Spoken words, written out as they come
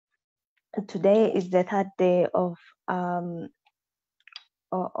Today is the third day of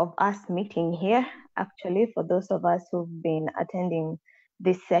us meeting here. Actually, for those of us who've been attending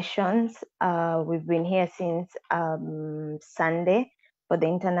these sessions, we've been here since Sunday for the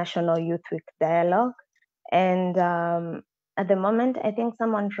International Youth Week Dialogue. And at the moment, I think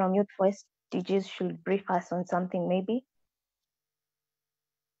someone from Youth for SDGs should brief us on something, maybe.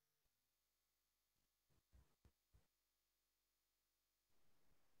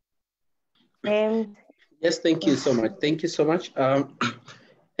 And yes, thank you so much. Thank you so much. My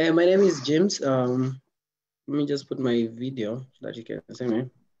name is James. Let me just put my video so that you can see me.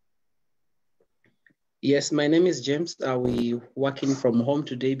 Yes, my name is James. We working from home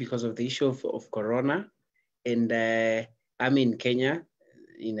today because of the issue of Corona, and I'm in Kenya,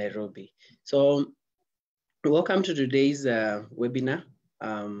 in Nairobi. So welcome to today's webinar.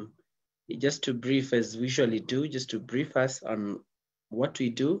 Just to brief, as we usually do, just to brief us on what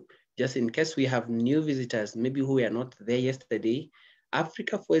we do, just in case we have new visitors, maybe who were not there yesterday.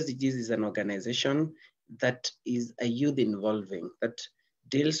 Africa for SDGs is an organization that is a youth involving, that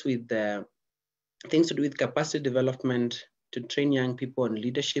deals with things to do with capacity development, to train young people on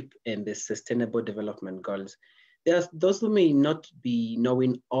leadership and the sustainable development goals. There are those who may not be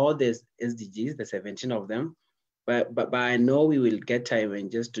knowing all the SDGs, the 17 of them, but I know we will get time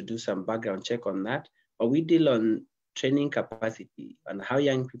and just to do some background check on that. But we deal on training capacity on how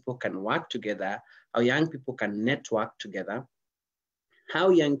young people can work together, how young people can network together, how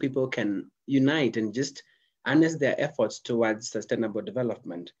young people can unite and just harness their efforts towards sustainable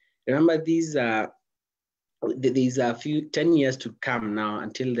development. Remember, these are a few 10 years to come now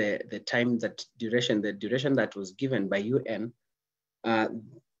until the time that duration that was given by UN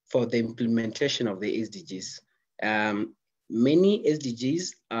for the implementation of the SDGs. Many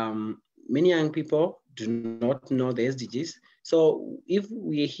SDGs, many young people do not know the SDGs. So if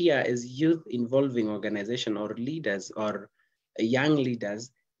we're here as youth involving organization or leaders or young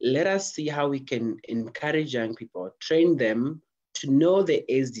leaders, let us see how we can encourage young people, train them to know the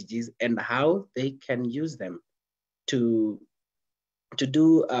SDGs and how they can use them to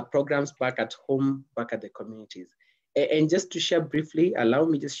do programs back at home, back at the communities. And just to share briefly, allow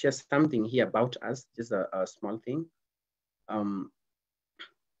me just share something here about us, just a small thing.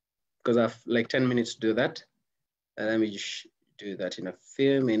 Because I have like 10 minutes to do that. Let me just do that in a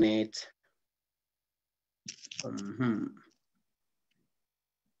few minutes. Give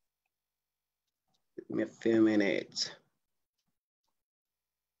me a few minutes.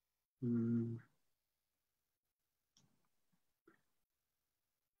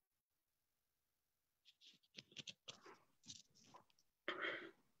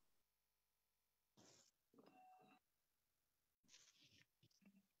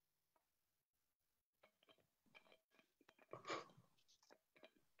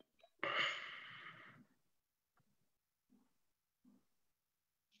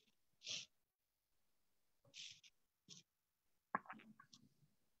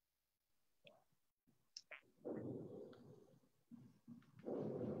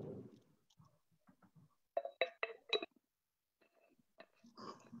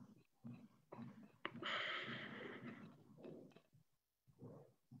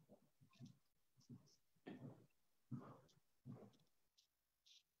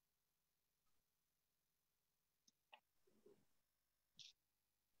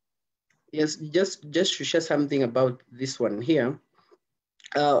 Yes, just to share something about this one here.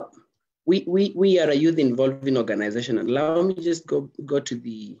 We are a youth involving organization. Allow me just go to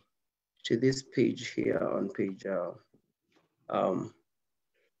this page here on page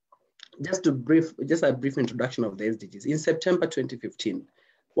just a brief introduction of the SDGs. In September 2015,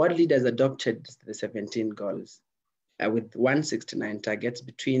 world leaders adopted the 17 goals with 169 targets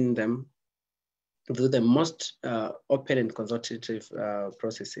between them through the most open and consultative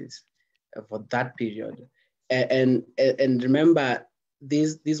processes for that period. And remember,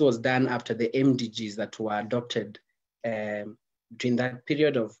 this was done after the MDGs that were adopted during that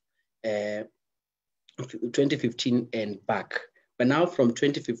period of 2015 and back. But now from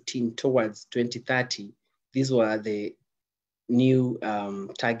 2015 towards 2030, these were the new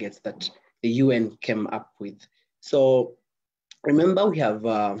targets that the UN came up with. So remember, we have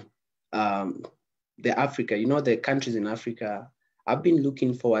the Africa, the countries in Africa. I've been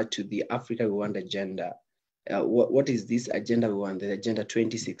looking forward to the Africa We Want agenda. What is this agenda we want? The Agenda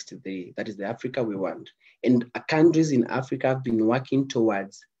 2063, that is the Africa we want. And countries in Africa have been working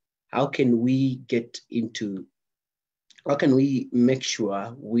towards how can we make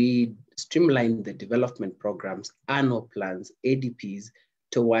sure we streamline the development programs, annual plans, ADPs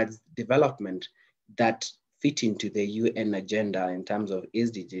towards development that fit into the UN agenda in terms of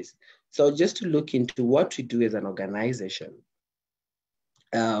SDGs. So just to look into what we do as an organization,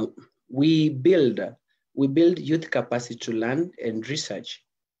 we build youth capacity to learn and research.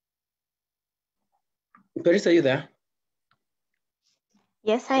 Paris, are you there?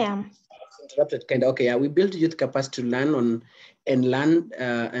 Yes, I am. Interrupted, kind of. Okay, yeah, we build youth capacity to learn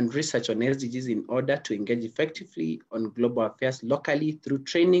and research on SDGs in order to engage effectively on global affairs locally through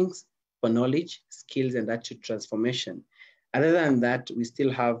trainings for knowledge, skills, and attitude transformation. Other than that, we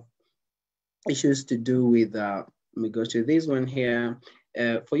still have issues to do with, let me go to this one here,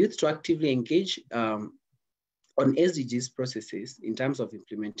 for youth to actively engage on SDGs processes in terms of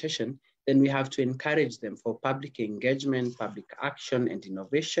implementation, then we have to encourage them for public engagement, public action, and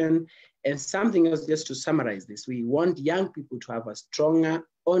innovation. And something else, just to summarize this, we want young people to have a stronger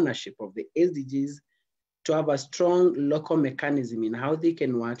ownership of the SDGs, to have a strong local mechanism in how they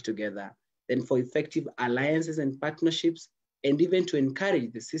can work together, then for effective alliances and partnerships, and even to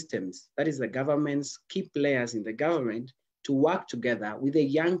encourage the systems, that is the government's key players in the government, to work together with the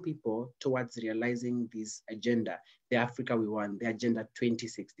young people towards realizing this agenda, the Africa we want, the Agenda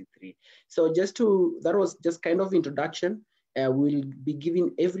 2063. So that was just kind of introduction. We'll be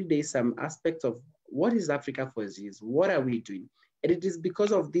giving every day some aspects of what is Africa for SDGs, what are we doing? And it is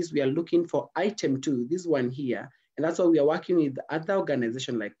because of this we are looking for item 2, this one here, and that's why we are working with other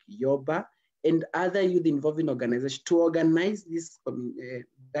organizations like Yoba and other youth involving organizations to organize this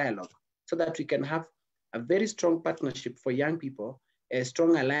dialogue so that we can have a very strong partnership for young people,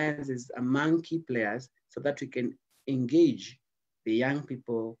 strong alliances among key players so that we can engage the young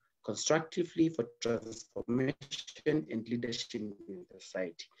people constructively for transformation and leadership in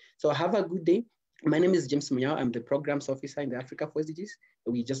society. So have a good day. My name is James Munyao. I'm the programs officer in the Africa for SDGs.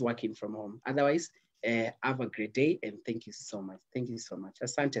 We're just working from home. Otherwise, have a great day and thank you so much. Thank you so much.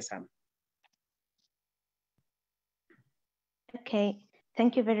 Asante sana. Okay.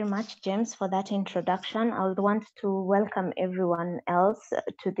 Thank you very much, James, for that introduction. I would want to welcome everyone else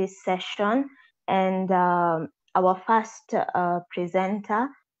to this session. And our first presenter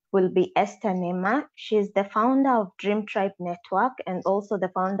will be Esther Nema. She's the founder of Dream Tribe Network and also the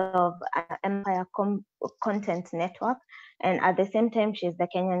founder of Empire Content Network. And at the same time, she's the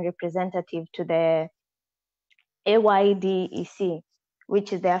Kenyan representative to the AYDEC,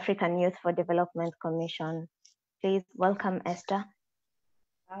 which is the African Youth for Development Commission. Please welcome Esther.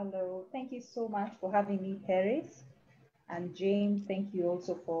 Hello, thank you so much for having me, Paris. And James, thank you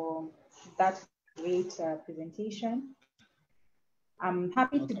also for that great presentation. I'm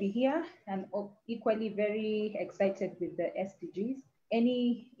happy to be here and equally very excited with the SDGs.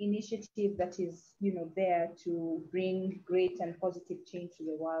 Any initiative that is, there to bring great and positive change to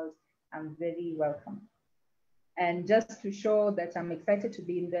the world, I'm very welcome. And just to show that I'm excited to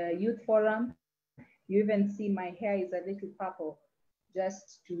be in the Youth Forum, you even see my hair is a little purple,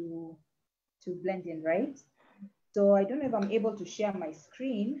 just to blend in, right? So I don't know if I'm able to share my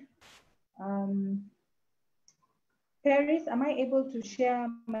screen. Paris, am I able to share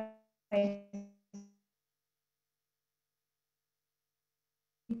my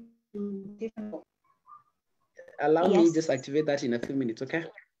Allow me just activate that in a few minutes, okay?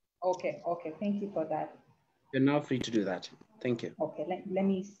 Okay, thank you for that. You're now free to do that. Thank you. Okay, let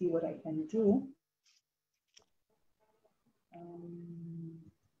me see what I can do.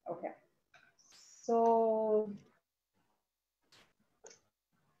 Okay, so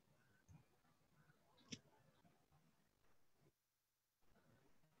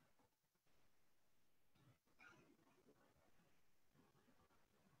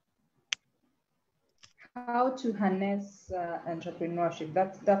how to harness entrepreneurship.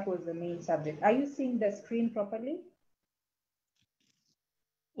 That was the main subject. Are you seeing the screen properly?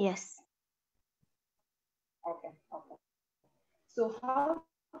 Yes. Okay. So how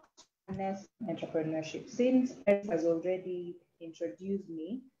to harness entrepreneurship? Since Paris has already introduced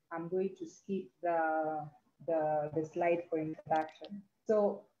me, I'm going to skip the slide for introduction.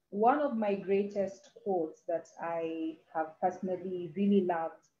 So one of my greatest quotes that I have personally really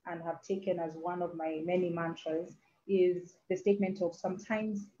loved and have taken as one of my many mantras is the statement of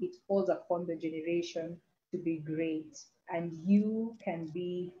sometimes it falls upon the generation to be great, and you can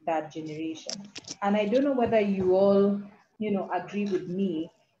be that generation. And I don't know whether you all, agree with me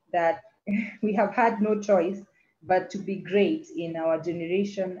that we have had no choice but to be great in our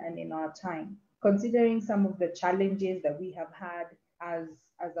generation and in our time, considering some of the challenges that we have had as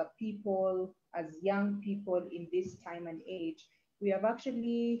a people, as young people in this time and age. We have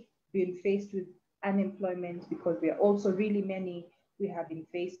actually been faced with unemployment because we are also really many. We have been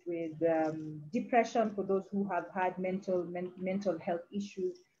faced with depression for those who have had mental health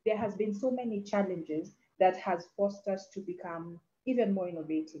issues. There has been so many challenges that has forced us to become even more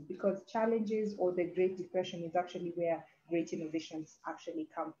innovative, because challenges or the Great Depression is actually where great innovations actually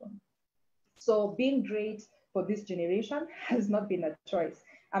come from. So being great for this generation has not been a choice.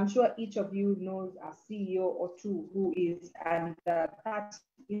 I'm sure each of you knows a CEO or two who is under 30,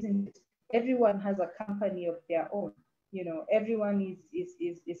 isn't it? Everyone has a company of their own. You know, everyone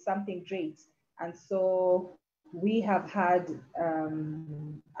is something great. And so we have had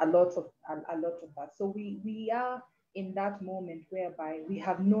a lot of that. So we are in that moment whereby we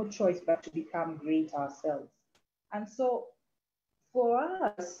have no choice but to become great ourselves. And so for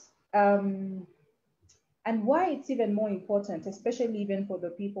us, and why it's even more important, especially even for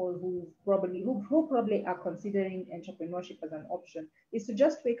the people who probably are considering entrepreneurship as an option, is to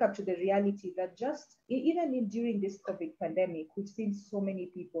just wake up to the reality that during this COVID pandemic, we've seen so many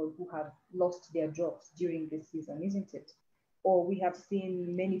people who have lost their jobs during this season, isn't it? Or we have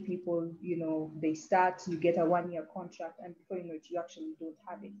seen many people, they start, you get a 1-year contract, and before you know it, you actually don't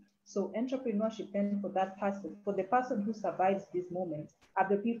have it. So entrepreneurship then for that person, for the person who survives this moment, are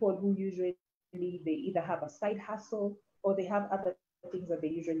the people who usually they either have a side hustle or they have other things that they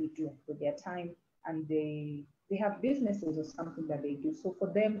usually do with their time, and they have businesses or something that they do. So for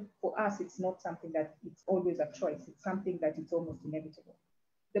them, for us, it's not something that it's always a choice. It's something that it's almost inevitable.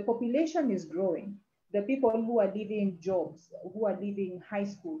 The population is growing. The people who are leaving jobs, who are leaving high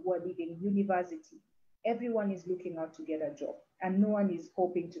school, who are leaving university, everyone is looking out to get a job, and no one is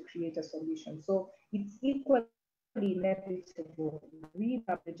hoping to create a solution. So it's equally inevitable. We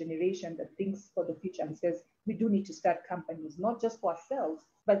have the generation that thinks for the future and says we do need to start companies, not just for ourselves,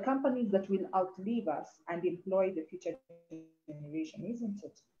 but companies that will outlive us and employ the future generation, isn't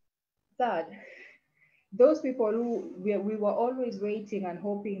it? Third, those people who we were always waiting and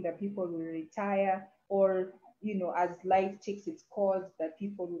hoping that people will retire, or as life takes its course, that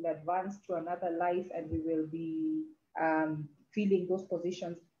people will advance to another life and we will be filling those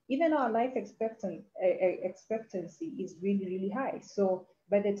positions. Even our life expectancy is really, really high. So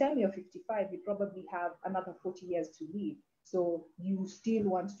by the time you're 55, you probably have another 40 years to live. So you still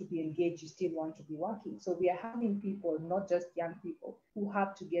want to be engaged, you still want to be working. So we are having people, not just young people, who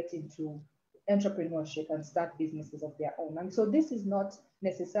have to get into entrepreneurship and start businesses of their own. And so this is not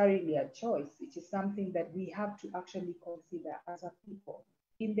necessarily a choice. It is something that we have to actually consider as a people.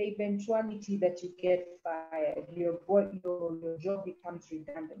 In the eventuality that you get fired, your job becomes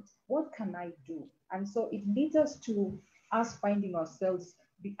redundant. What can I do? And so it leads us to us asking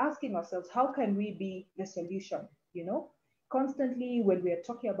ourselves, how can we be the solution? Constantly when we are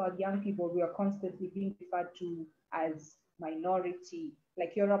talking about young people, we are constantly being referred to as minority,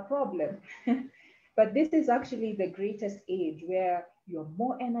 like you're a problem. But this is actually the greatest age where you're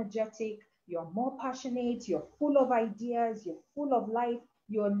more energetic, you're more passionate, you're full of ideas, you're full of life,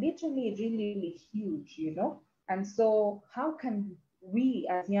 you're literally really, really huge. And so how can we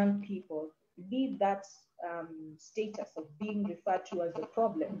as young people leave that status of being referred to as a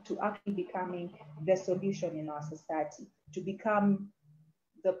problem to actually becoming the solution in our society, to become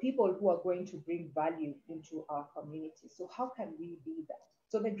the people who are going to bring value into our community? So how can we be that?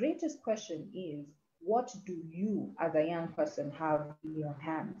 So the greatest question is, what do you as a young person have in your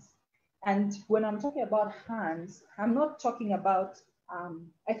hands? And when I'm talking about hands, I'm not talking about,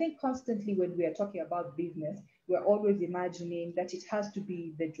 I think constantly when we are talking about business, we're always imagining that it has to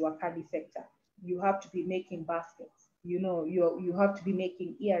be the Juakali sector. You have to be making baskets, you have to be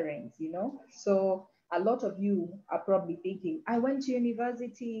making earrings. So a lot of you are probably thinking, I went to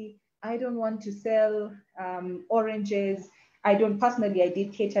university, I don't want to sell oranges. I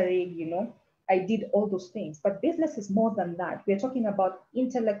did catering. I did all those things. But business is more than that. We're talking about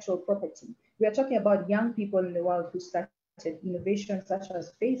intellectual property. We are talking about young people in the world who started innovations such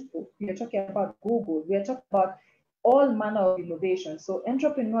as Facebook. We are talking about Google. We are talking about all manner of innovation. So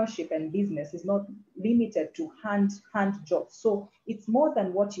entrepreneurship and business is not limited to hand jobs. So it's more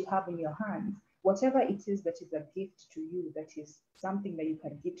than what you have in your hands. Whatever it is that is a gift to you, that is something that you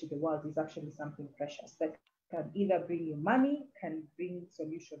can give to the world, is actually something precious that can either bring you money, can bring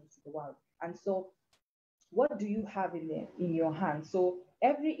solutions to the world. And so what do you have in your hands? So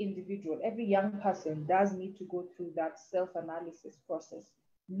every individual, every young person does need to go through that self-analysis process.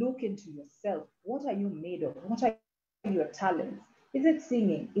 Look into yourself. What are you made of? What are your talents? Is it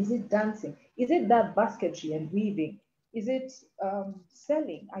singing? Is it dancing? Is it that basketry and weaving? Is it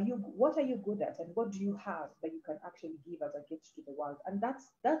selling? What are you good at, and what do you have that you can actually give as a gift to the world? And that's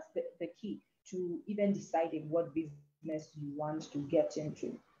the key to even deciding what business you want to get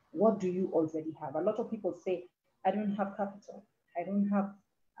into. What do you already have? A lot of people say, I don't have capital, I don't have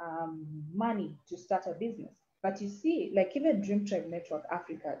money to start a business. But you see, like even Dream Tribe Network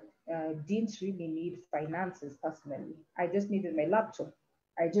Africa, didn't really need finances personally. I just needed my laptop.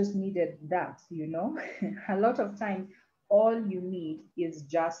 I just needed that, you know. A lot of times, all you need is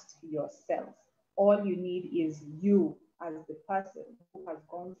just yourself. All you need is you as the person who has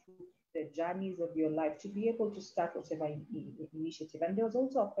gone through the journeys of your life to be able to start whatever initiative. And there was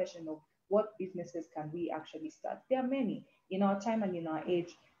also a question of what businesses can we actually start? There are many. In our time and in our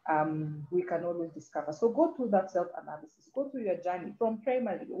age, we can always discover. So go through that self-analysis. Go through your journey from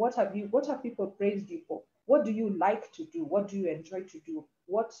primary. What have people praised you for? What do you like to do? What do you enjoy to do?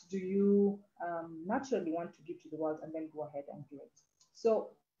 What do you naturally want to give to the world? And then go ahead and do it.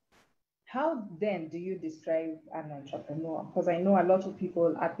 So how then do you describe an entrepreneur? Because I know a lot of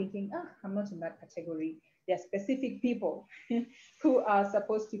people are thinking, I'm not in that category. There are specific people who are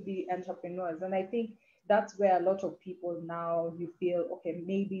supposed to be entrepreneurs. And I think that's where a lot of people now, you feel, okay,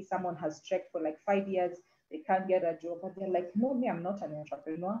 maybe someone has trekked for like 5 years, they can't get a job, but they're like, no, me, I'm not an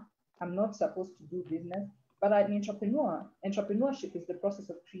entrepreneur. I'm not supposed to do business. But an entrepreneurship is the process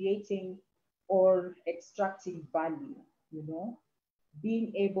of creating or extracting value, you know,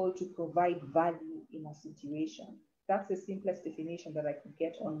 being able to provide value in a situation. That's the simplest definition that I could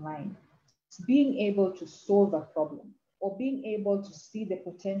get online. Being able to solve a problem or being able to see the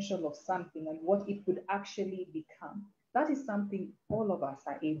potential of something and what it could actually become. That is something all of us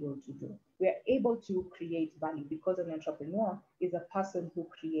are able to do. We are able to create value because an entrepreneur is a person who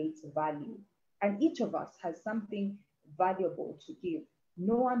creates value. And each of us has something valuable to give.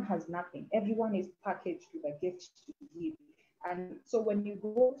 No one has nothing. Everyone is packaged with a gift to give. And so when you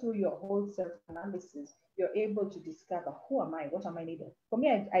go through your whole self-analysis, you're able to discover, who am I? What am I needing? For me,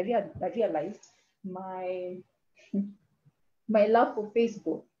 I realized my, my love for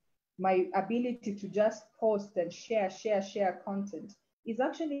Facebook, my ability to just post and share content is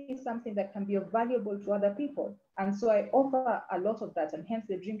actually something that can be valuable to other people. And so I offer a lot of that. And hence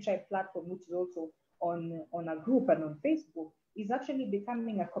the Dream Tribe platform, which is also on a group and on Facebook, is actually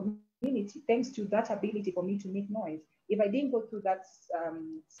becoming a community thanks to that ability for me to make noise. If I didn't go through that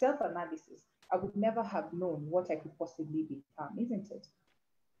self-analysis, I would never have known what I could possibly become, isn't it?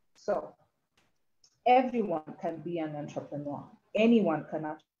 So everyone can be an entrepreneur. Anyone can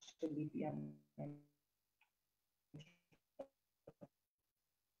actually be an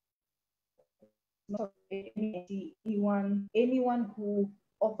entrepreneur. Anyone who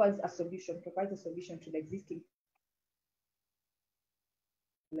offers a solution, provides a solution to the existing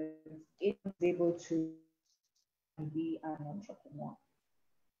problems, is able to be an entrepreneur.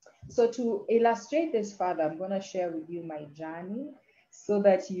 So to illustrate this further, I'm going to share with you my journey so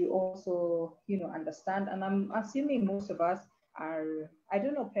that you also, understand. And I'm assuming most of us are, I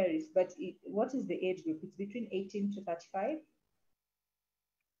don't know, Paris, but what is the age group? It's between 18 to 35?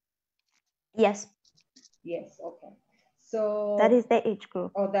 Yes. Yes, okay. So that is the age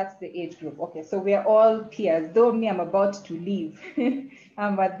group. Oh, that's the age group. Okay, so we are all peers. Though me, I'm about to leave.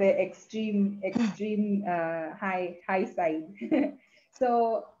 I'm at the extreme high side.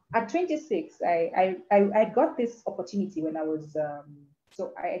 So at 26, I got this opportunity when I was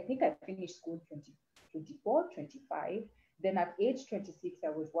so I think I finished school 24, 25. Then at age 26, I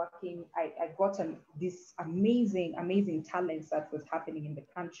was working. I got this amazing talents that was happening in the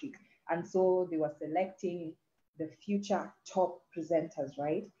country, and so they were selecting the future top presenters,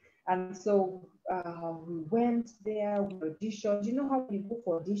 right? And so we went there, we auditioned. You know how when you go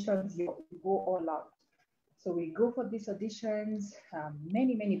for auditions, you go all out. So we go for these auditions.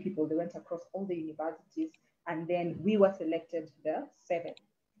 Many people, they went across all the universities, and then we were selected the 7th.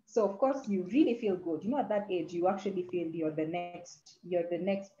 So of course, you really feel good. You know, at that age, you actually feel you're the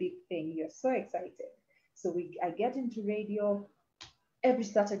next big thing. You're so excited. So I get into radio. Every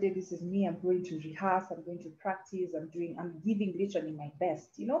Saturday, this is me. I'm going to rehearse, I'm going to practice, I'm giving literally my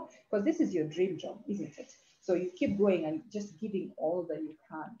best, because this is your dream job, isn't it? So you keep going and just giving all that you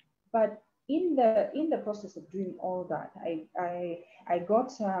can. But in the process of doing all that, I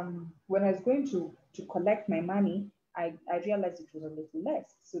got when I was going to collect my money, I realized it was a little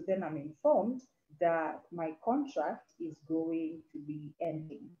less. So then I'm informed that my contract is going to be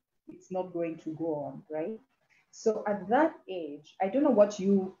ending. It's not going to go on, right? So at that age, I don't know what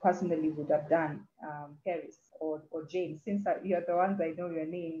you personally would have done, Paris or James, since you're the ones I know your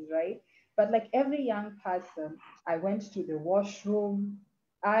names, right? But like every young person, I went to the washroom.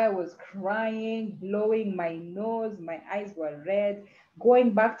 I was crying, blowing my nose, my eyes were red.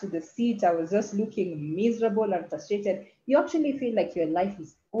 Going back to the seat, I was just looking miserable and frustrated. You actually feel like your life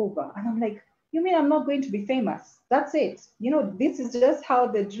is over. And I'm like, you mean I'm not going to be famous? That's it. This is just how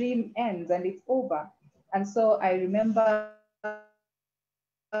the dream ends and it's over. And so I remember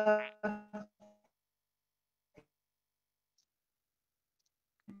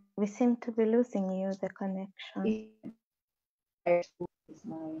We seem to be losing you, the connection.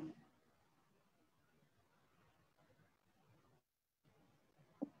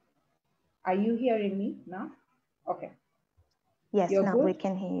 Are you hearing me now? Okay. Yes, You're now good? we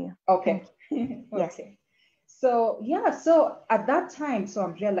can hear you. Okay. Yes. Okay. So yeah, so at that time, so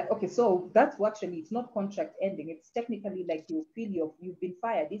I'm real like, okay, so that's actually, it's not contract ending. It's technically like you feel you've been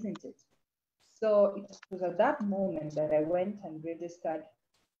fired, isn't it? So it was at that moment that I went and registered.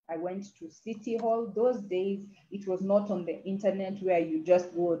 I went to City Hall. Those days, it was not on the internet where you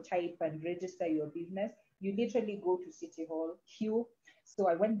just go type and register your business. You literally go to City Hall, queue. So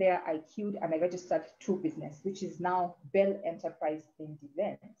I went there, I queued, and I registered 2 business, which is now Bell Enterprise Themed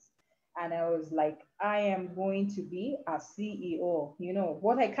Events. And I was like, I am going to be a CEO. You know,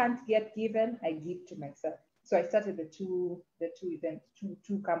 what I can't get given, I give to myself. So I started the two events,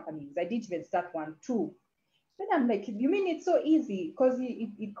 two companies. I didn't even start one, two. Then I'm like, you mean it's so easy? Because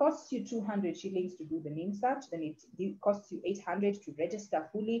it costs you 200 shillings to do the name search, then it costs you 800 to register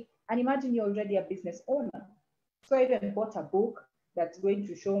fully. And imagine you're already a business owner. So I even bought a book that's going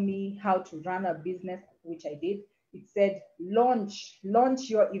to show me how to run a business, which I did. It said, launch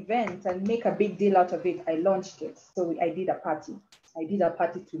your event and make a big deal out of it. I launched it. So I did a party. I did a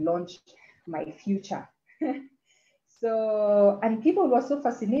party to launch my future. So, and people were so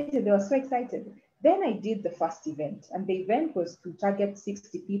fascinated, they were so excited. Then I did the first event, and the event was to target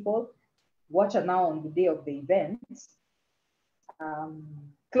 60 people. Watch now on the day of the event.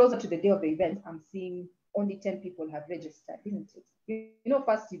 Closer to the day of the event, I'm seeing only 10 people have registered, isn't it? You know,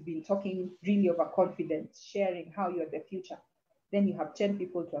 first you've been talking really overconfident, sharing how you're the future. Then you have 10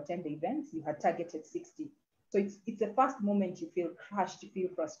 people to attend the event, you had targeted 60. So it's the first moment you feel crushed, you feel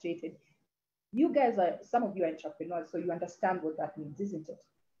frustrated. You guys are, some of you are entrepreneurs, so you understand what that means, isn't it?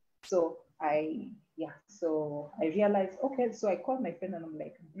 So I realized, okay, so I called my friend and I'm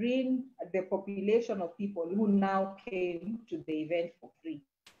like, bring the population of people who now came to the event for free.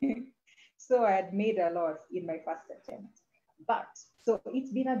 So I had made a lot in my first attempt. But so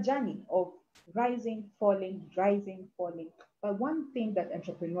it's been a journey of rising, falling, rising, falling. But one thing that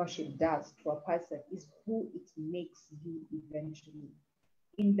entrepreneurship does to a person is who it makes you eventually.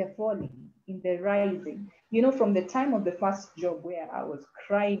 In the falling, in the rising. You know, from the time of the first job where I was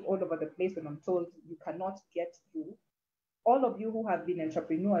crying all over the place when I'm told you cannot get through, all of you who have been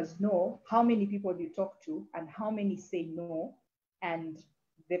entrepreneurs know how many people you talk to and how many say no, and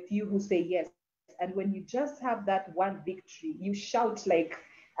the few who say yes. And when you just have that one victory, you shout like,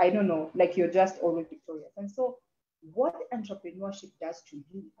 I don't know, like you're just always victorious. And so what entrepreneurship does to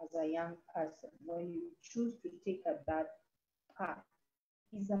you as a young person when you choose to take that path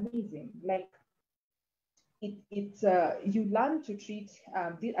is amazing. Like you learn to treat,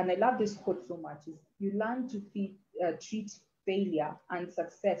 and I love this quote so much, is you learn to treat failure and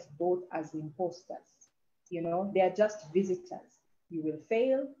success both as imposters. You know, they are just visitors. You will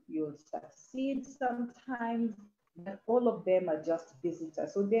fail, you'll succeed sometimes, but all of them are just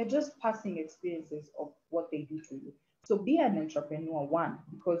visitors. So they're just passing experiences of what they do to you. So be an entrepreneur, one,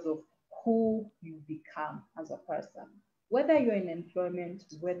 because of who you become as a person. Whether you're in employment,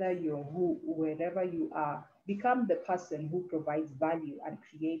 whether you're wherever you are, become the person who provides value and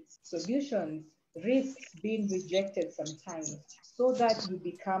creates solutions, risks being rejected sometimes, so that you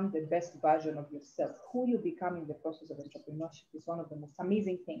become the best version of yourself. Who you become in the process of entrepreneurship is one of the most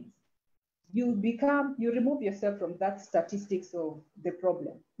amazing things. You remove yourself from that statistics of the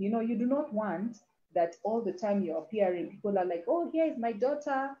problem. You know, you do not want that all the time you're appearing, people are like, oh, here is my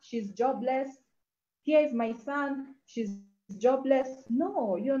daughter, she's jobless. Here is my son, she's jobless.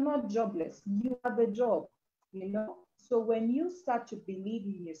 No, you're not jobless. You have a job, you know? So when you start to believe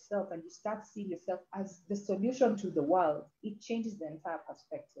in yourself and you start seeing yourself as the solution to the world, it changes the entire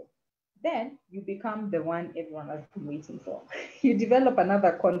perspective. Then you become the one everyone has been waiting for. You develop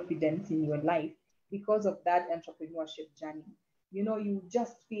another confidence in your life because of that entrepreneurship journey. You know, you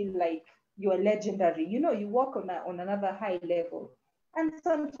just feel like you're legendary. You know, you walk on another high level. And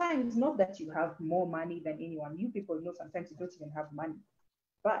sometimes, not that you have more money than anyone. You people know sometimes you don't even have money.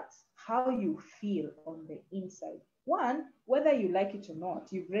 But how you feel on the inside. One, whether you like it or not,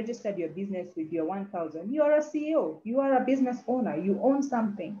 you've registered your business with your 1,000. You are a CEO. You are a business owner. You own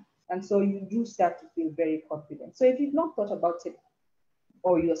something. And so you do start to feel very confident. So if you've not thought about it,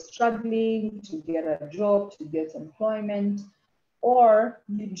 or you're struggling to get a job, to get employment, or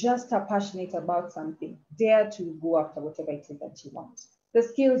you just are passionate about something, dare to go after whatever it is that you want. The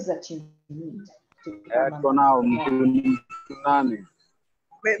skills that you need to become an entrepreneur. Sorry?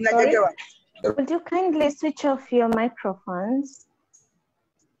 Would you kindly switch off your microphones,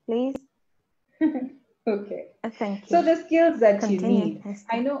 please? Okay. Thank So you. the skills that you Continue, need, I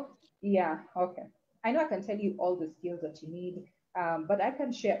Esther. know, yeah, okay. I know I can tell you all the skills that you need, but I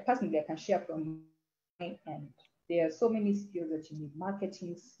can share, personally, I can share from my end. There are so many skills that you need: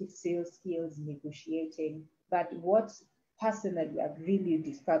 marketing, sales skills, negotiating. But what personally I've really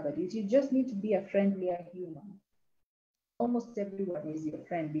discovered is you just need to be a friendlier human. Almost everyone is your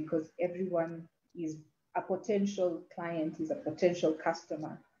friend because everyone is a potential client, is a potential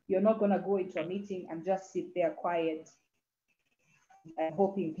customer. You're not going to go into a meeting and just sit there quiet and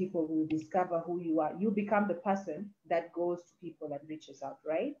hoping people will discover who you are. You become the person that goes to people and reaches out,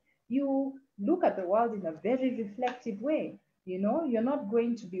 right? You look at the world in a very reflective way. You know, you're not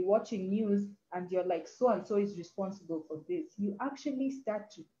going to be watching news and you're like, so and so is responsible for this. You actually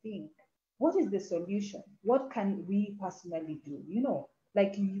start to think, what is the solution? What can we personally do? You know,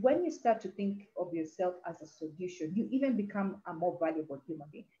 like when you start to think of yourself as a solution, you even become a more valuable human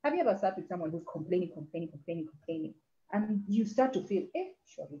being. Have you ever sat with someone who's complaining? And you start to feel,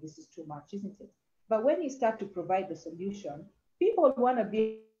 surely this is too much, isn't it? But when you start to provide the solution, people want to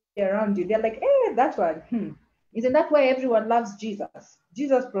be around you. They're like, that one, Isn't that why everyone loves Jesus?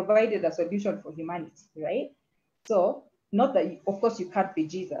 Jesus provided a solution for humanity, right? So, not that, of course, you can't be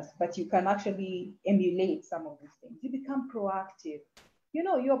Jesus, but you can actually emulate some of these things. You become proactive. You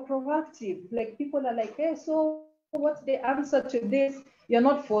know, you're proactive. Like people are like, so what's the answer to this? You're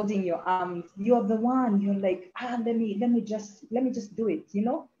not folding your arms. You're the one. You're like, let me just do it. You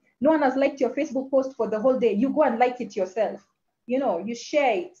know, no one has liked your Facebook post for the whole day. You go and like it yourself. You know, you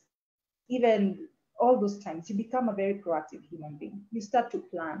share it. Even all those times, you become a very proactive human being. You start to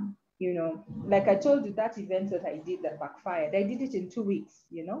plan. You know, like I told you, that event that I did that backfired, I did it in 2 weeks.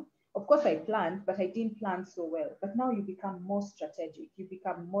 You know, of course I planned, but I didn't plan so well. But now you become more strategic. You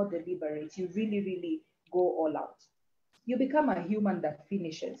become more deliberate. You really go all out. You become a human that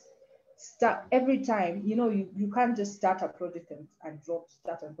finishes. Start every time. You know, you can't just start a project and drop,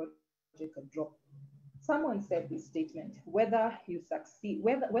 start a project and drop. Someone said this statement: whether you succeed,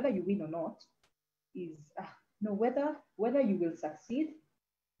 whether you win or not, is no, whether you will succeed,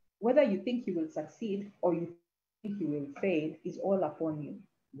 whether you think you will succeed or you think you will fail, is all upon you,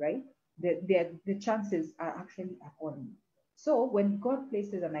 right? The chances are actually upon you. So when God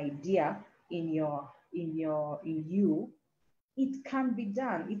places an idea in you, it can be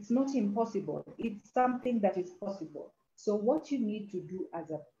done. It's not impossible. It's something that is possible. So what you need to do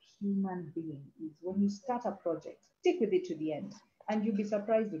as a human being is, when you start a project, stick with it to the end, and you'll be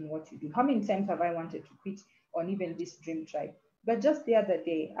surprised in what you do. How many times have I wanted to quit on even this dream tribe? But just the other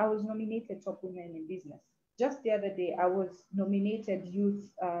day, I was nominated top women in business. Just the other day, I was nominated youth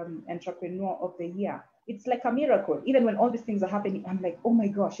entrepreneur of the year. It's like a miracle. Even when all these things are happening, I'm like, oh my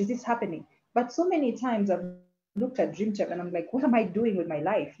gosh, is this happening? But so many times I've looked at Dream Check and I'm like, what am I doing with my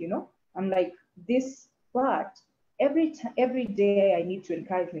life? You know, I'm like this, but every day I need to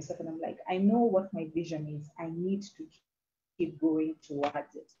encourage myself, and I'm like, I know what my vision is. I need to keep going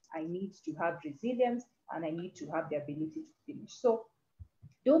towards it. I need to have resilience, and I need to have the ability to finish. So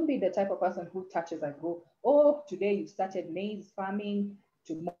don't be the type of person who touches and go, oh, today you started maize farming,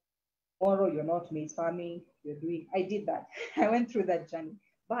 tomorrow you're not maize farming, you're doing. I did that. I went through that journey.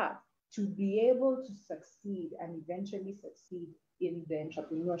 But to be able to succeed and eventually succeed in the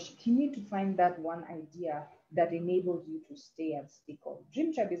entrepreneurship, you need to find that one idea that enables you to stay and stick on.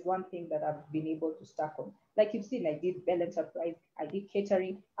 Dream Tribe is one thing that I've been able to stack on. Like you've seen, I did Bell Enterprise, I did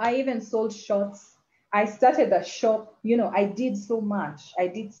catering, I even sold shorts. I started a shop. You know, I did so much. I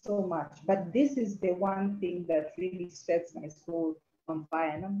did so much. But this is the one thing that really sets my soul on fire.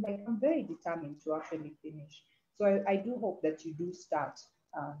 And I'm like, I'm very determined to actually finish. So I do hope that you do start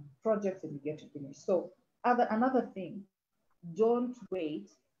projects and you get to finish. So another thing, don't wait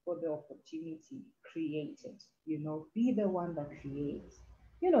for the opportunity. Create it. You know, be the one that creates.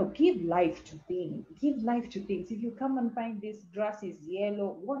 You know, give life to things. Give life to things. If you come and find this grass is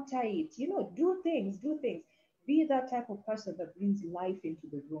yellow, water it. You know, do things. Do things. Be that type of person that brings life into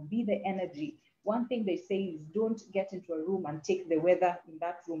the room. Be the energy. One thing they say is, don't get into a room and take the weather in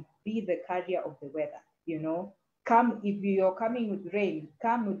that room. Be the carrier of the weather. You know, come, if you're coming with rain,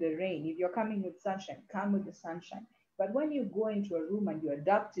 come with the rain. If you're coming with sunshine, come with the sunshine. But when you go into a room and you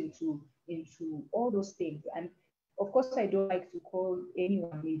adapt into all those things, and of course, I don't like to call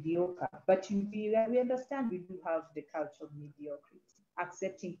anyone mediocre, but we understand we do have the culture of mediocrity,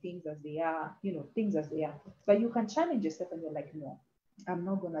 accepting things as they are, you know, things as they are. But you can challenge yourself and you're like, no, I'm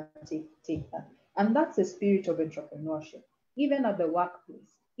not gonna take that. And that's the spirit of entrepreneurship, even at the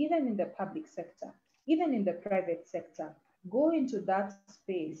workplace, even in the public sector, even in the private sector. Go into that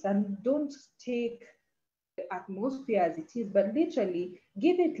space and don't take atmosphere as it is, but literally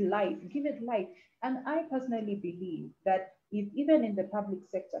give it life, give it life. And I personally believe that if even in the public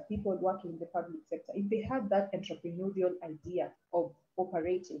sector, people working in the public sector, if they had that entrepreneurial idea of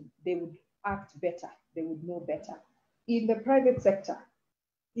operating, they would act better, they would know better. In the private sector,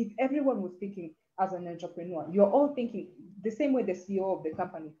 if everyone was thinking as an entrepreneur, you're all thinking the same way the CEO of the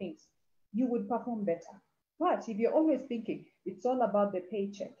company thinks, you would perform better. But if you're always thinking it's all about the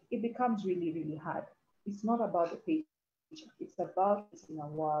paycheck, it becomes really, really hard. It's not about the paycheck. It's about creating a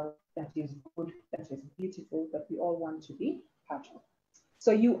world that is good, that is beautiful, that we all want to be part of.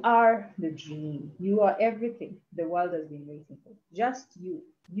 So you are the dream. You are everything the world has been waiting for. Just you,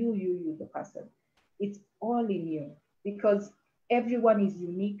 the person. It's all in you because everyone is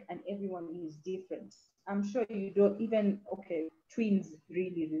unique and everyone is different. I'm sure you don't even, okay, twins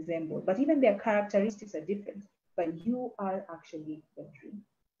really resemble, but even their characteristics are different. But you are actually the dream.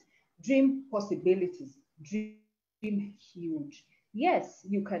 Dream possibilities, dream huge. Yes,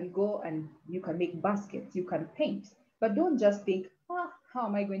 you can go and you can make baskets, you can paint, but don't just think, how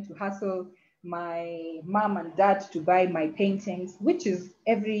am I going to hustle my mom and dad to buy my paintings, which is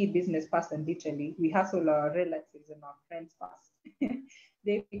every business person, literally. We hustle our relatives and our friends first.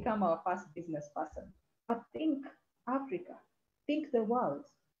 They become our first business person. But think Africa, think the world,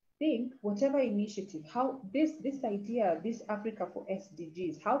 think whatever initiative, how this idea, this Africa for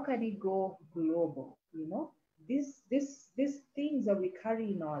SDGs, how can it go global? You know, these things that we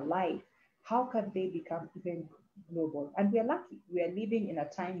carry in our life, how can they become even global? And we are lucky. We are living in a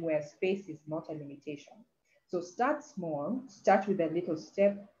time where space is not a limitation. So start small, start with a little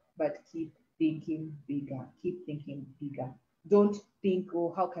step, but keep thinking bigger. Keep thinking bigger. Don't think,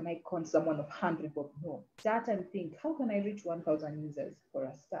 oh, how can I con someone of 100? No, start and think, how can I reach 1,000 users for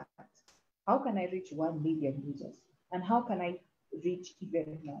a start? How can I reach 1 million users? And how can I reach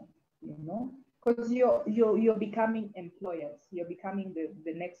even more? You know, because you're becoming employers. You're becoming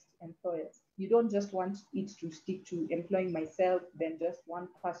the next employers. You don't just want it to stick to employing myself, then just one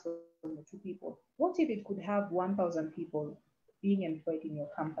person or two people. What if it could have 1,000 people being employed in your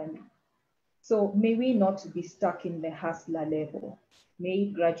company? So may we not be stuck in the hustler level. May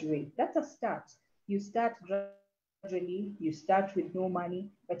graduate. That's a start. You start gradually, you start with no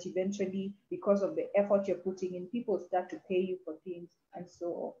money, but eventually, because of the effort you're putting in, people start to pay you for things and so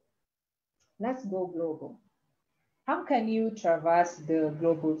on. Let's go global. How can you traverse the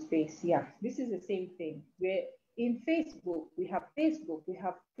global space? Yeah, this is the same thing. We're in Facebook, we have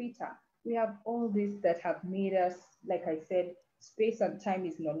Twitter, we have all this that have made us, like I said, space and time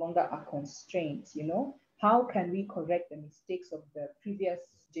is no longer a constraint, you know? How can we correct the mistakes of the previous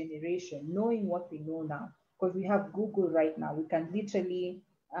generation, knowing what we know now? Because we have Google right now. We can literally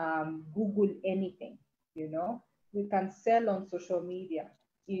Google anything, you know? We can sell on social media.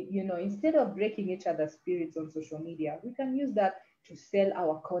 You know, instead of breaking each other's spirits on social media, we can use that to sell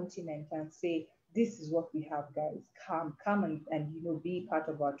our continent and say, this is what we have, guys. Come and you know, be part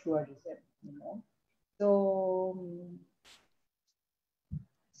of our tourism, you know.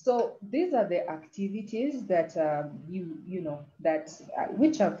 So these are the activities that you know that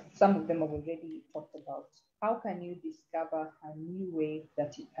which have some of them have already talked about. How can you discover a new way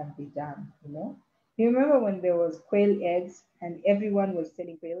that it can be done? You know, you remember when there was quail eggs and everyone was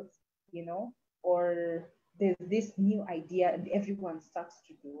selling quails, you know, or there's this new idea and everyone starts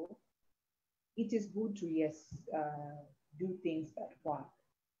to do. It is good to yes do things that work,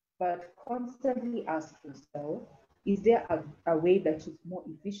 but constantly ask yourself, is there a way that is more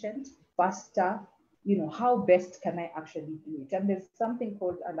efficient, faster? You know, how best can I actually do it? And there's something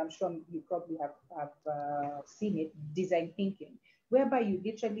called, and I'm sure you probably have seen it, design thinking, whereby you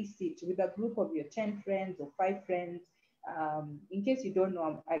literally sit with a group of your 10 friends or 5 friends. In case you don't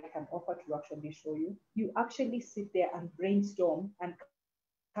know, I can offer to actually show you. You actually sit there and brainstorm and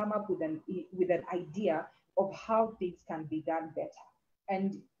come up with an idea of how things can be done better.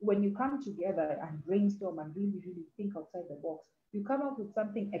 And when you come together and brainstorm and really, really think outside the box, you come up with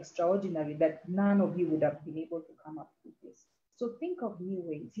something extraordinary that none of you would have been able to come up with this. So think of new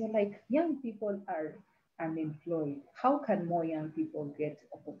ways. You're like, young people are unemployed. How can more young people get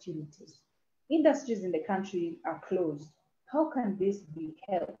opportunities? Industries in the country are closed. How can this be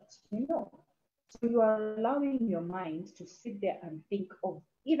helped? You know, so you are allowing your mind to sit there and think of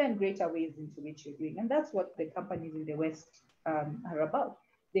even greater ways into which you're doing. And that's what the companies in the West are about.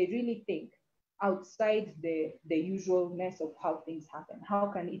 They really think outside the usualness of how things happen. How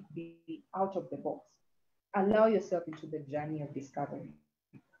can it be out of the box? Allow yourself into the journey of discovery.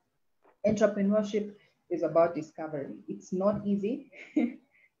 Entrepreneurship is about discovery. It's not easy.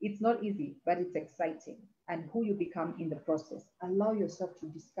 It's not easy, but it's exciting. and who you become in the process. Allow yourself to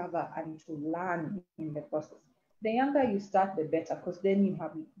discover and to learn in the process. The younger you start, the better, because then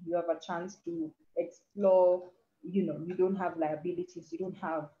you have a chance to explore. You don't have liabilities, you don't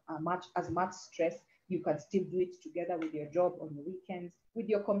have as much stress. You can still do it together with your job on the weekends. With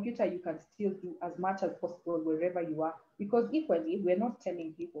your computer, you can still do as much as possible wherever you are. Because equally, we're not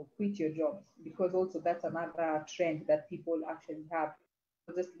telling people quit your jobs, because also that's another trend that people actually have.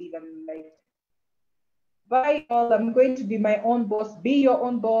 People just leave and like, bye all, I'm going to be my own boss. Be your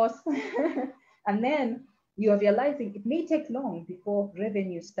own boss. And then you're realizing it may take long before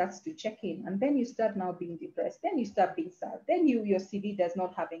revenue starts to check in. And then you start now being depressed. Then you start being sad. Then your CV does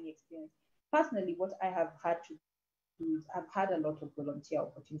not have any experience. Personally, what I have had to do is I've had a lot of volunteer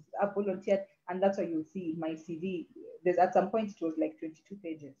opportunities. I've volunteered, and that's why you'll see in my CV. There's at some point it was like 22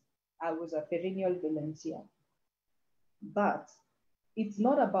 pages. I was a perennial volunteer. But it's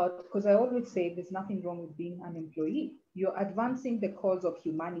not about, because I always say there's nothing wrong with being an employee. You're advancing the cause of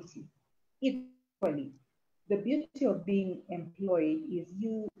humanity equally. The beauty of being employed is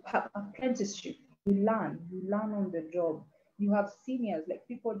you have apprenticeship. You learn on the job. You have seniors, like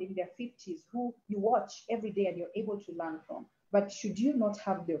people in their 50s, who you watch every day and you're able to learn from. But should you not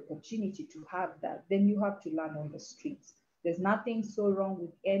have the opportunity to have that, then you have to learn on the streets. There's nothing so wrong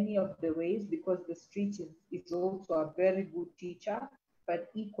with any of the ways, because the street is also a very good teacher, but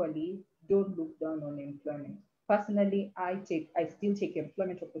equally don't look down on employment. Personally, I still take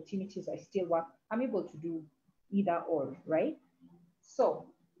employment opportunities, I still work, I'm able to do either or, right? So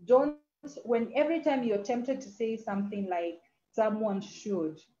don't, when every time you're tempted to say something like someone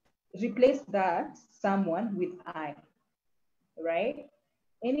should, replace that someone with I, right?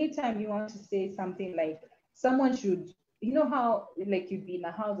 Anytime you want to say something like someone should, you know how like you'd be in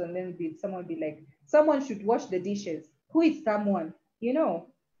a house and then someone be like, someone should wash the dishes. Who is someone?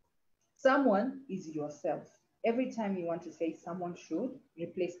 Someone is yourself. Every time you want to say someone should,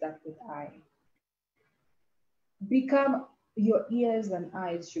 replace that with I. Become, your ears and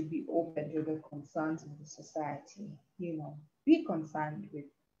eyes should be open to the concerns of the society. Be concerned with,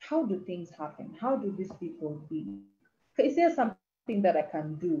 how do things happen? How do these people be? Is there something that I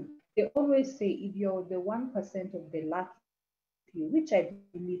can do? They always say, if you're the 1% of the lucky few, which I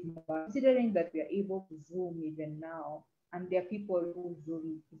believe more, considering that we are able to Zoom even now, and there are people who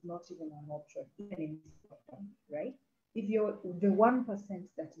Zoom is not even an option, even in this lockdown, right? If you're the 1%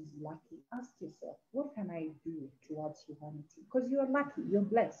 that is lucky, ask yourself, what can I do towards humanity? Because you're lucky, you're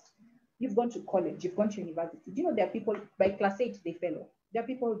blessed. You've gone to college, you've gone to university. Do you know there are people by class 8, they fellow. There are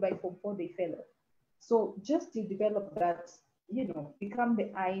people by form 4, they fellow. So just to develop that, become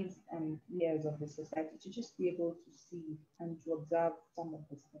the eyes and ears of the society, to just be able to see and to observe some of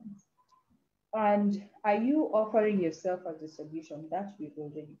these things. And are you offering yourself as a solution? That we've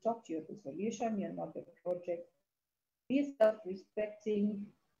already talked. You're the solution, you're not the project. Be self-respecting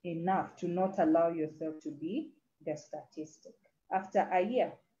enough to not allow yourself to be the statistic. After a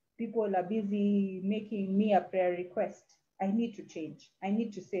year, people are busy making me a prayer request. I need to change. I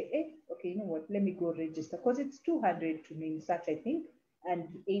need to say, hey, okay, you know what? Let me go register, because it's 200 to name such, I think, and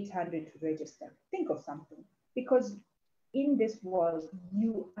 800 to register. Think of something. Because in this world,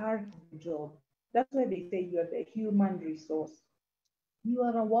 you are the job. That's why they say you're the human resource. You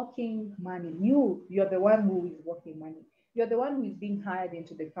are a working money. You're the one who is working money. You're the one who is being hired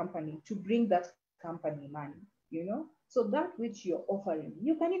into the company to bring that company money. So that which you're offering,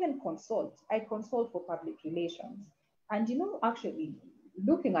 you can even consult. I consult for public relations. And actually,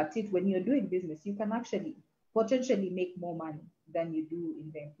 looking at it, when you're doing business, you can actually potentially make more money than you do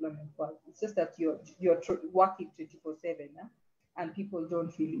in the employment world. It's just that you're working 24/7, and people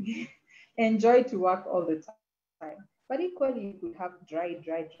don't really enjoy to work all the time. But equally, you could have dry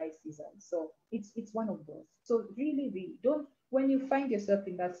season. So it's one of those. So really, really don't, when you find yourself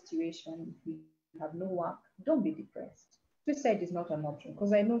in that situation, you have no work, don't be depressed. Suicide is not an option,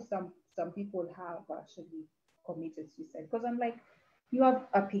 because I know some people have actually committed suicide. Because I'm like, you have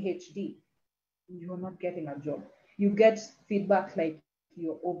a PhD, you're not getting a job. You get feedback like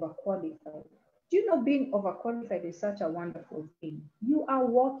you're overqualified. Do you know being overqualified is such a wonderful thing? You are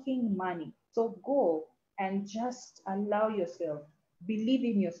working money. So go and just allow yourself, believe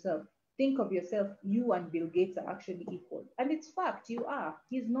in yourself, think of yourself, you and Bill Gates are actually equal. And it's fact, you are.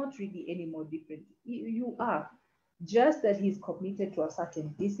 He's not really any more different. You are. Just that he's committed to a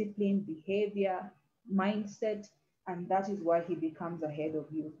certain discipline, behavior, mindset, and that is why he becomes ahead of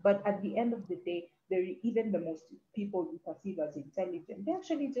you. But at the end of the day, even the most people you perceive as intelligent, they're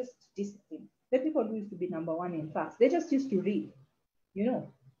actually just disciplined. The people who used to be number one in class, they just used to read. You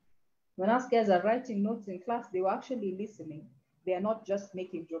know, when us guys are writing notes in class, they were actually listening. They are not just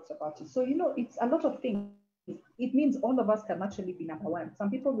making jokes about it. So, it's a lot of things. It means all of us can actually be number one. Some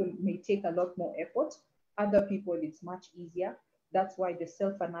people may take a lot more effort. Other people, it's much easier. That's why the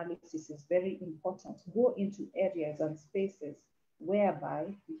self-analysis is very important. Go into areas and spaces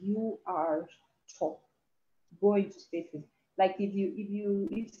whereby you are top. Go into spaces. Like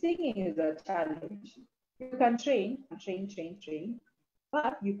if singing is a challenge, you can train,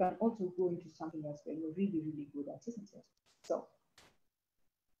 but you can also go into something else where you're really, really good at, isn't it? So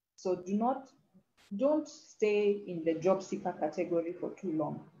don't stay in the job seeker category for too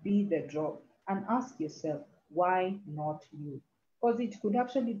long. Be the job and ask yourself, why not you? Because it could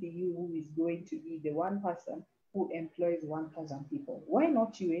actually be you who is going to be the one person who employs 1,000 people. Why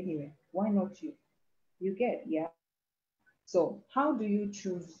not you anyway? Why not you? You get, yeah. So how do you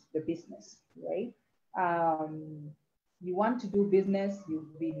choose the business, right? You want to do business,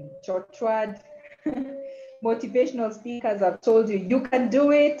 you've been tortured. Motivational speakers have told you, you can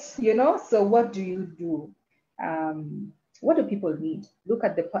do it, So what do you do? What do people need? Look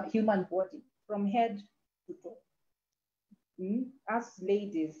at the human body from head to toe. Us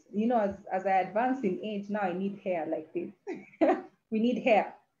ladies, as I advance in age, now I need hair like this. We need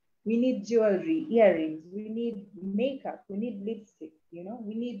hair. We need jewelry, earrings. We need makeup. We need lipstick.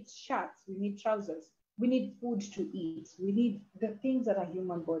 We need shirts. We need trousers. We need food to eat. We need the things that a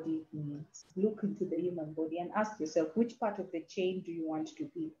human body needs. Look into the human body and ask yourself, which part of the chain do you want to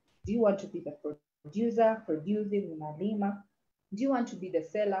be? Do you want to be the producer, producing, unalima? Do you want to be the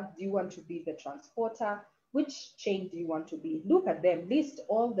seller? Do you want to be the transporter? Which chain do you want to be? Look at them, list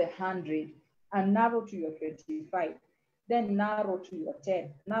all the 100 and narrow to your 25. Then narrow to your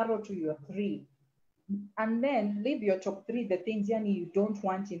 10, narrow to your 3. And then leave your top 3, the things you don't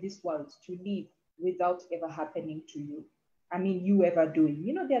want in this world to live without ever happening to you. I mean, you ever doing.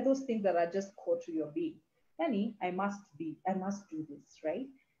 There are those things that are just core to your being. I must do this, right?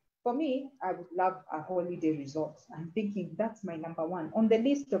 For me, I would love a holiday resort. I'm thinking that's my number one. On the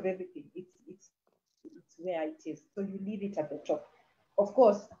list of everything, it's where it is. So you leave it at the top. Of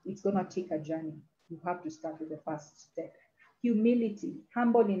course, it's going to take a journey. You have to start with the first step. Humility,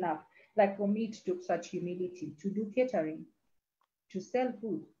 humble enough. Like for me, it took such humility to do catering, to sell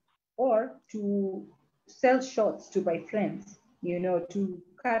food, or to sell shorts to my friends, to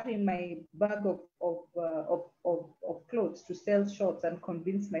carry my bag of clothes to sell shorts and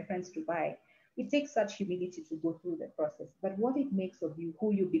convince my friends to buy. It takes such humility to go through the process. But what it makes of you,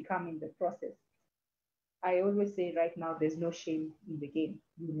 who you become in the process, I always say right now, there's no shame in the game.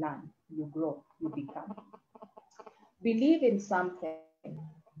 You learn, you grow, you become. Believe in something.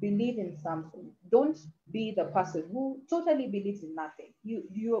 Believe in something. Don't be the person who totally believes in nothing.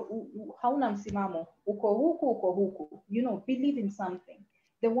 Hauna msimamo, uko huku. Believe in something.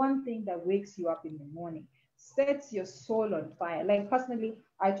 The one thing that wakes you up in the morning, sets your soul on fire. Like personally,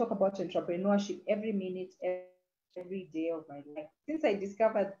 I talk about entrepreneurship every minute, every day of my life. Since I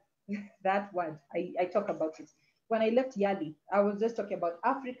discovered that word, I talk about it. When I left Yali, I was just talking about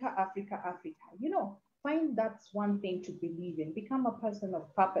Africa, Africa, Africa. Find that's one thing to believe in. Become a person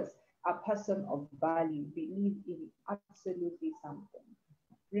of purpose, a person of value. Believe in absolutely something.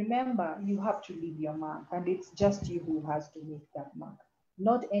 Remember, you have to leave your mark, and it's just you who has to make that mark.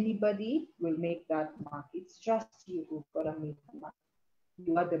 Not anybody will make that mark. It's just you who've got to make the mark.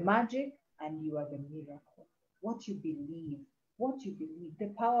 You are the magic and you are the miracle. What you believe, the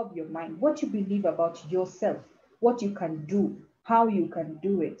power of your mind, what you believe about yourself, what you can do, how you can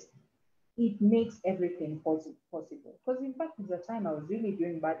do it. It makes everything possible. Because in fact, there's a time I was really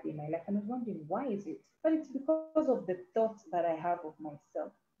doing badly in my life and I was wondering, why is it? But it's because of the thoughts that I have of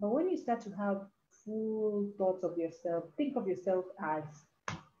myself. But when you start to have full thoughts of yourself, think of yourself as,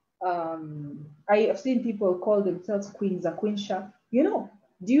 I have seen people call themselves queens, a queen shop.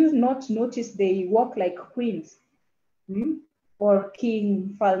 Do you not notice they walk like queens? Or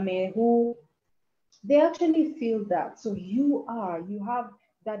King Falme, who they actually feel that. So you have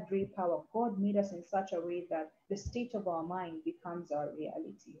that great power. God made us in such a way that the state of our mind becomes our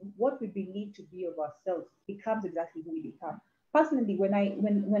reality. What we believe to be of ourselves becomes exactly who we become. Personally, when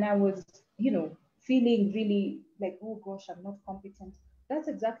I was, feeling really like, oh gosh, I'm not competent, that's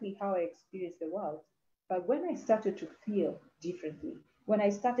exactly how I experienced the world. But when I started to feel differently, when I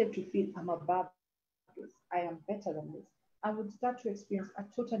started to feel I'm above this, I am better than this, I would start to experience a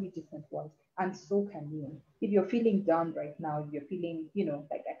totally different world. And so can you. If you're feeling down right now, if you're feeling,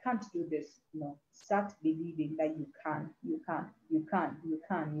 like I can't do this, start believing that you can, you can, you can, you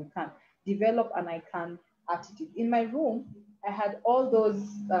can, you can. Develop an I can attitude. In my room, I had all those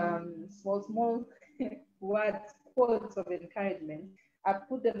small words, quotes of encouragement. I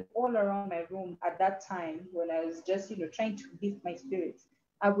put them all around my room at that time when I was just, trying to lift my spirits.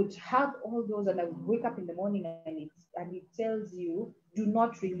 I would have all those, and I would wake up in the morning and it tells you, do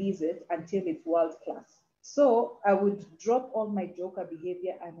not release it until it's world class. So I would drop all my joker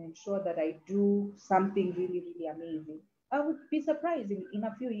behavior and ensure that I do something really, really amazing. I would be surprised in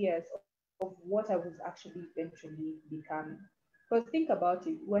a few years of what I was actually eventually becoming. Because think about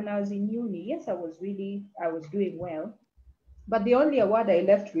it, when I was in uni, yes, I was doing well, but the only award I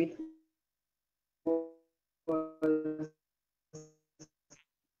left with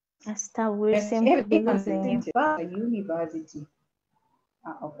Esther, we seem to be everything losing you. university.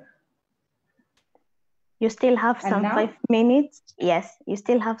 Okay. You still have And some now 5 minutes. Yes, you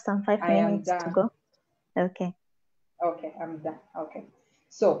still have some 5 I am minutes to done. go. Okay. Okay, I'm done. Okay.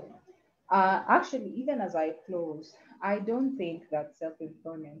 So, actually, even as I close, I don't think that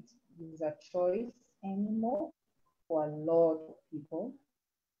self-employment is a choice anymore for a lot of people,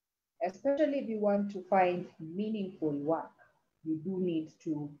 especially if you want to find meaningful work. You do need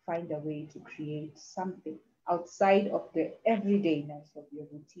to find a way to create something outside of the everydayness of your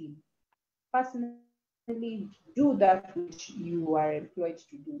routine. Personally, do that which you are employed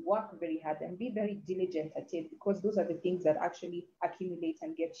to do. Work very hard and be very diligent at it, because those are the things that actually accumulate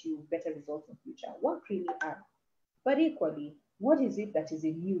and get you better results in future. Work really hard. But equally, what is it that is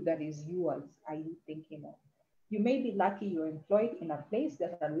in you that is yours are you thinking of? You may be lucky you're employed in a place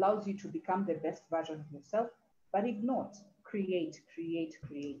that allows you to become the best version of yourself, but if not, create, create,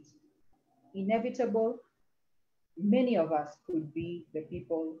 create. Inevitable, many of us could be the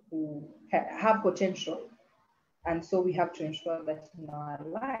people who have potential. And so we have to ensure that in our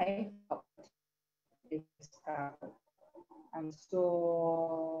life, our potential is discovered. And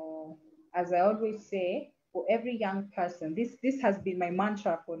so, as I always say, for every young person, this has been my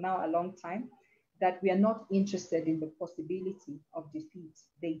mantra for now a long time, that we are not interested in the possibility of defeat.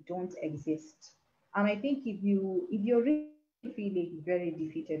 They don't exist. And I think if you're really feeling very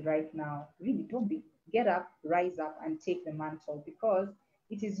defeated right now, really don't be. Get up, rise up, and take the mantle, because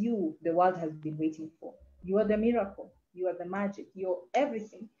it is you the world has been waiting for. You are the miracle. You are the magic. You're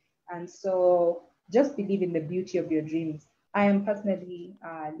everything. And so just believe in the beauty of your dreams. I am personally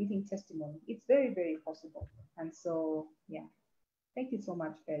a living testimony. It's very, very possible. And so, yeah, thank you so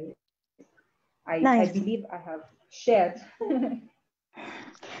much, Ferris. I Nice. believe I have shared.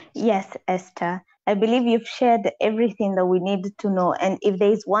 Yes, Esther. I believe you've shared everything that we need to know. And if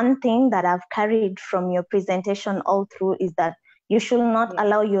there's one thing that I've carried from your presentation all through, is that you should not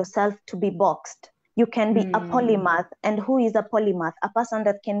allow yourself to be boxed. You can be a polymath. And who is a polymath? A person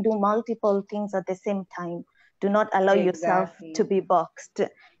that can do multiple things at the same time. Do not allow yourself to be boxed.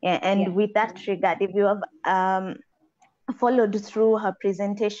 And with that regard, if you have followed through her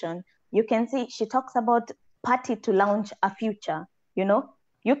presentation, you can see she talks about party to launch a future.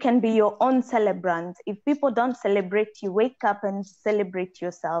 You can be your own celebrant. If people don't celebrate you, wake up and celebrate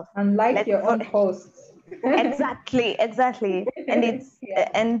yourself. And like your own posts. Exactly.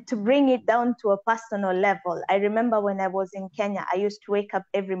 And to bring it down to a personal level. I remember when I was in Kenya, I used to wake up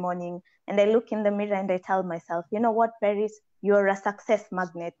every morning and I look in the mirror and I tell myself, you know what, Paris, you're a success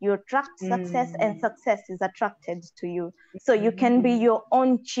magnet. You attract success and success is attracted to you. So you can be your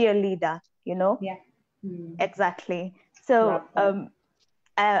own cheerleader, Yeah. Exactly. So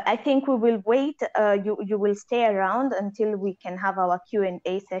I think we will wait. You will stay around until we can have our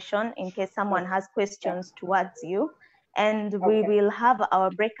Q&A session in case someone has questions towards you. And we will have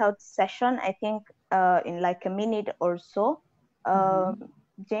our breakout session, I think, in like a minute or so.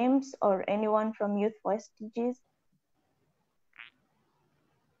 James or anyone from Youth for SDGs?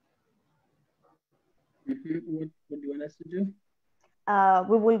 What do you want us to do?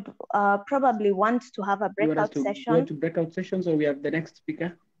 We will probably want to have a breakout session. Go to breakout sessions, or we have the next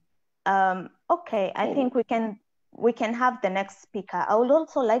speaker? Okay, I think we can have the next speaker. I would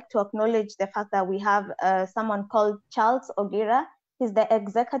also like to acknowledge the fact that we have someone called Charles Ogira. He's the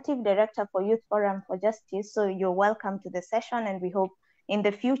Executive Director for Youth Forum for Justice. So you're welcome to the session, and we hope in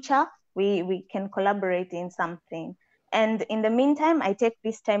the future we can collaborate in something. And in the meantime, I take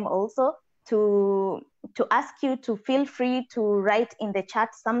this time also to ask you to feel free to write in the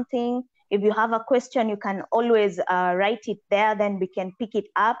chat something. If you have a question, you can always write it there, then we can pick it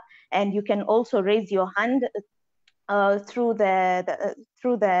up. And you can also raise your hand through the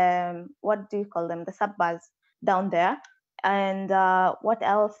what do you call them, the sub bars down there. And what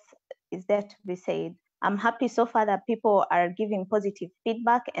else is there to be said? I'm happy so far that people are giving positive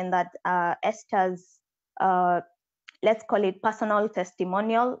feedback, and that Esther's let's call it personal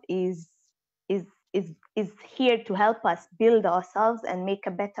testimonial is here to help us build ourselves and make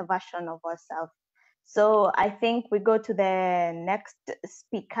a better version of ourselves. So I think we go to the next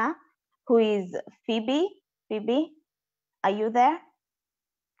speaker, who is Phoebe. Phoebe, are you there?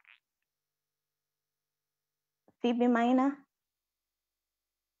 Phoebe Minor?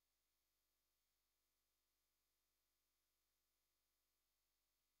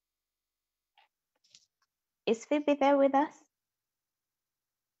 Is Phoebe there with us?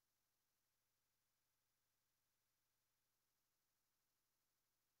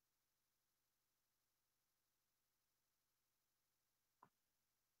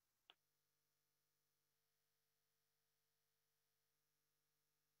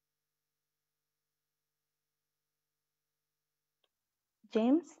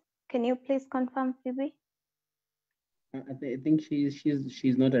 James, can you please confirm Phoebe? I think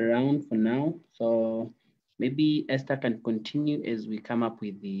she's not around for now. So maybe Esther can continue as we come up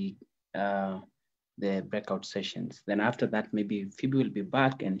with the breakout sessions. Then after that, maybe Phoebe will be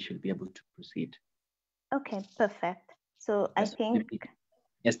back and she'll be able to proceed. Okay, perfect. So I Yes, think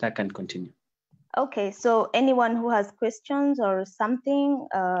Esther can continue. Okay, so anyone who has questions or something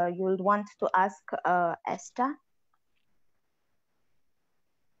you would want to ask Esther?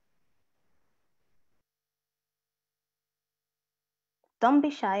 Don't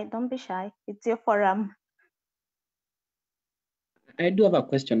be shy, don't be shy. It's your forum. I do have a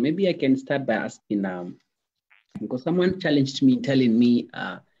question. Maybe I can start by asking, because someone challenged me, telling me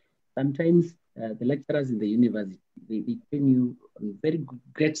sometimes the lecturers in the university, they train you on very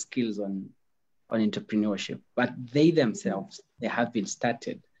great skills on entrepreneurship, but they themselves, they have been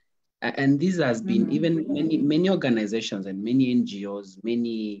started. And this has been even many organizations and many NGOs,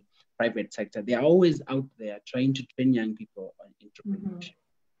 many private sector, they are always out there trying to train young people on entrepreneurship,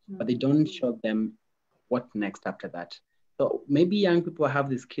 but they don't show them what next after that. So maybe young people have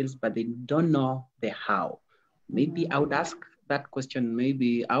the skills, but they don't know the how. Maybe I would ask that question,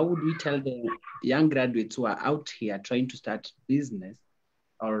 maybe how would we tell the young graduates who are out here trying to start business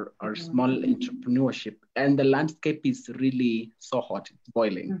or small entrepreneurship, and the landscape is really so hot, it's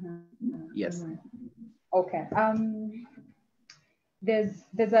boiling. Yes. Okay.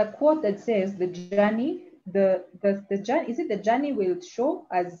 There's a quote that says the journey, the journey, is it the journey will show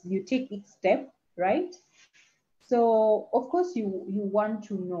as you take each step, right? So of course you want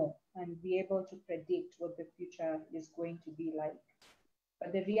to know and be able to predict what the future is going to be like.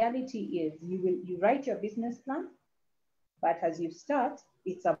 But the reality is you write your business plan, but as you start,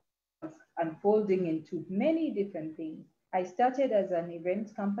 it's unfolding into many different things. I started as an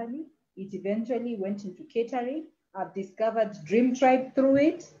event company. It eventually went into catering. I've discovered Dream Tribe through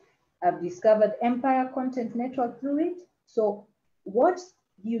it. I've discovered Empire Content Network through it. So what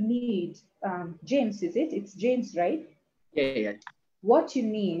you need, James, is it? It's James, right? Yeah. What you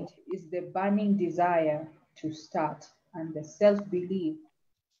need is the burning desire to start and the self-belief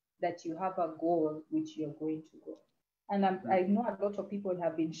that you have a goal which you're going to go. And I know a lot of people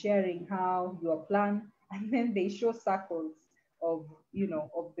have been sharing how your plan, and then they show circles of,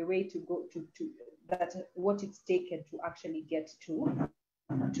 of the way to go to that, what it's taken to actually get to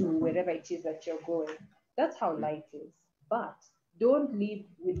wherever it is that you're going. That's how life is. But don't live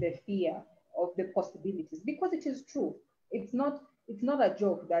with the fear of the possibilities, because it is true. It's not a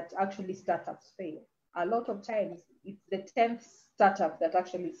joke that actually startups fail. A lot of times it's the 10th startup that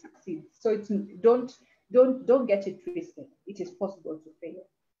actually succeeds. So it's don't get it twisted. It is possible to fail.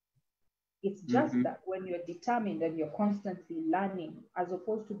 It's just that when you're determined and you're constantly learning, as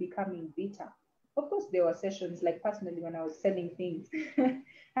opposed to becoming bitter. Of course, there were sessions, like personally when I was selling things,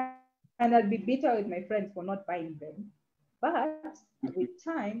 and I'd be bitter with my friends for not buying them. But with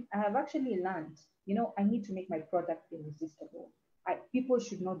time, I have actually learned, I need to make my product irresistible. People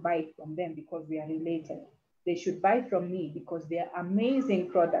should not buy from them because we are related. They should buy from me because they are amazing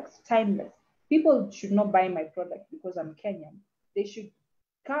products, timeless. People should not buy my product because I'm Kenyan. They should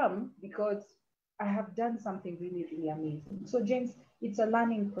come because I have done something really, really amazing. So, James, it's a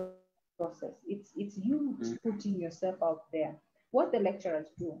learning process. It's you putting yourself out there. What the lecturers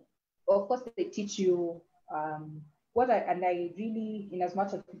do, of course, they teach you and I really, in as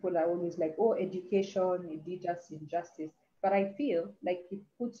much as people are always like, oh, education, it did us injustice, but I feel like it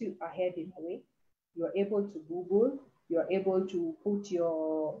puts you ahead in a way. You're able to Google, you're able to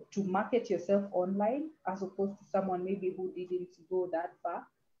to market yourself online, as opposed to someone maybe who didn't go that far.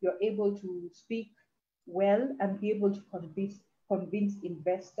 You're able to speak well and be able to convince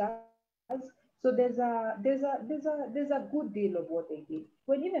investors. So there's a good deal of what they did.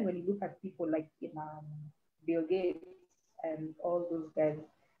 Even when you look at people like Bill Gates and all those guys,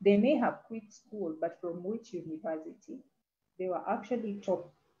 they may have quit school, but from which university? They were actually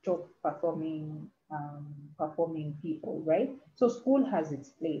top performing people, right? So school has its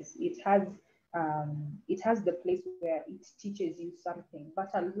place. It has the place where it teaches you something,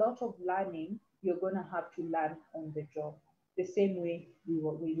 but a lot of learning you're gonna have to learn on the job. The same way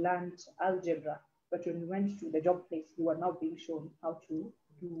we learned algebra. but when you went to the job place, you are now being shown how to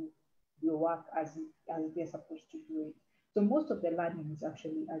do your work as they're supposed to do it. So most of the learning is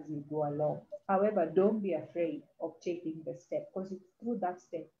actually as you go along. However, don't be afraid of taking the step, because it's through that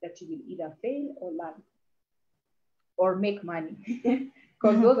step that you will either fail or learn or make money.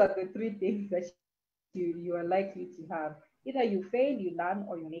 Because those are the three things that you are likely to have. Either you fail, you learn,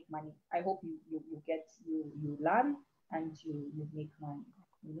 or you make money. I hope you learn and you make money,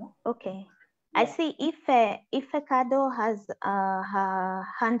 you know? Okay. Yeah. I see if Kado has her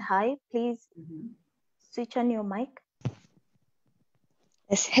hand high, please switch on your mic.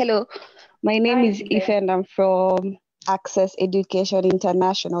 Yes, hello. My name is Ife and I'm from Access Education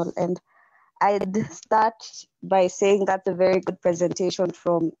International. And I'd start by saying that's a very good presentation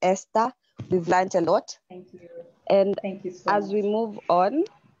from Esther. We've learned a lot. Thank you. And Thank you so as much. we move on,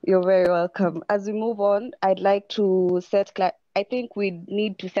 you're very welcome. As we move on, I'd like to I think we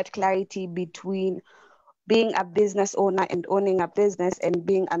need to set clarity between being a business owner and owning a business and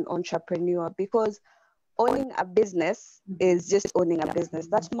being an entrepreneur, because owning a business is just owning a business.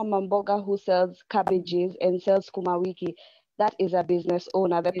 That Mama Mboga who sells cabbages and sells kumawiki, that is a business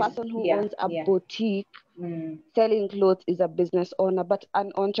owner. The person who owns a boutique selling clothes is a business owner, but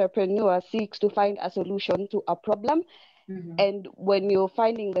an entrepreneur seeks to find a solution to a problem. And when you're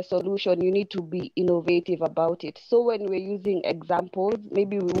finding the solution, you need to be innovative about it. So when we're using examples,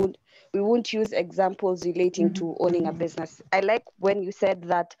 maybe we won't use examples relating to owning a business. I like when you said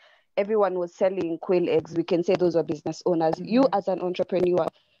that everyone was selling quail eggs. We can say those are business owners. You as an entrepreneur,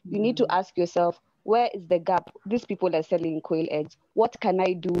 you need to ask yourself, where is the gap? These people are selling quail eggs. What can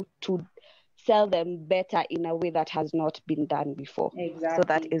I do to sell them better in a way that has not been done before? Exactly. So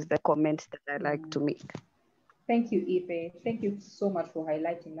that is the comment that I like to make. Thank you, Ife. Thank you so much for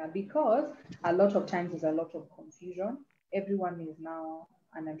highlighting that, because a lot of times there's a lot of confusion. Everyone is now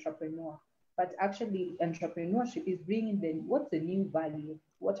an entrepreneur, but actually entrepreneurship is bringing what's the new value?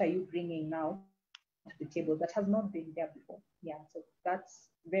 What are you bringing now to the table that has not been there before? Yeah, so that's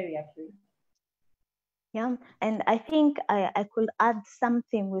very accurate. Yeah, and I think I could add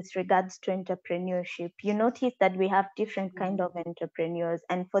something with regards to entrepreneurship. You notice that we have different kind of entrepreneurs,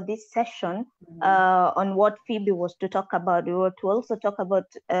 and for this session, on what Phoebe was to talk about, we were to also talk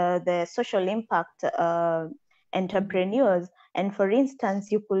about the social impact entrepreneurs. And for instance,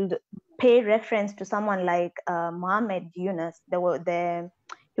 you could pay reference to someone like Mohamed Yunus.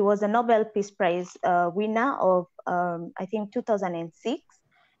 He was a Nobel Peace Prize winner of I think 2006.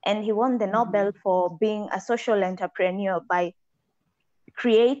 And he won the Nobel for being a social entrepreneur by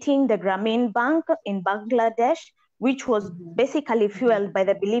creating the Grameen Bank in Bangladesh, which was basically fueled by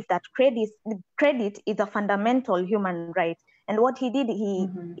the belief that credit is a fundamental human right. And what he did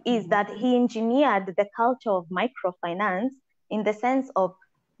is that he engineered the culture of microfinance in the sense of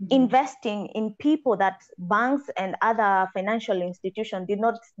investing in people that banks and other financial institutions did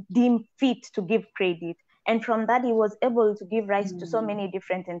not deem fit to give credit. And from that, he was able to give rise to so many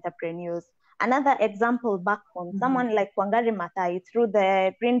different entrepreneurs. Another example back home, someone like Wangari Maathai, through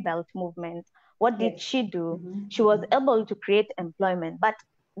the Greenbelt movement, what did she do? She was able to create employment, but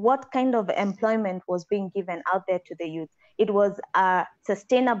what kind of employment was being given out there to the youth? It was a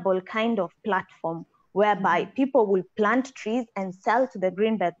sustainable kind of platform whereby people will plant trees and sell to the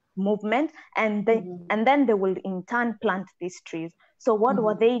Greenbelt movement, and then they will in turn plant these trees. So what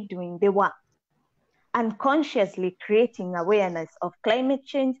were they doing? They were unconsciously creating awareness of climate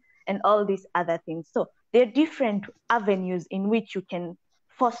change and all these other things. So there are different avenues in which you can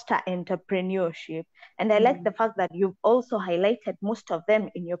foster entrepreneurship. And I like the fact that you've also highlighted most of them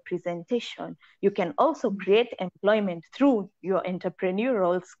in your presentation. You can also create employment through your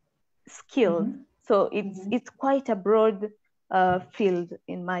entrepreneurial skills. So it's quite a broad field,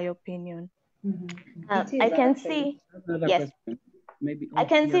 in my opinion. I can see, yes. Maybe, I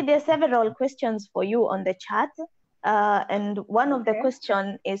can see there are several questions for you on the chat. And one of the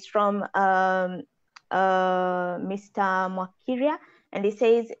questions is from Mr. Mwakiria, and he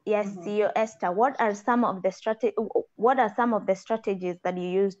says, yes, CEO Esther, what are some of the strategies that you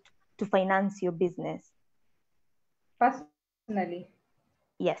used to finance your business? Personally?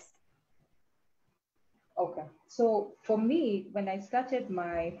 Yes. Okay. So for me, when I started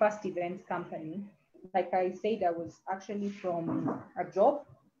my first event company, like I said, I was actually from a job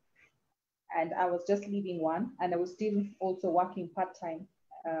and I was just leaving one, and I was still also working part-time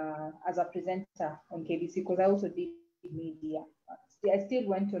as a presenter on KBC, because I also did media. I still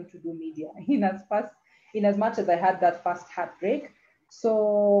went on to do media in as much as I had that first heartbreak.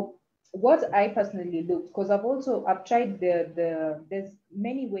 So what I personally looked, because I've tried there's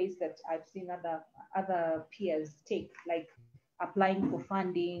many ways that I've seen other peers take, like applying for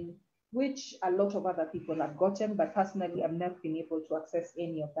funding, which a lot of other people have gotten, but personally, I've never been able to access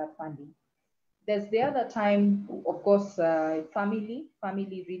any of that funding. There's the other time, of course, family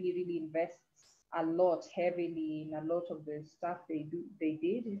really invests a lot heavily in a lot of the stuff they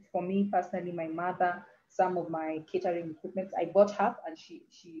did. For me personally, my mother, some of my catering equipment, I bought half and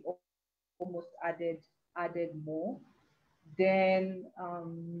she almost added more. Then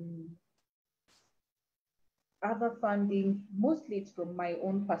other funding, mostly it's from my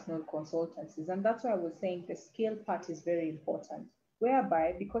own personal consultancies. And that's why I was saying the scale part is very important,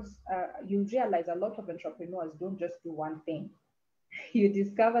 whereby, because you realize a lot of entrepreneurs don't just do one thing. You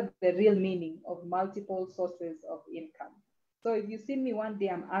discover the real meaning of multiple sources of income. So if you see me one day,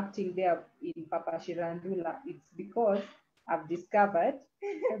 I'm acting there in Papa Shirandula, it's because I've discovered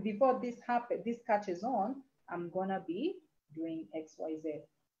before this catches on, I'm gonna be doing XYZ.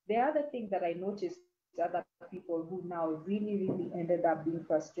 The other thing that I noticed other people who now really ended up being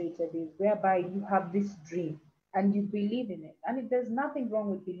frustrated is whereby you have this dream and you believe in it. And there's nothing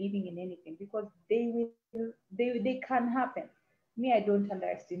wrong with believing in anything because they can happen. Me, I don't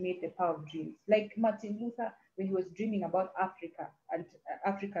underestimate the power of dreams. Like Martin Luther, when he was dreaming about Africa and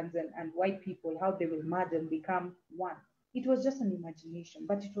Africans and white people, how they will merge and become one. It was just an imagination,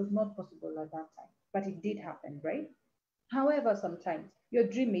 but it was not possible at that time. But it did happen, right? However, sometimes your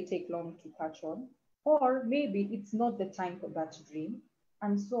dream may take long to catch on, or maybe it's not the time for that dream.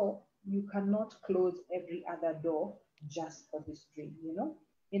 And so you cannot close every other door just for this dream, you know?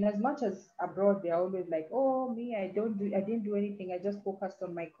 In as much as abroad they're always like, oh me, I didn't do anything, I just focused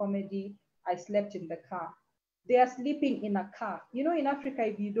on my comedy, I slept in the car. They are sleeping in a car. You know, in Africa,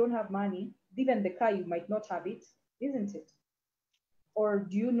 if you don't have money, even the car you might not have it, isn't it? Or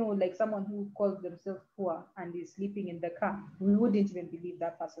do you know like someone who calls themselves poor and is sleeping in the car? We wouldn't even believe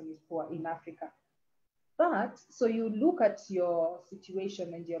that person is poor in Africa. But so you look at your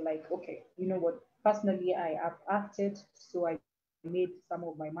situation and you're like, okay, you know what? Personally, I have acted, so I made some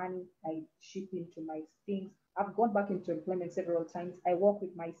of my money. I ship into my things. I've gone back into employment several times. I work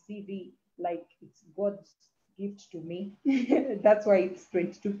with my CV like it's God's gift to me. That's why it's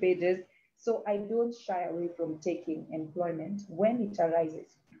 22 pages. So I don't shy away from taking employment when it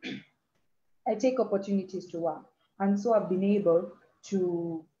arises. I take opportunities to work. And so I've been able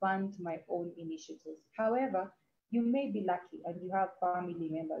to fund my own initiatives. However, you may be lucky and you have family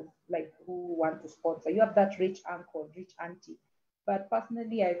members like who want to sponsor. You have that rich uncle, rich auntie. But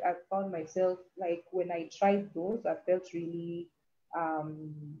personally, I've found myself like when I tried those, I felt really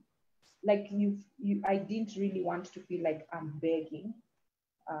um, like I didn't really want to feel like I'm begging.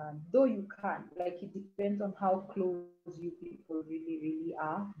 Though you can, like it depends on how close you people really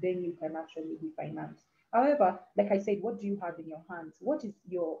are, then you can actually be financed. However, like I said, what do you have in your hands? What is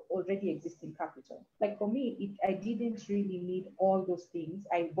your already existing capital? Like for me, I didn't really need all those things.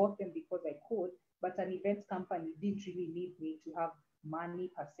 I bought them because I could, but an events company didn't really need me to have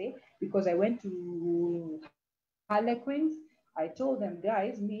money per se because I went to Harlequins. I told them,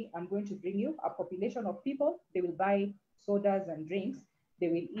 guys, me, I'm going to bring you a population of people. They will buy sodas and drinks. They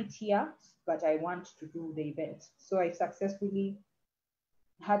will eat here, but I want to do the event. So I successfully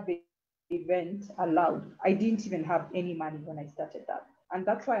had the event allowed. I didn't even have any money when I started that. And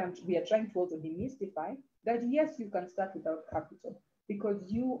that's why we are trying to also demystify that yes, you can start without capital because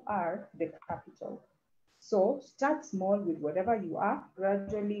you are the capital. So start small with whatever you are,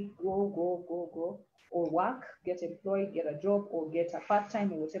 gradually go, or work, get employed, get a job, or get a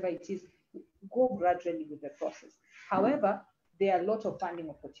part-time or whatever it is. Go gradually with the process. However, there are a lot of funding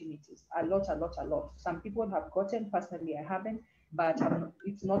opportunities, a lot. Some people have gotten, personally, I haven't, but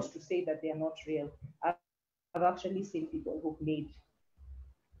it's not to say that they are not real. I've actually seen people who've made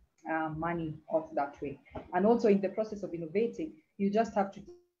money off that way. And also in the process of innovating, you just have to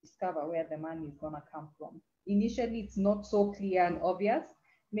discover where the money is going to come from. Initially, it's not so clear and obvious.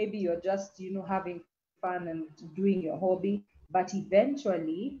 Maybe you're just, having fun and doing your hobby, but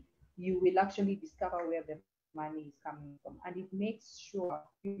eventually you will actually discover where the money is coming from. And it makes sure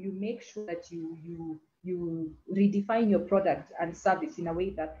you make sure that you redefine your product and service in a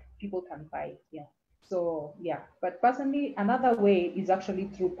way that people can buy it. Yeah. So yeah, but personally, another way is actually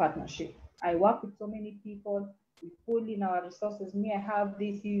through partnership. I work with so many people. We pull in our resources. Me, I have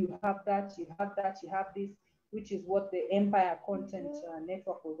this. You have that. You have that. You have this, which is what the Empire Content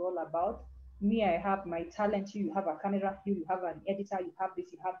Network was all about. Me, I have my talent. You have a camera. You have an editor. You have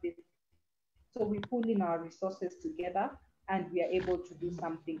this. You have this. So we pull in our resources together, and we are able to do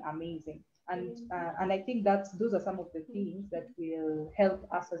something amazing. And I think those are some of the things that will help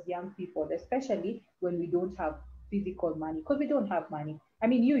us as young people, especially when we don't have physical money, because we don't have money. I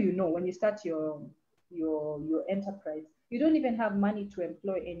mean, when you start your enterprise, you don't even have money to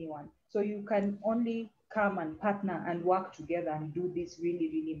employ anyone. So you can only come and partner and work together and do this really,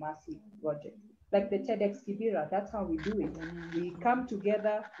 really massive project. Like the TEDx Kibera, that's how we do it. We come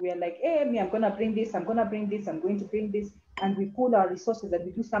together, we are like, hey, me, I'm going to bring this, I'm going to bring this, I'm going to bring this. And we pull our resources and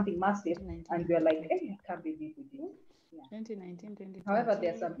we do something massive. And we're like, hey, I can't believe we did it. Yeah. 2019, 2020. However,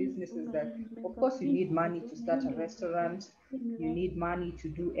 there are some businesses that, of course, you need money to start a restaurant, you need money to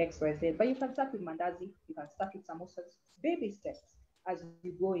do X, Y, Z, but you can start with mandazi, you can start with samosas, baby steps as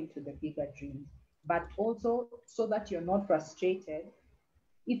you go into the bigger dreams. But also, so that you're not frustrated,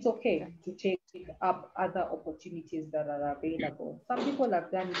 it's okay to take up other opportunities that are available. Some people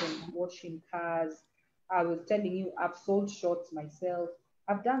have done even washing cars. I was telling you, I've sold shorts myself.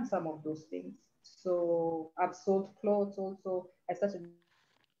 I've done some of those things. So I've sold clothes also. I started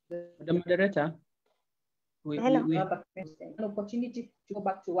The moderator, Hello. an opportunity to go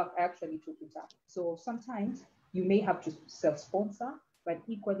back to work. I actually took it up. So sometimes you may have to self-sponsor, but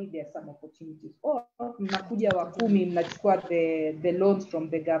equally there are some opportunities. Or mnakuja wakumi, mnachukua the loans from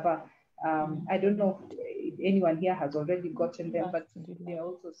the gava. I don't know if anyone here has already gotten them, but there are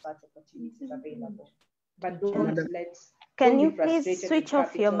also such opportunities available. But can you please switch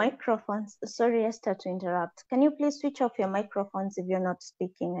off your microphones? Sorry, Esther, to interrupt. Can you please switch off your microphones if you're not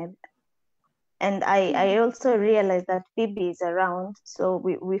speaking? And I also realized that Phoebe is around, so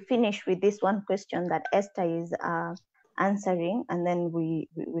we finish with this one question that Esther is answering, and then we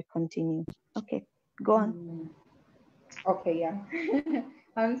continue. Okay, go on. Okay, yeah.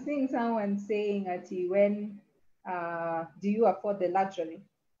 I'm seeing someone saying, Ati, when do you afford the luxury?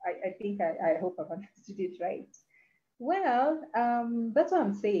 I think I hope I've understood it right. Well, that's what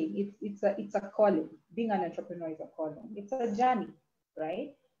I'm saying. It's a calling. Being an entrepreneur is a calling. It's a journey,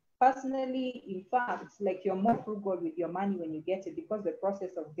 right? Personally, in fact, like you're more frugal with your money when you get it, because the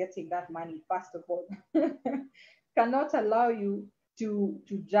process of getting that money, first of all, cannot allow you to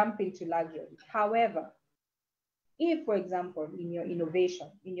jump into luxury. However, if, for example, in your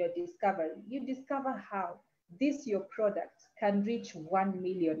innovation, in your discovery, you discover how this your product can reach 1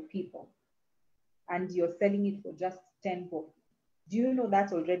 million people and you're selling it for just 10 bob, do you know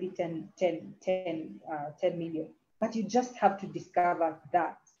that's already 10 million? But you just have to discover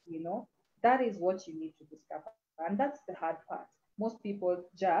that, you know, that is what you need to discover. And that's the hard part. Most people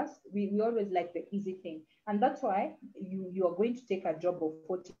we always like the easy thing. And that's why you are going to take a job of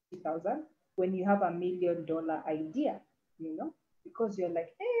 40,000 when you have $1 million idea, you know, because you're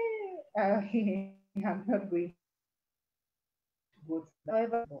like, hey, I'm not going to go to that.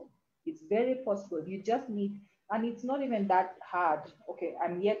 However, it's very possible. You just need, and it's not even that hard. Okay,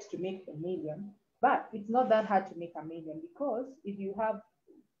 I'm yet to make $1 million, but it's not that hard to make $1 million, because if you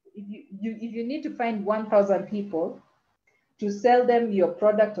need to find 1,000 people to sell them your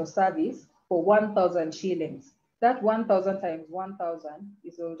product or service for 1,000 shillings, that 1,000 times 1,000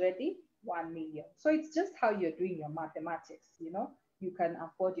 is already 1 million. So it's just how you're doing your mathematics, you know, you can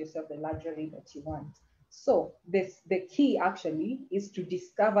afford yourself the luxury that you want. So the key actually is to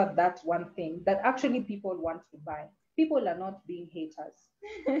discover that one thing that actually people want to buy. People are not being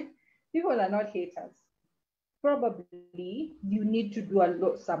haters. People are not haters. Probably you need to do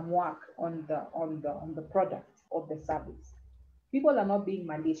some work on the product or the service. People are not being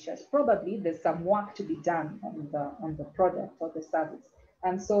malicious. Probably there's some work to be done on the product or the service.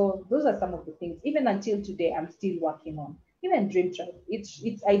 And so those are some of the things, even until today, I'm still working on. Even Dream Tribe, it's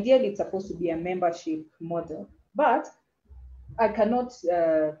ideally it's supposed to be a membership model, but I cannot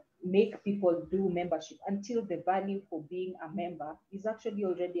make people do membership until the value for being a member is actually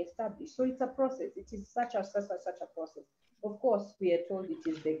already established. So it's a process. It is such a process. Of course, we are told it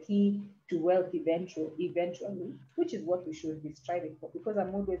is the key to wealth eventually, which is what we should be striving for, because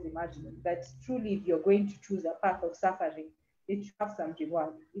I'm always imagining that truly if you're going to choose a path of suffering, it should have some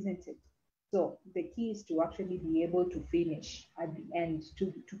reward, isn't it? So the key is to actually be able to finish at the end,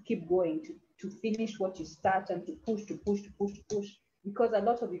 to keep going, to finish what you start, and to push, because a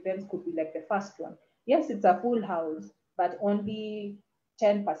lot of events could be like the first one. Yes, it's a full house, but only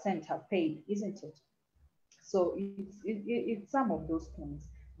 10% have paid, isn't it? So it's some of those things.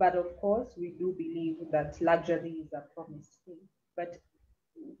 But of course, we do believe that luxury is a promised thing. But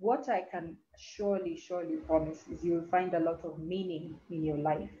what I can surely promise is you'll find a lot of meaning in your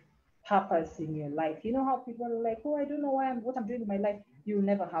life, purpose in your life. You know how people are like, oh, I don't know what I'm doing in my life. You'll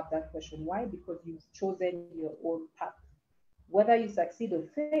never have that question. Why? Because you've chosen your own path. Whether you succeed or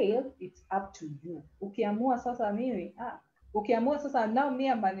fail, it's up to you. Ukiamua sasa mimi, ukiamua sasa, now me,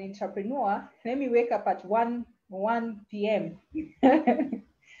 I'm an entrepreneur, let me wake up at 1 p.m.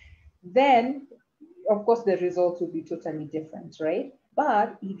 Then, of course, the results will be totally different, right?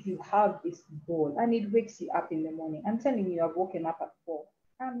 But if you have this goal and it wakes you up in the morning, I'm telling you, I've woken up at 4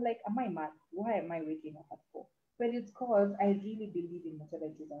 I'm like, am I mad? Why am I waking up at 4? But it's because I really believe in whatever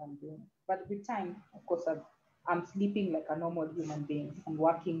it is that I'm doing. But with time, of course, I'm sleeping like a normal human being. I'm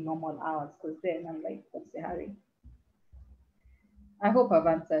working normal hours because then I'm like, what's the hurry? I hope I've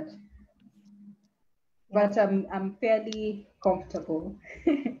answered. But I'm fairly comfortable.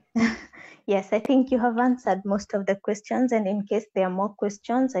 Yes, I think you have answered most of the questions. And in case there are more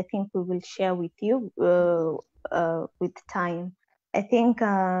questions, I think we will share with you with time. I think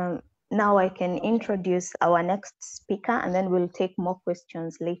now I can introduce our next speaker, and then we'll take more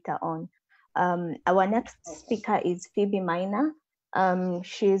questions later on. Our next speaker is Phoebe Minor.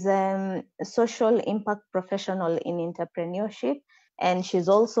 She's a social impact professional in entrepreneurship, and she's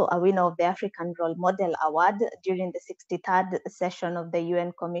also a winner of the African Role Model Award during the 63rd session of the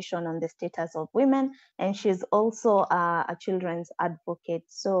UN Commission on the Status of Women. And she's also a children's advocate.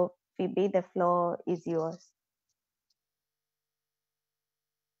 So Phoebe, the floor is yours.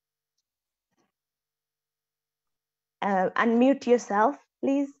 Unmute yourself,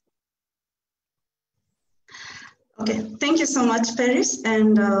 please. Okay, thank you so much, Paris,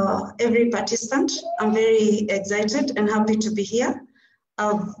 and every participant. I'm very excited and happy to be here.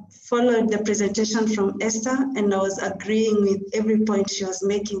 I've followed the presentation from Esther, and I was agreeing with every point she was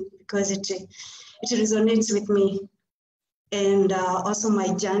making because it resonates with me and also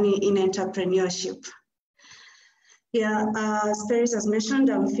my journey in entrepreneurship. Yeah, as Paris has mentioned,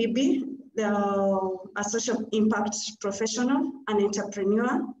 I'm Phoebe, a social impact professional, an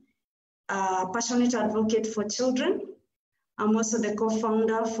entrepreneur, a passionate advocate for children. I'm also the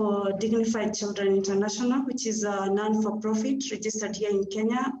co-founder for Dignified Children International, which is a non-for-profit registered here in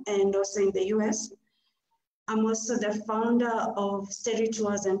Kenya and also in the US. I'm also the founder of Steady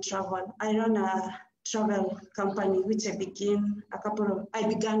Tours and Travel. I run a travel company, which I began a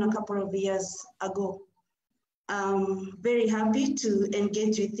couple of years ago. I'm very happy to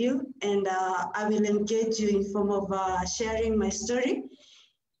engage with you, and I will engage you in form of sharing my story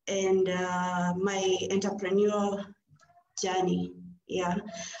and my entrepreneurial journey. Yeah,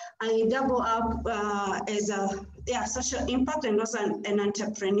 I double up as a social impact and also an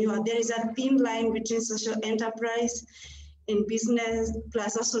entrepreneur. There is a thin line between social enterprise and business,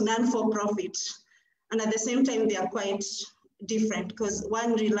 plus also non-for-profit. And at the same time, they are quite different because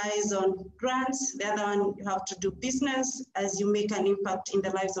one relies on grants, the other one you have to do business as you make an impact in the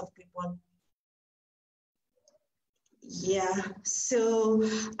lives of people. Yeah, so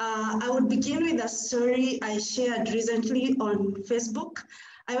I would begin with a story I shared recently on Facebook.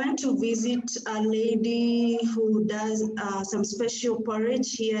 I went to visit a lady who does some special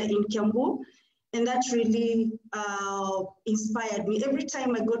porridge here in Kiambu, and that really inspired me. Every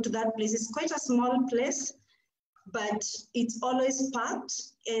time I go to that place, it's quite a small place, but it's always packed,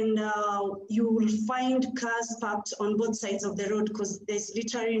 and you will find cars parked on both sides of the road because there's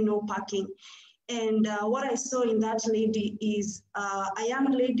literally no parking. And what I saw in that lady is a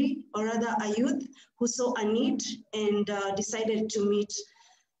young lady, or rather a youth, who saw a need and decided to meet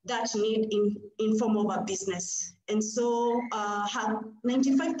that need in form of a business. And so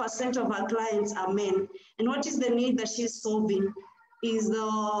 95% of our clients are men. And what is the need that she's solving is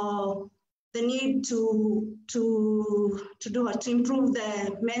the need to improve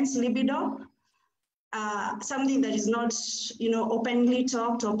the men's libido. Something that is not, openly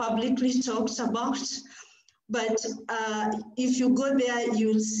talked or publicly talked about. But if you go there,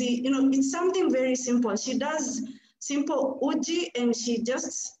 you'll see, it's something very simple. She does simple uji, and she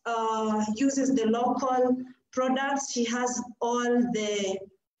just uses the local products. She has all the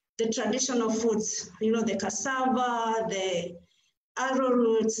traditional foods, the cassava, the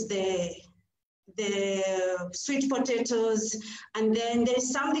arrowroots, the sweet potatoes, and then there's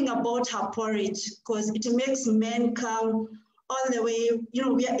something about her porridge because it makes men come all the way,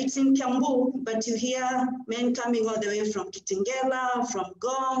 it's in Kiambu, but you hear men coming all the way from Kitengela, from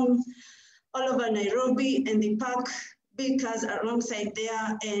Gong, all over Nairobi, and they park big cars alongside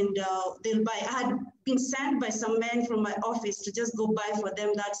there, and they'll buy. I had been sent by some men from my office to just go buy for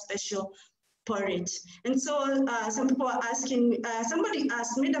them that special porridge. And so some people are asking, somebody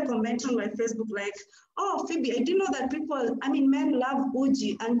made a comment on my Facebook like, oh, Phoebe, I didn't know that men love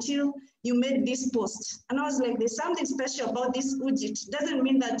uji until you made this post. And I was like, there's something special about this uji. It doesn't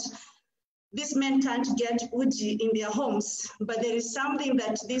mean that these men can't get uji in their homes, but there is something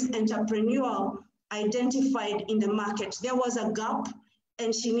that this entrepreneur identified in the market. There was a gap,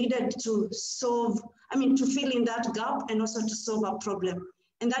 and she needed to fill in that gap and also to solve a problem.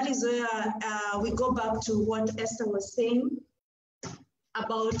 And that is where we go back to what Esther was saying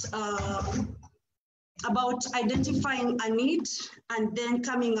about identifying a need and then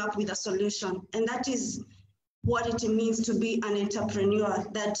coming up with a solution. And that is what it means to be an entrepreneur,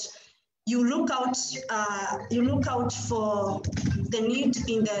 that you look out for the need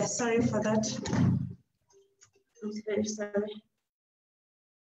in the, sorry for that, I'm very sorry.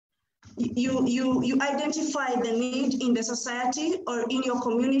 You identify the need in the society or in your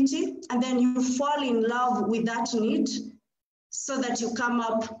community, and then you fall in love with that need so that you come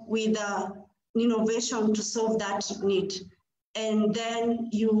up with an innovation to solve that need. And then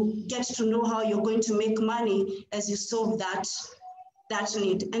you get to know how you're going to make money as you solve that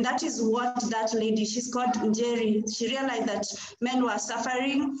need. And that is what that lady, she's called Njeri, she realized that men were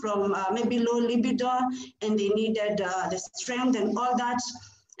suffering from maybe low libido, and they needed the strength and all that.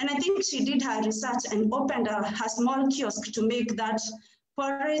 And I think she did her research and opened her small kiosk to make that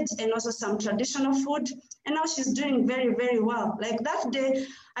porridge and also some traditional food. And now she's doing very, very well. Like that day,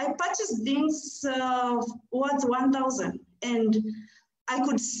 I purchased things worth 1,000, and I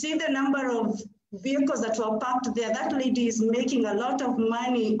could see the number of vehicles that were parked there. That lady is making a lot of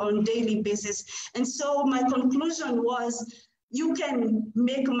money on a daily basis. And so my conclusion was, you can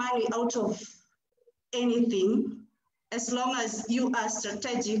make money out of anything as long as you are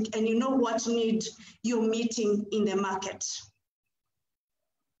strategic and you know what need you're meeting in the market.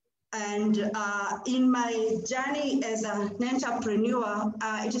 And in my journey as an entrepreneur,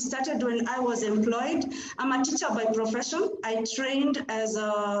 it started when I was employed. I'm a teacher by profession. I trained as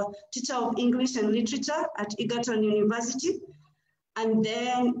a teacher of English and literature at Egerton University. And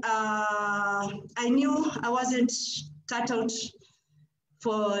then I knew I wasn't cut out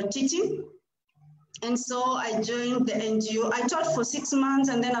for teaching. And so I joined the NGO. I taught for 6 months,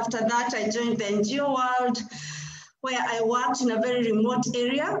 and then after that, I joined the NGO world, where I worked in a very remote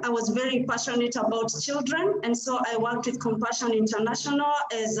area. I was very passionate about children, and so I worked with Compassion International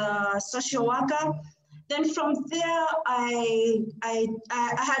as a social worker. Then from there, I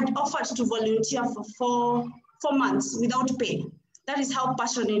had offered to volunteer for 4 months without pay. That is how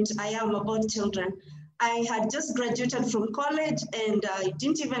passionate I am about children. I had just graduated from college, and I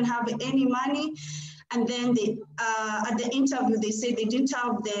didn't even have any money. And then at the interview, they said they didn't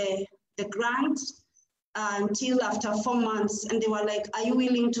have the grant until after 4 months. And they were like, are you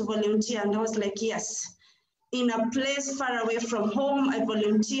willing to volunteer? And I was like, yes. In a place far away from home, I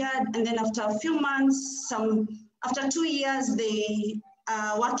volunteered. And then after a few months, after 2 years,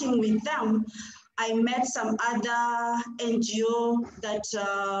 working with them, I met some other NGO that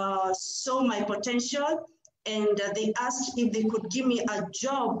saw my potential, and they asked if they could give me a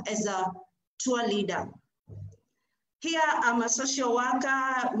job as a tour leader. Here, I'm a social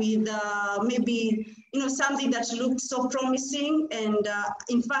worker with maybe something that looked so promising, and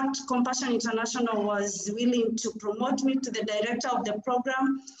in fact, Compassion International was willing to promote me to the director of the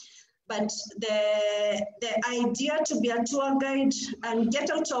program. But the idea to be a tour guide and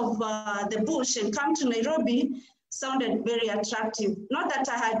get out of the bush and come to Nairobi sounded very attractive. Not that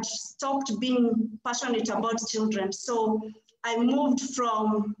I had stopped being passionate about children. So I moved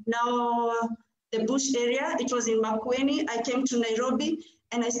from now the bush area. It was in Makueni. I came to Nairobi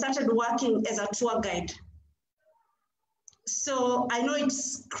and I started working as a tour guide. So I know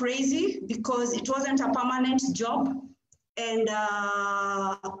it's crazy because it wasn't a permanent job. And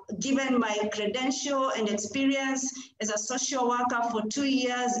given my credential and experience as a social worker for 2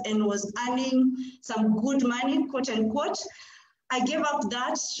 years and was earning some good money, quote unquote, I gave up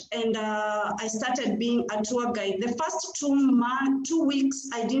that and I started being a tour guide. The first 2 weeks,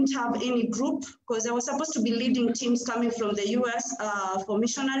 I didn't have any group because I was supposed to be leading teams coming from the US for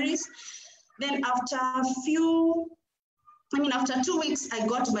missionaries. Then after 2 weeks, I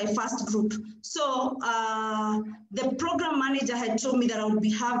got my first group. So the program manager had told me that I would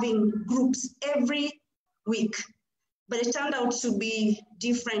be having groups every week, but it turned out to be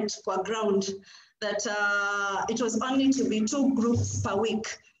different per ground, that it was only to be 2 groups per week,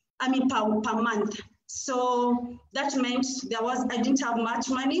 per month. So that meant I didn't have much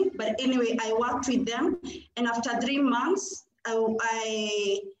money, but anyway, I worked with them. And after 3 months,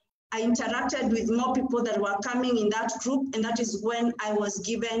 I interacted with more people that were coming in that group, and that is when I was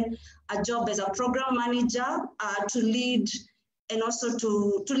given a job as a program manager to lead, and also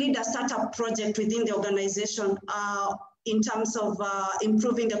to lead a startup project within the organization in terms of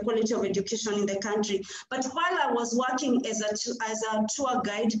improving the quality of education in the country. But while I was working as a tour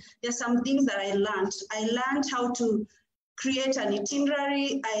guide, there's some things that I learned. I learned how to create an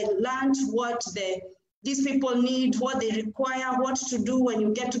itinerary. I learned what these people need, what they require, what to do when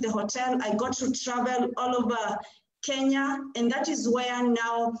you get to the hotel. I got to travel all over Kenya, and that is where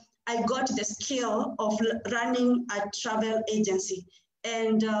now I got the skill of running a travel agency.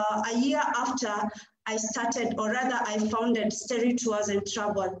 And a year after, I founded Sterry Tours and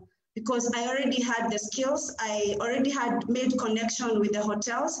Travel. because I already had the skills. I already had made connection with the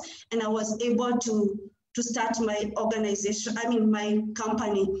hotels, and I was able to start my organization, my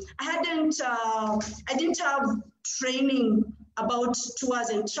company. I didn't have training about tours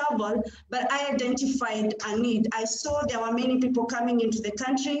and travel, but I identified a need. I saw there were many people coming into the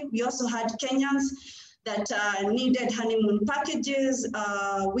country. We also had Kenyans that needed honeymoon packages,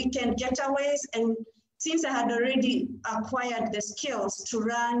 weekend getaways, and since I had already acquired the skills to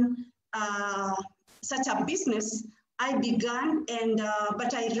run such a business, I began,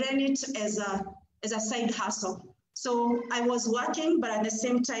 but I ran it as a side hustle. So I was working, but at the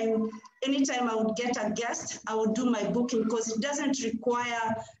same time, anytime I would get a guest, I would do my booking, because it doesn't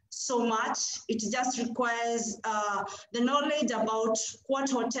require so much. It just requires the knowledge about what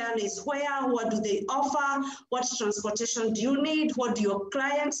hotel is where, what do they offer, what transportation do you need, what do your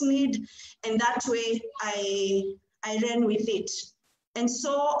clients need, and that way I ran with it. And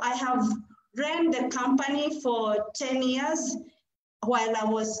so I have ran the company for 10 years, while I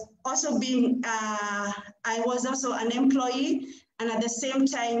was also I was also an employee, and at the same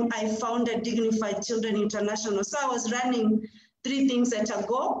time, I founded Dignified Children International. So I was running 3 things at a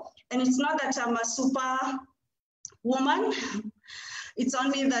go, and it's not that I'm a super woman. It's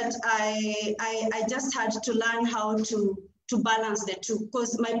only that I just had to learn how to balance the two,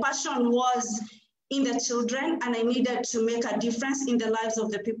 because my passion was in the children, and I needed to make a difference in the lives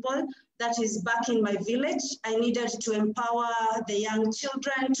of the people that is back in my village. I needed to empower the young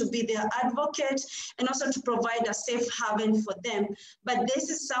children, to be their advocate, and also to provide a safe haven for them. But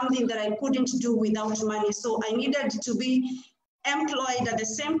this is something that I couldn't do without money. So I needed to be employed at the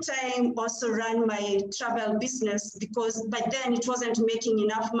same time, also run my travel business, because by then it wasn't making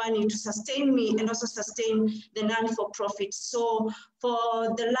enough money to sustain me and also sustain the non-for-profit. So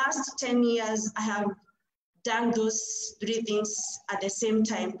for the last 10 years, I have done those 3 things at the same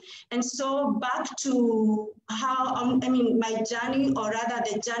time. And so back to how, my journey, or rather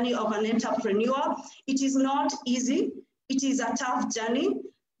the journey of an entrepreneur, it is not easy. It is a tough journey,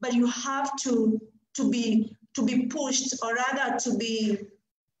 but you have to be pushed, or rather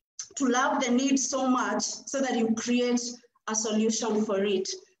to love the need so much so that you create a solution for it.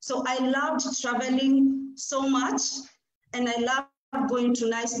 So I loved traveling so much, and I loved going to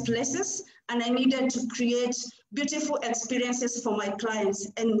nice places, and I needed to create beautiful experiences for my clients.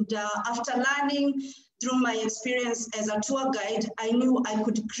 And after learning through my experience as a tour guide, I knew I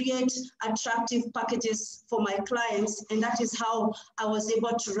could create attractive packages for my clients, and that is how I was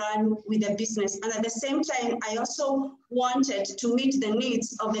able to run with the business. And at the same time, I also wanted to meet the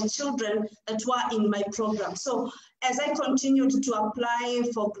needs of the children that were in my program. So as I continued to apply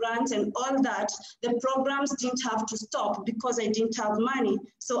for grants and all that, the programs didn't have to stop because I didn't have money.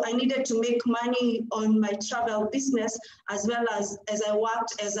 So I needed to make money on my travel business, as well as I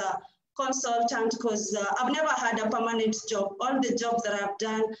worked as a consultant, because I've never had a permanent job. All the jobs that I've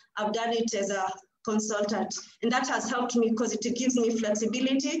done it as a consultant. And that has helped me because it gives me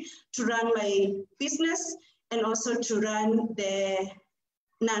flexibility to run my business and also to run the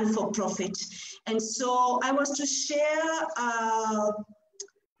non-for-profit. And so I was to share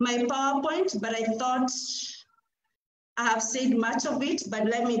my PowerPoint, but I thought I have said much of it, but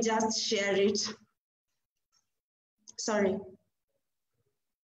let me just share it. Sorry.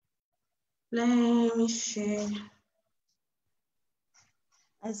 Let me share.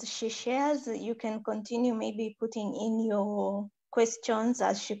 As she shares, you can continue maybe putting in your questions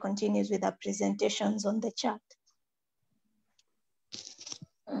as she continues with her presentations on the chat.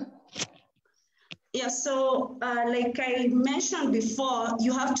 Yeah, so like I mentioned before,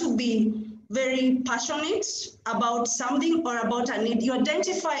 you have to be very passionate about something or about a need. You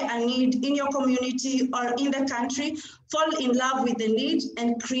identify a need in your community or in the country, fall in love with the need,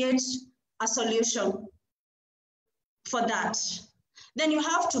 and create a solution for that. Then you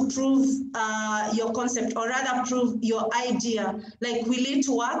have to prove your concept, or rather prove your idea. Like, will it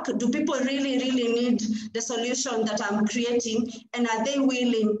work? Do people really, really need the solution that I'm creating? And are they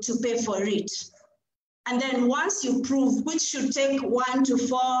willing to pay for it? And then once you prove, which should take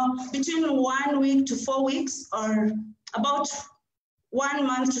between 1 week to 4 weeks, or about 1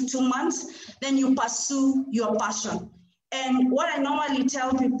 month to 2 months, then you pursue your passion. And what I normally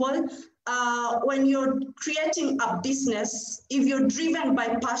tell people, when you're creating a business, if you're driven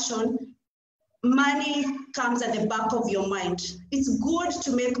by passion, money comes at the back of your mind. It's good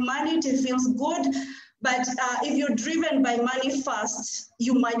to make money, it feels good, but if you're driven by money first,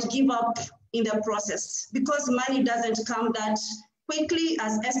 you might give up in the process, because money doesn't come that quickly,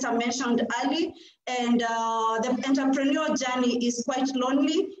 as Esther mentioned early, and the entrepreneurial journey is quite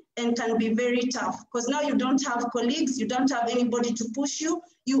lonely, and can be very tough because now you don't have colleagues, you don't have anybody to push you,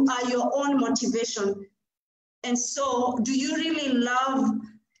 you are your own motivation. And so do you really love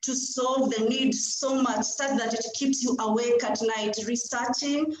to solve the need so much such that it keeps you awake at night,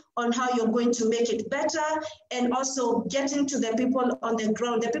 researching on how you're going to make it better, and also getting to the people on the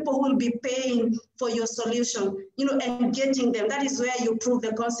ground, the people who will be paying for your solution, you know, and getting them. That is where you prove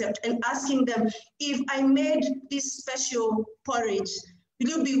the concept and asking them, if I made this special porridge, will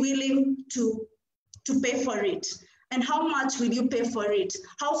you be willing to pay for it? And how much will you pay for it?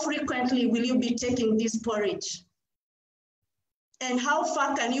 How frequently will you be taking this porridge? And how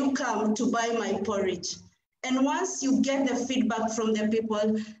far can you come to buy my porridge? And once you get the feedback from the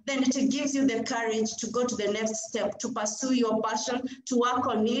people, then it gives you the courage to go to the next step, to pursue your passion, to work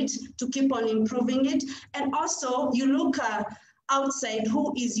on it, to keep on improving it. And also you look outside,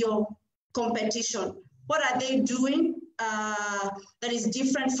 who is your competition? What are they doing that is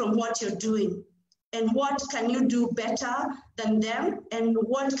different from what you're doing? And what can you do better than them? And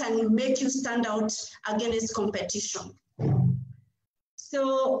what can make you stand out against competition?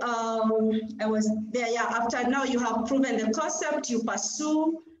 So I was there, yeah, after now you have proven the concept, you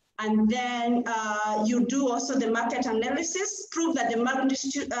pursue, and then you do also the market analysis, prove that the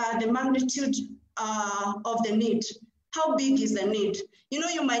magnitude of the need. How big is the need? You know,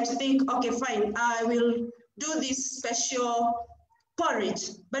 you might think, okay, fine, I will do this special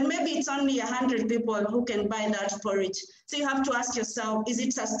porridge, but maybe it's only 100 people who can buy that porridge. So you have to ask yourself, is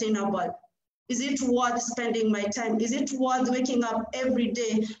it sustainable? Is it worth spending my time? Is it worth waking up every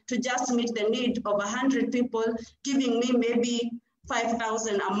day to just meet the need of 100 people, giving me maybe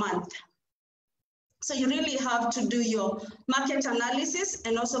 5,000 a month? So you really have to do your market analysis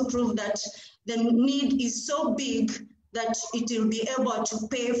and also prove that the need is so big that it will be able to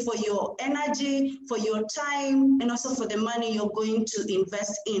pay for your energy, for your time, and also for the money you're going to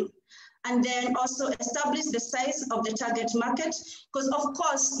invest in. And then also establish the size of the target market, because of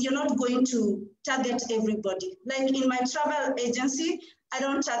course, you're not going to target everybody. Like in my travel agency, I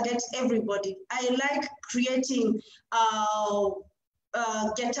don't target everybody. I like creating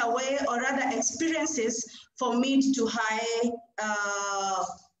getaway or rather experiences for mid to high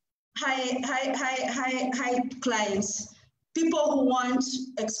clients. People who want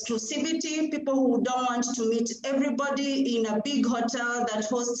exclusivity, people who don't want to meet everybody in a big hotel that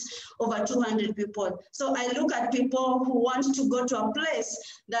hosts over 200 people. So I look at people who want to go to a place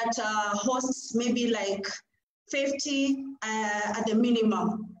that hosts maybe like 50 at the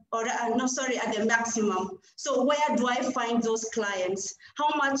minimum, or no, sorry, at the maximum. So where do I find those clients? How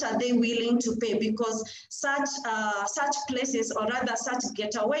much are they willing to pay? Because such places, or rather such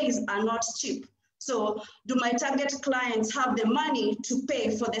getaways, are not cheap. So do my target clients have the money to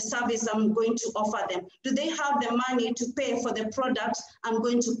pay for the service I'm going to offer them? Do they have the money to pay for the product I'm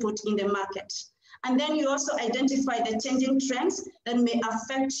going to put in the market? And then you also identify the changing trends that may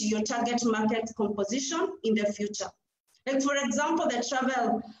affect your target market composition in the future. Like for example, the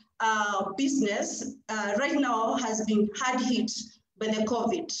travel business right now has been hard hit by the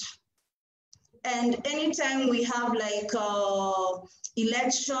COVID. And anytime we have like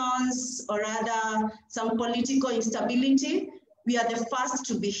elections or rather some political instability, we are the first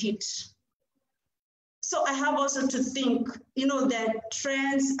to be hit. So I have also to think, you know, the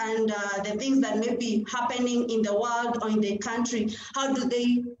trends and the things that may be happening in the world or in the country, how do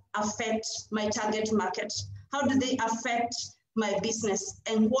they affect my target market? How do they affect my business?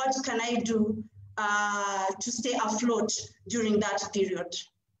 And what can I do to stay afloat during that period?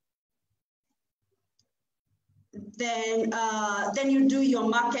 Then you do your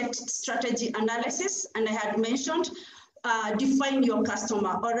market strategy analysis, and I had mentioned define your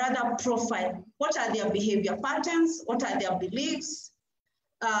customer, or rather profile. What are their behavior patterns? What are their beliefs?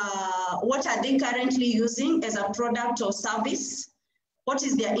 What are they currently using as a product or service? What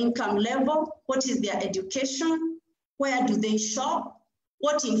is their income level? What is their education? Where do they shop?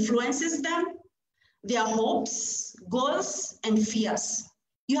 What influences them? Their hopes, goals, and fears.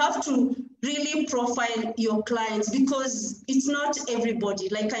 You have to really profile your clients because it's not everybody,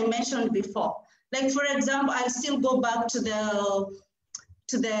 like I mentioned before. Like for example, I'll still go back to the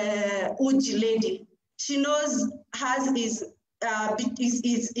Uji lady. She knows hers is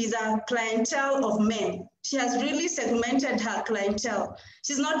a clientele of men. She has really segmented her clientele.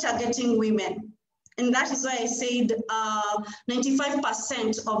 She's not targeting women. And that is why I said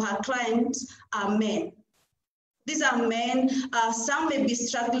 95% of her clients are men. These are men. Some may be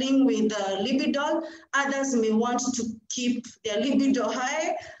struggling with libido. Others may want to keep their libido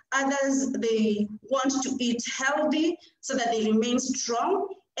high. Others, they want to eat healthy so that they remain strong.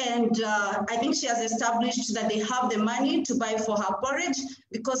 And I think she has established that they have the money to buy for her porridge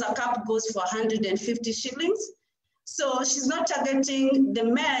because a cup goes for 150 shillings. So she's not targeting the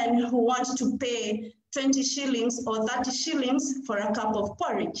men who want to pay 20 shillings or 30 shillings for a cup of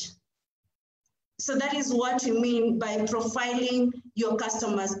porridge. So that is what we mean by profiling your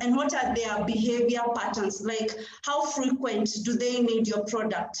customers and what are their behavior patterns, like how frequent do they need your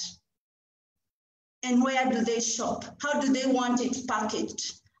product? And where do they shop? How do they want it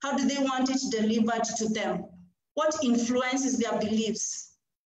packaged? How do they want it delivered to them? What influences their beliefs?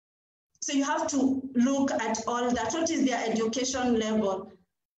 So you have to look at all that. What is their education level?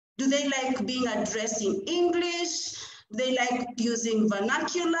 Do they like being addressed in English? Do they like using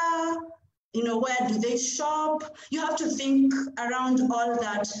vernacular? You know, where do they shop? You have to think around all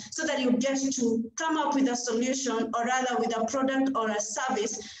that so that you get to come up with a solution, or rather with a product or a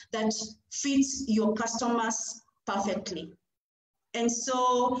service that fits your customers perfectly. And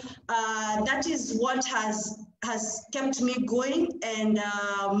so that is what has kept me going and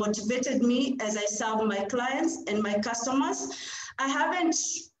motivated me as I serve my clients and my customers.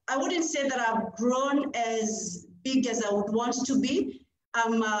 I wouldn't say that I've grown as big as I would want to be.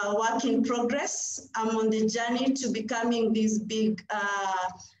 I'm a work in progress. I'm on the journey to becoming this big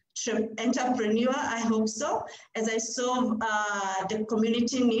entrepreneur, I hope so, as I solve the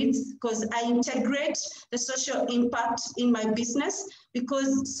community needs, because I integrate the social impact in my business,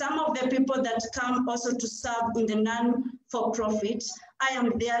 because some of the people that come also to serve in the non-for-profit, I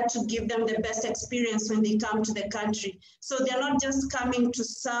am there to give them the best experience when they come to the country. So they're not just coming to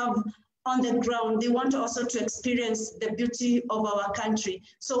serve on the ground, they want also to experience the beauty of our country.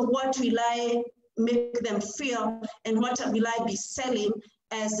 So what will I make them feel, and what will I be selling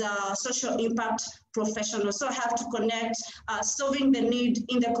as a social impact professional? So I have to connect solving the need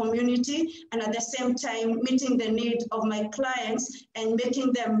in the community, and at the same time meeting the need of my clients and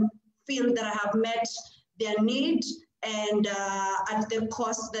making them feel that I have met their need and at the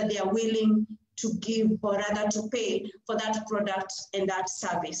cost that they are willing to give, or rather to pay for that product and that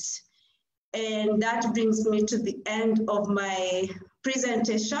service. And that brings me to the end of my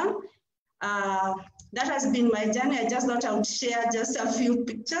presentation. That has been my journey. I just thought I would share just a few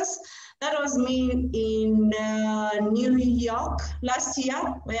pictures. That was me in New York last year,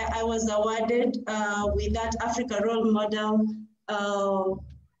 where I was awarded with that Africa Role Model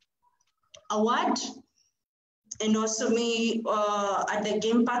Award. And also me at the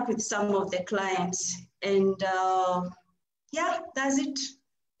game park with some of the clients. And yeah, that's it.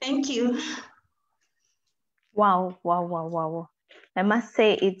 Thank you. Wow, wow, wow, wow. I must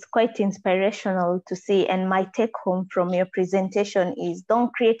say it's quite inspirational to see. And my take home from your presentation is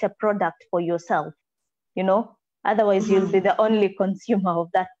don't create a product for yourself, you know, otherwise you'll be the only consumer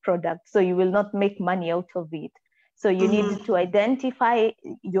of that product. So you will not make money out of it. So you need to identify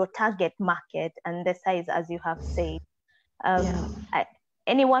your target market and the size, as you have said.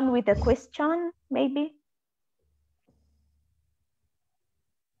 Anyone with a question, maybe?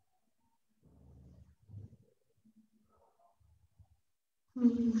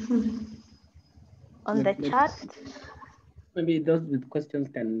 On the chat? Maybe those with questions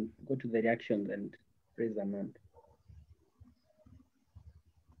can go to the reactions and raise their hand.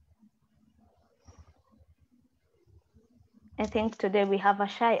 I think today we have a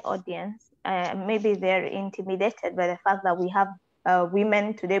shy audience. Maybe they're intimidated by the fact that we have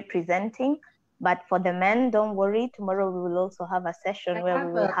women today presenting. But for the men, don't worry. Tomorrow we will also have a session where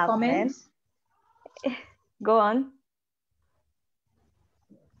we will have men. Go on.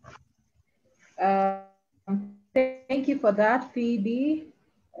 Thank you for that, Phoebe.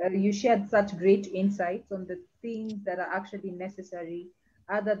 You shared such great insights on the things that are actually necessary,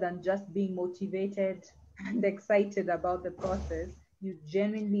 other than just being motivated and excited about the process. You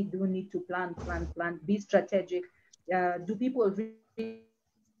genuinely do need to plan, be strategic. Do people really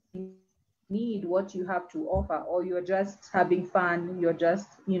need what you have to offer, or you're just having fun, you're just,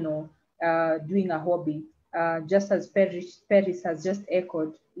 you know, doing a hobby? Just as Paris has just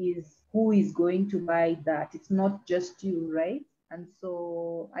echoed, is who is going to buy that? It's not just you, right? And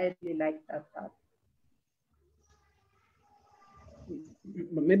so I really like that part.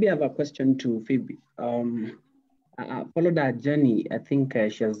 Maybe I have a question to Phoebe. I followed her journey. I think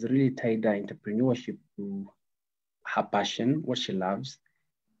she has really tied her entrepreneurship to her passion, what she loves.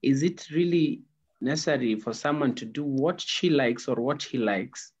 Is it really necessary for someone to do what she likes or what he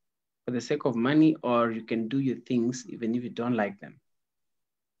likes for the sake of money, or you can do your things even if you don't like them?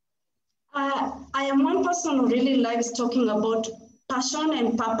 I am one person who really likes talking about passion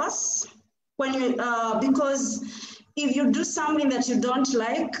and purpose. When you, because if you do something that you don't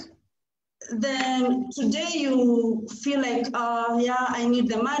like, then today you feel like, yeah, I need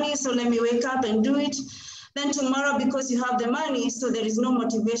the money, so let me wake up and do it. Then tomorrow, because you have the money, so there is no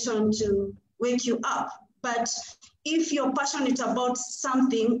motivation to wake you up. But if you're passionate about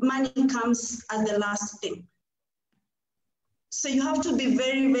something, money comes as the last thing. So you have to be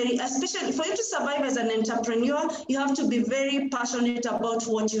very, very, especially for you to survive as an entrepreneur, you have to be very passionate about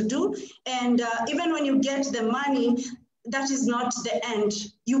what you do. And even when you get the money, that is not the end.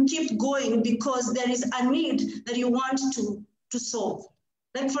 You keep going because there is a need that you want to solve.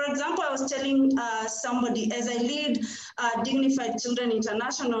 Like, for example, I was telling somebody, as I lead Dignified Children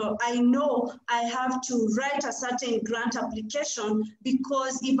International, I know I have to write a certain grant application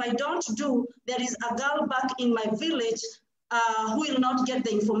because if I don't do, there is a girl back in my village who will not get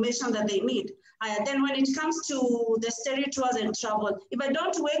the information that they need. Then when it comes to the study tours and travel, if I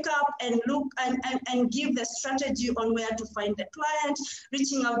don't wake up and look and give the strategy on where to find the client,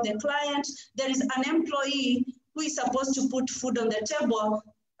 reaching out the client, there is an employee who is supposed to put food on the table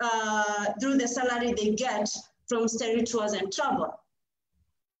through the salary they get from study tours and travel.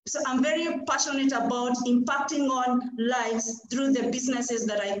 So I'm very passionate about impacting on lives through the businesses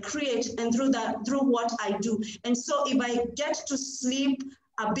that I create and through what I do. And so if I get to sleep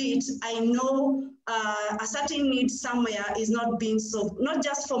a bit, I know a certain need somewhere is not being solved, not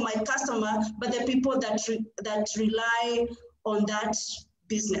just for my customer, but the people that rely on that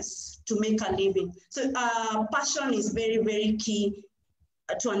business to make a living. So passion is very, very key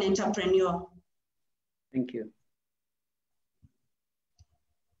to an entrepreneur. Thank you.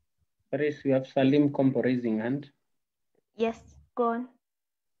 Paris, we have Salim Kompo raising hand. Yes, go on.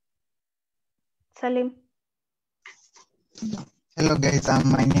 Salim. Hello guys,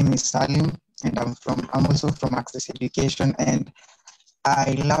 my name is Salim and I'm also from Access Education, and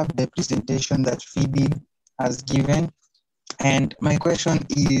I love the presentation that Phoebe has given. And my question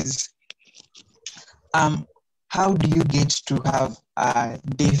is, how do you get to have a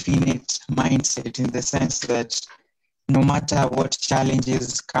definite mindset, in the sense that no matter what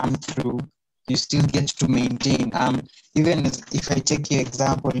challenges come through, you still get to maintain? Even if I take your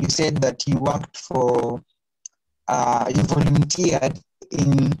example, you said that you worked for, you volunteered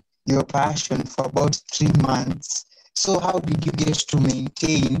in your passion for about 3 months. So how did you get to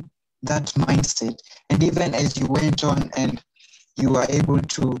maintain that mindset? And even as you went on and you were able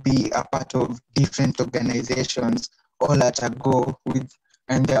to be a part of different organizations all at a go,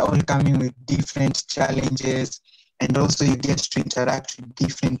 and they're all coming with different challenges, and also you get to interact with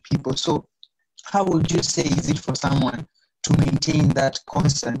different people. So how would you say is it for someone to maintain that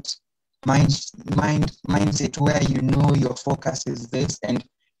constant mindset where you know your focus is this and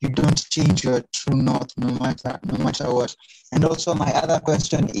you don't change your true north no matter what? And also my other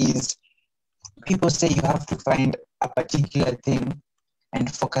question is, people say you have to find a particular thing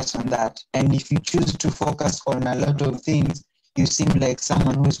and focus on that. And if you choose to focus on a lot of things, you seem like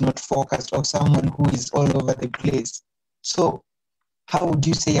someone who is not focused or someone who is all over the place. So how would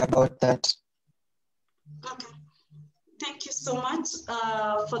you say about that? Okay. Thank you so much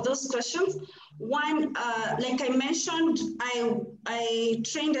for those questions. One, like I mentioned, I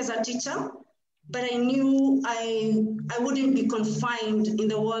trained as a teacher, but I knew I wouldn't be confined in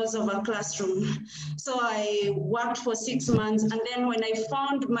the walls of a classroom. So I worked for 6 months, and then when I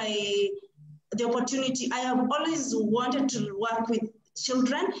found the opportunity, I have always wanted to work with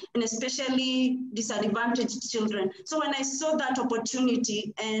children, and especially disadvantaged children. So when I saw that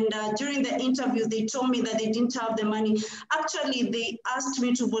opportunity, and during the interview, they told me that they didn't have the money. Actually, they asked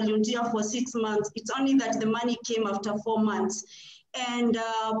me to volunteer for 6 months. It's only that the money came after 4 months. And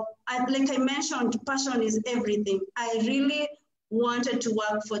like I mentioned, passion is everything. I really wanted to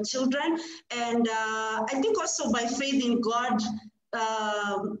work for children. And I think also by faith in God,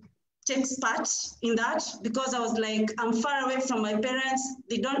 takes part in that, because I was like, I'm far away from my parents.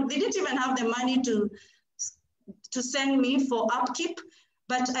 They didn't even have the money to send me for upkeep,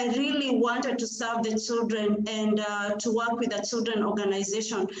 but I really wanted to serve the children and to work with a children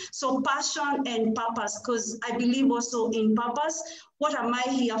organization. So passion and purpose, because I believe also in purpose. What am I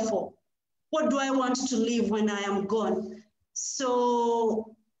here for? What do I want to live when I am gone?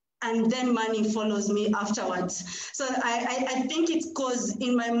 So, and then money follows me afterwards. So I think it's because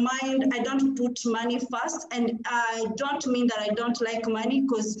in my mind, I don't put money first, and I don't mean that I don't like money,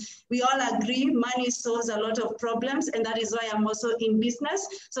 because we all agree money solves a lot of problems, and that is why I'm also in business.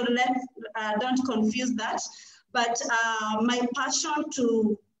 So don't confuse that. But my passion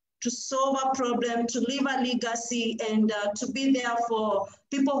to solve a problem, to leave a legacy, and to be there for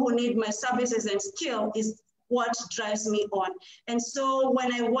people who need my services and skill is what drives me on. And so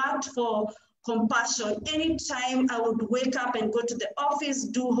when I worked for compassion. Anytime I would wake up and go to the office,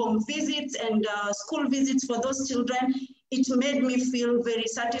 do home visits and school visits for those children, it made me feel very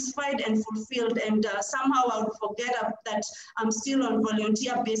satisfied and fulfilled. And somehow I would forget that I'm still on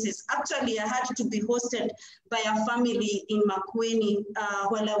volunteer basis. Actually, I had to be hosted by a family in Makueni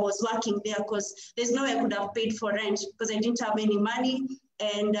while I was working there, because there's no way I could have paid for rent because I didn't have any money.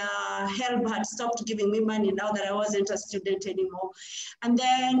 And HELB had stopped giving me money now that I wasn't a student anymore. And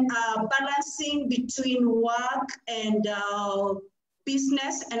then balancing between work and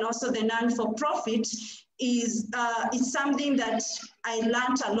business and also the non-for-profit is something that I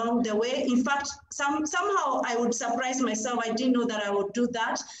learned along the way. In fact, somehow I would surprise myself. I didn't know that I would do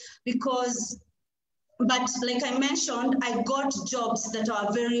that but like I mentioned, I got jobs that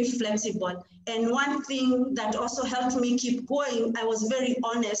are very flexible. And one thing that also helped me keep going, I was very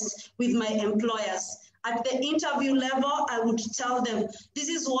honest with my employers. At the interview level, I would tell them, this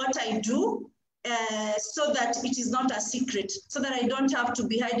is what I do, so that it is not a secret, so that I don't have to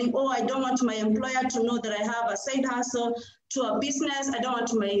be hiding, oh, I don't want my employer to know that I have a side hustle to a business. I don't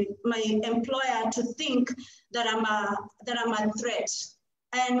want my employer to think that I'm a threat.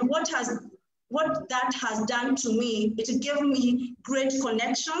 And what that has done to me, it gave me great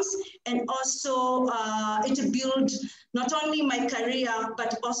connections, and also it built not only my career,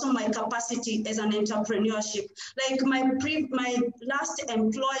 but also my capacity as an entrepreneurship. Like my last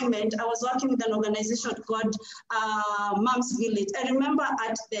employment, I was working with an organization called Moms Village. I remember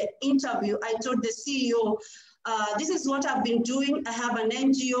at the interview, I told the CEO, this is what I've been doing. I have an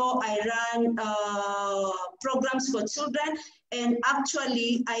NGO, I run programs for children, and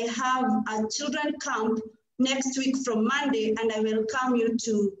actually I have a children camp next week from Monday, and I welcome you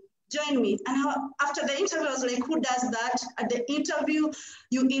to join me. And after the interview, I was like, who does that? At the interview,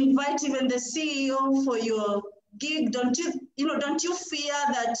 you invite even the CEO for your gig. Don't you fear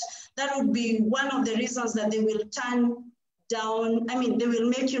that that would be one of the reasons that they will turn down? I mean, they will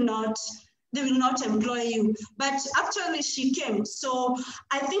not employ you. But actually she came. So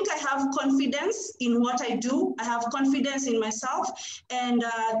I think I have confidence in what I do. I have confidence in myself. And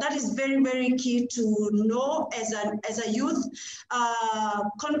that is very, very key to know as a youth.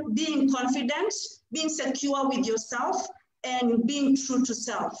 Being confident, being secure with yourself, and being true to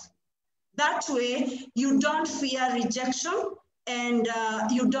self. That way, you don't fear rejection, and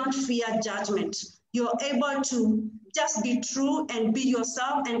you don't fear judgment. You're able to just be true and be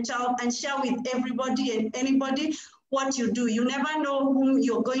yourself, and tell and share with everybody and anybody what you do. You never know whom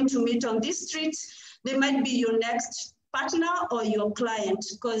you're going to meet on these streets. They might be your next partner or your client,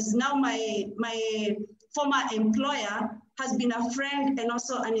 because now my former employer has been a friend and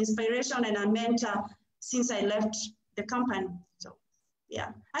also an inspiration and a mentor since I left the company. So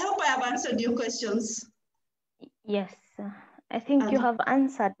yeah, I hope I have answered your questions. Yes, I think you have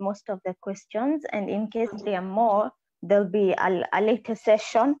answered most of the questions, and in case there are more, there'll be a later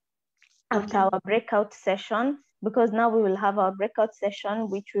session after our breakout session, because now we will have our breakout session,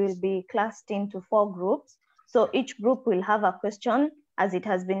 which will be classed into 4 groups. So each group will have a question as it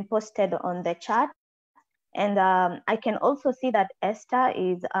has been posted on the chat. And I can also see that Esther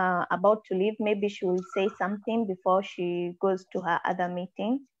is about to leave. Maybe she will say something before she goes to her other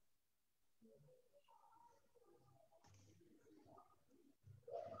meeting.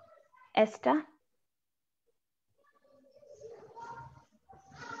 Esther?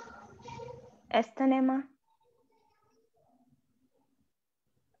 Esther Nema?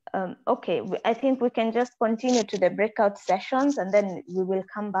 Okay, I think we can just continue to the breakout sessions, and then we will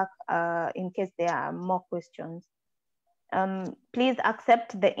come back in case there are more questions. Please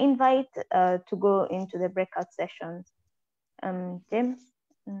accept the invite to go into the breakout sessions. James?